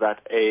reasons for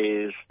that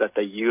is that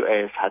the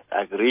U.S. had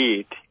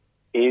agreed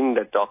in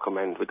the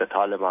document with the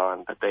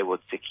Taliban that they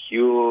would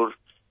secure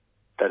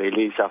the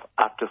release of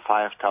up to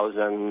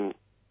 5,000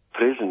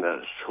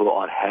 prisoners who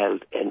are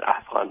held in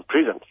Afghan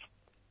prisons.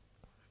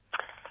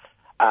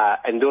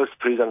 And those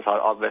prisons are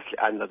obviously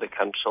under the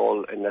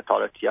control and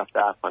authority of the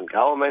Afghan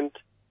government,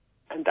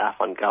 and the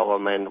Afghan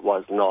government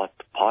was not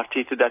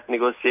party to that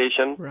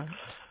negotiation. Right.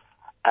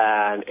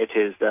 And it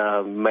is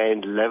the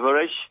main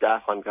leverage the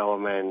Afghan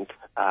government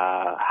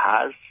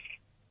has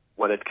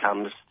when it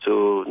comes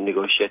to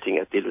negotiating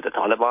a deal with the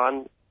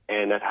Taliban,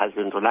 and it has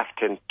been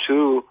reluctant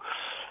to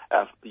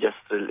just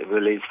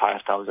release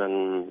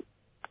 5,000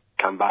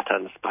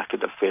 combatants back to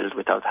the field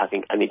without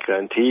having any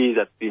guarantee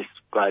that these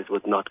guys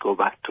would not go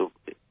back to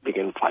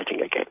begin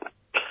fighting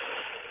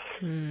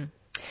again.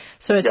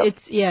 So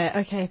it's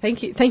okay.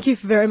 Thank you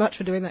very much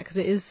for doing that, because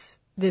it is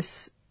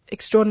this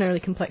extraordinarily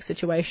complex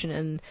situation,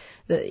 and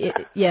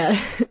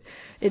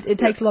it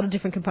takes a lot of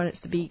different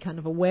components to be kind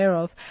of aware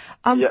of.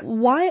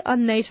 Why are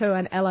NATO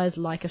and allies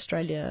like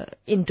Australia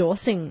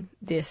endorsing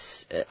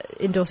this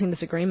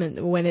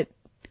agreement when it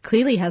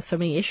clearly has so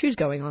many issues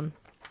going on?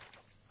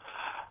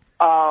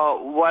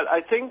 Well,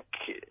 I think,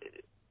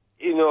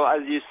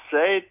 as you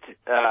said,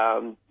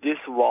 this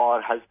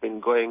war has been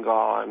going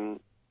on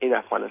in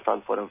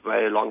Afghanistan for a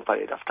very long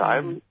period of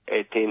time,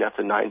 18 up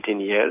to 19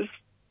 years.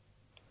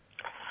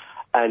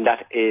 And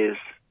that is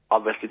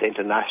obviously the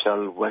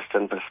international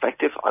Western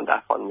perspective on the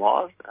Afghan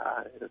war.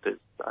 It is,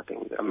 I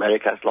think,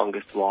 America's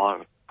longest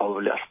war,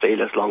 probably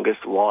Australia's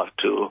longest war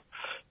too.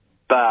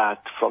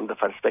 But from the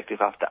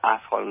perspective of the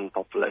Afghan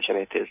population,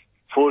 it is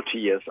 40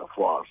 years of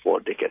war,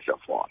 4 decades of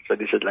war. So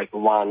this is like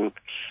one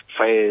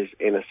phase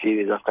in a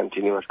series of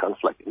continuous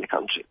conflict in the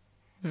country.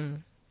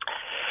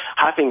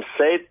 Having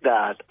said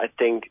that, I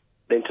think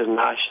the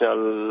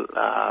international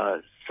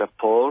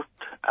support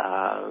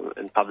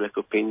and public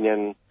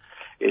opinion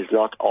is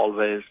not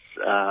always,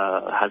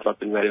 has not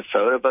been very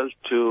favorable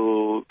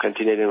to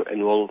continuing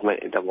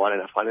involvement in the war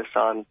in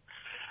Afghanistan.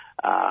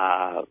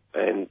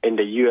 And in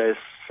the U.S.,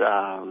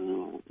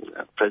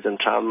 President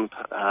Trump,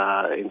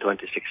 in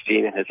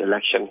 2016, in his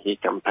election, he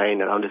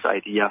campaigned around this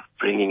idea of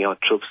bringing our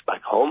troops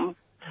back home,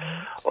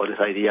 or this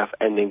idea of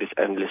ending this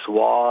endless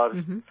war.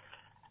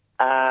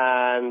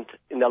 And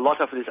in a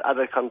lot of these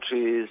other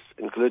countries,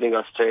 including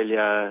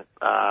Australia,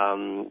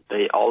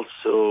 they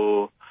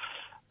also,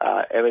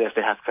 even if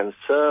they have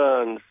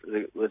concerns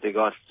with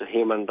regards to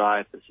human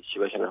rights, the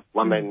situation of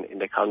women in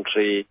the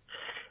country,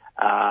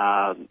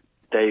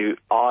 they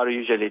are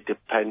usually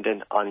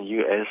dependent on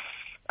U.S.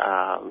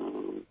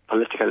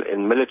 Political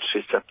and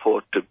military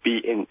support to be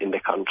in the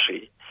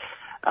country.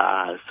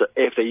 So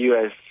if the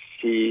U.S.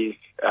 sees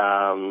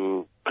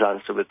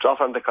plans to withdraw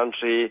from the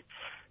country,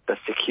 the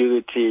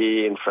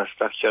security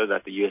infrastructure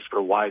that the U.S.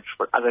 provides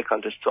for other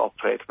countries to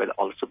operate will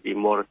also be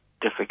more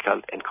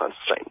difficult and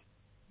constrained.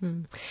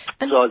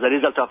 So as a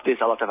result of this,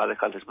 a lot of other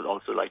countries would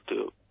also like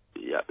to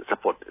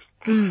support this.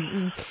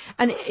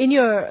 And in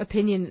your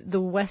opinion,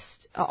 the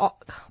West,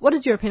 what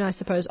is your opinion, I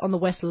suppose, on the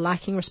West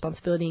lacking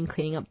responsibility in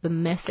cleaning up the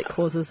mess it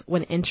causes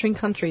when entering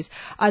countries,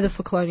 either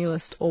for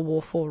colonialist or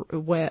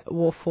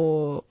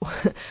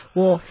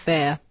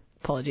warfare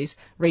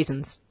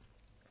reasons?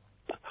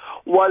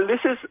 Well, this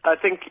is, I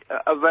think,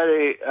 a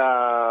very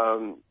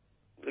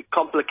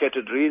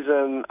complicated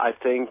reason. I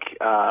think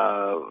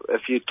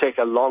if you take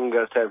a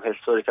longer-term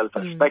historical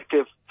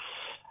perspective,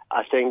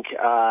 I think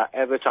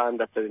every time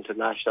that the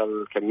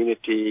international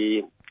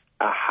community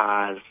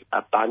has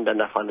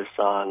abandoned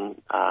Afghanistan,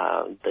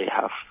 they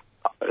have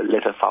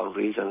later found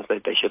reasons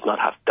that they should not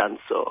have done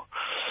so.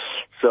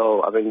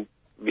 So, I mean,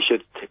 we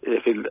should,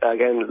 if you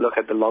again look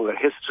at the longer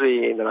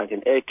history, in the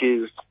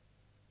 1980s,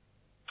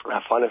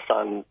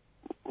 Afghanistan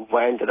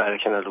went the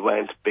direction it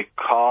went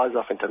because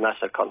of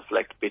international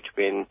conflict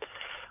between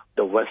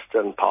the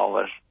Western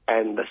powers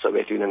and the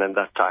Soviet Union at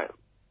that time.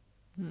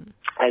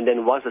 And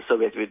then once the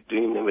Soviet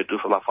Union withdrew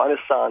from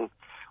Afghanistan,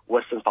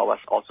 Western powers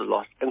also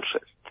lost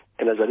interest.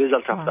 And as a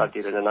result of that,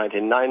 in the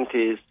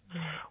 1990s,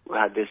 we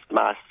had this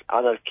mass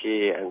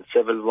anarchy and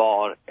civil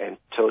war and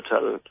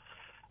total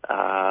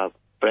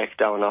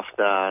breakdown of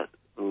the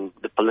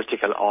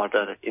political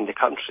order in the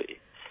country.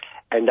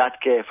 And that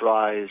gave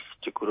rise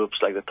to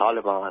groups like the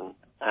Taliban,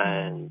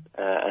 and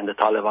the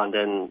Taliban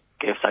then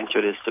gave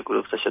sanctuaries to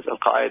groups such as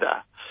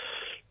Al-Qaeda.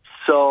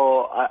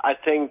 So I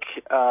think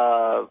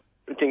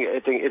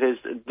it is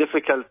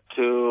difficult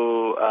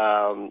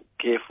to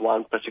give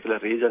one particular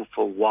reason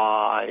for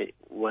why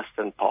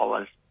Western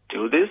powers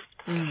do this,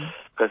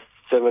 because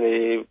so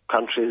many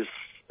countries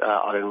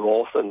are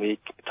involved when we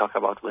talk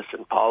about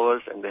Western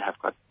powers, and they have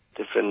got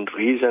different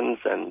reasons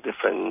and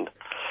different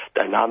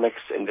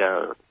dynamics in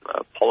their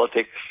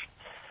politics.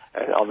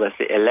 And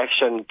obviously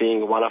election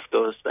being one of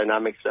those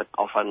dynamics that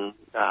often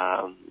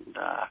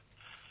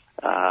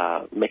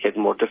make it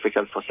more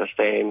difficult for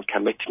sustained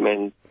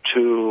commitment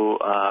to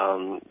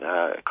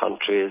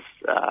countries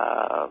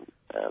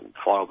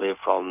far away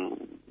from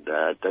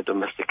the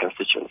domestic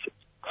constituencies.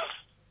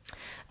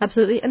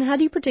 Absolutely. And how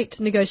do you predict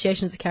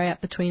negotiations to carry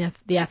out between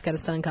the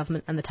Afghanistan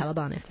government and the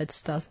Taliban if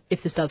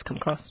this does come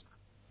across?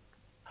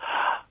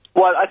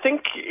 Well, I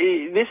think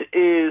this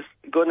is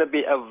going to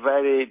be a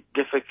very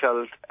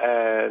difficult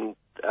and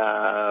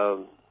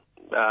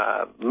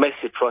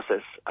messy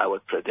process, I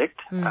would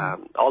predict.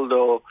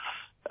 Although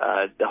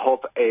the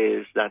hope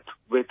is that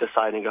with the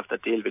signing of the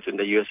deal between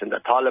the US and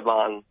the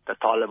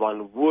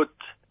Taliban would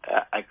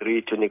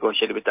agree to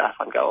negotiate with the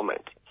Afghan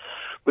government.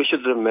 We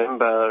should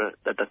remember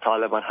that the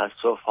Taliban has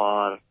so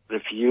far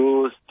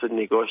refused to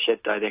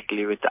negotiate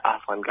directly with the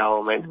Afghan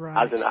government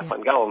as an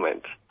Afghan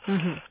government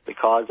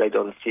because they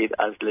don't see it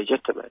as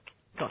legitimate.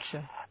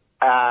 Gotcha.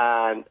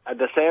 And at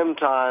the same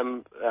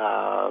time,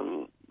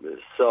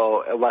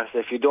 so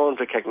if you don't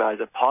recognize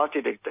a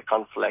party to the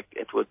conflict,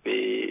 it would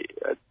be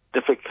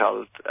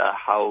difficult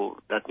how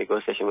that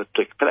negotiation would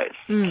take place.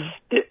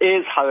 There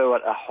is, however,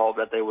 a hope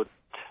that they would,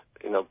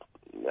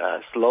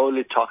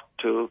 slowly talk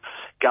to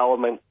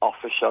government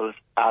officials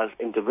as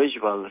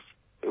individuals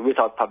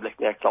without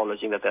publicly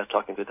acknowledging that they're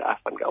talking to the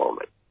Afghan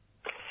government.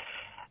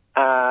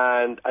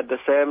 And at the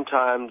same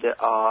time, there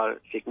are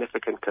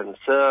significant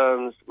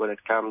concerns when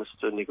it comes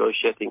to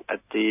negotiating a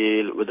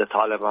deal with the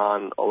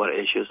Taliban over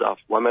issues of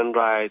women's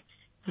rights,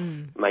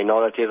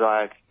 minority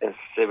rights, and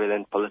civil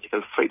and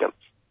political freedoms,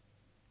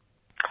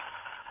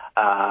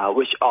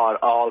 which are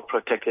all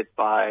protected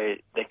by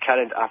the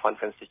current Afghan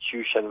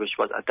constitution, which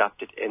was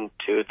adopted in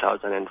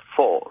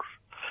 2004.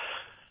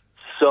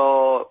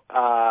 So,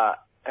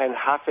 and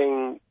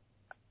having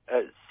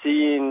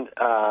seen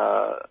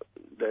the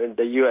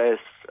U.S.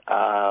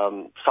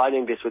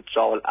 Signing this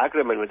withdrawal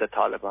agreement with the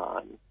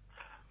Taliban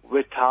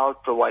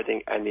without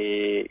providing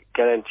any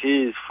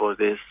guarantees for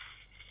this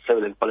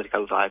civil and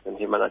political rights and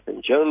human rights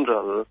in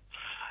general,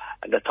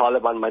 the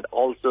Taliban might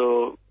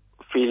also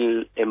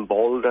feel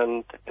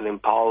emboldened and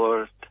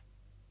empowered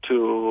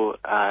to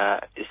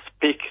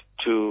speak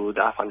to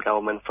the Afghan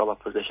government from a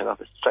position of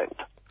strength.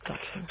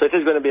 Gotcha. So it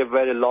is going to be a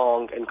very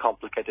long and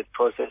complicated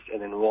process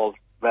and involve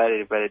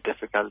very, very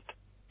difficult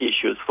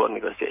issues for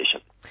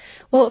negotiation.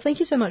 Well, thank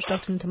you so much,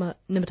 Dr.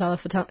 Nimbutala,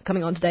 for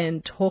coming on today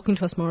and talking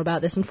to us more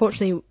about this.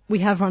 Unfortunately, we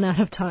have run out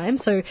of time,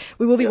 so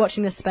we will be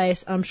watching this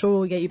space. I'm sure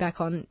we'll get you back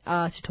on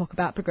to talk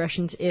about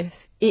progressions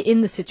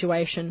in the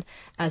situation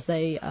as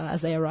they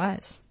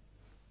arise.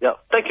 Yeah,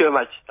 thank you very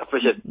much. I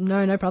appreciate it.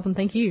 No problem.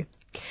 Thank you.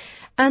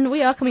 And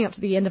we are coming up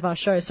to the end of our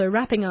show, so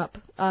wrapping up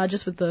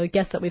just with the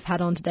guests that we've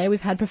had on today,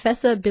 we've had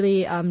Professor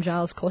Billy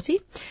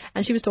Giles-Corti,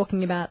 and she was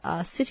talking about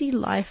city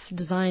life,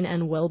 design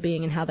and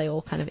well-being and how they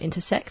all kind of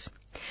intersect.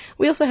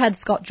 We also had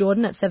Scott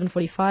Jordan at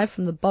 7:45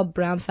 from the Bob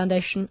Brown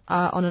Foundation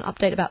on an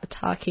update about the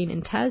Tarkine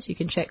in Tas. You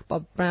can check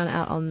Bob Brown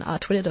out on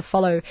Twitter to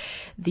follow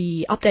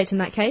the updates in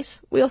that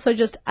case. We also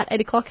just at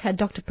 8 o'clock had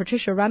Dr.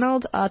 Patricia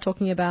Ranald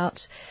talking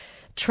about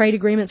trade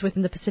agreements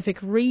within the Pacific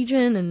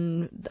region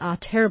and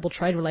terrible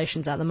trade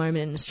relations at the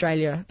moment in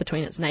Australia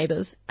between its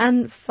neighbours.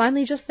 And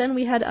finally, just then,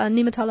 we had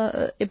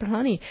Nimbutala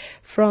Ibrahani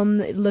from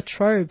La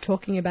Trobe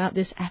talking about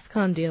this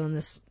Afghan deal and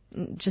this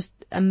just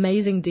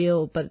amazing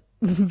deal, but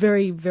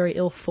very, very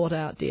ill thought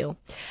out deal.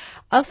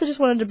 I also just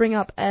wanted to bring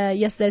up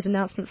yesterday's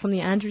announcement from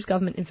the Andrews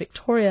government in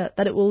Victoria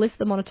that it will lift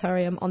the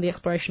moratorium on the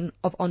exploration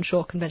of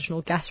onshore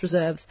conventional gas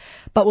reserves,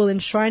 but will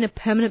enshrine a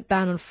permanent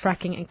ban on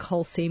fracking and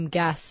coal seam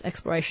gas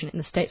exploration in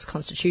the state's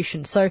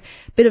constitution. So, a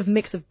bit of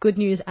mix of good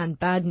news and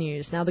bad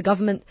news. Now, the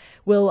government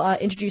will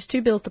introduce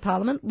two bills to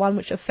Parliament, one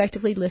which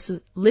effectively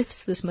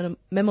lifts this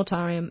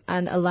moratorium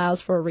and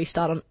allows for a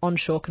restart on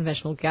onshore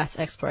conventional gas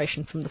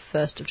exploration from the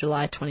 1st of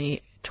July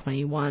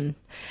 2021.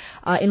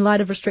 In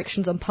light of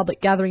restrictions on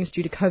public gatherings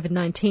due to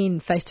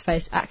COVID-19,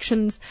 face-to-face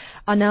actions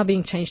are now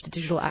being changed to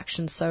digital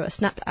actions. So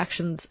SNAP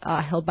actions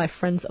held by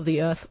Friends of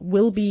the Earth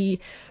will be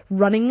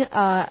running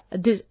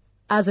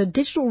as a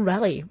digital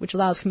rally, which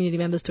allows community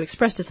members to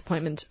express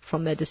disappointment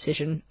from their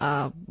decision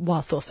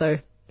whilst also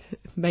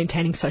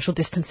maintaining social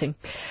distancing.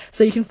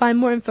 So you can find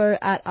more info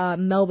at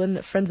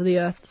Melbourne Friends of the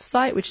Earth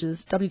site, which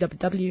is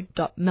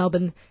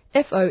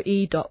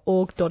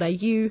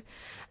www.melbournefoe.org.au.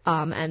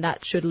 And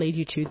that should lead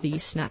you to the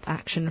SNAP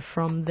action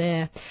from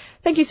there.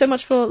 Thank you so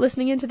much for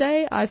listening in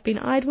today. I've been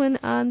Idwin,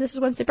 and this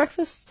is Wednesday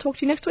Breakfast. Talk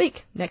to you next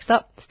week. Next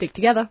up, stick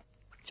together.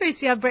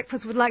 3CR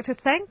Breakfast would like to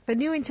thank the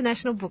New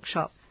International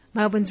Bookshop,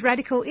 Melbourne's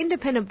radical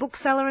independent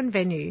bookseller and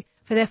venue,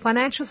 for their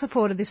financial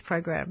support of this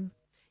program.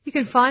 You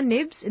can find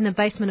Nibs in the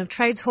basement of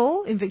Trades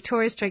Hall in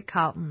Victoria Street,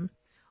 Carlton,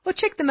 or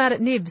check them out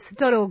at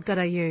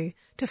nibs.org.au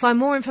to find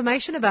more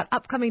information about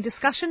upcoming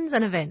discussions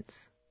and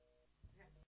events.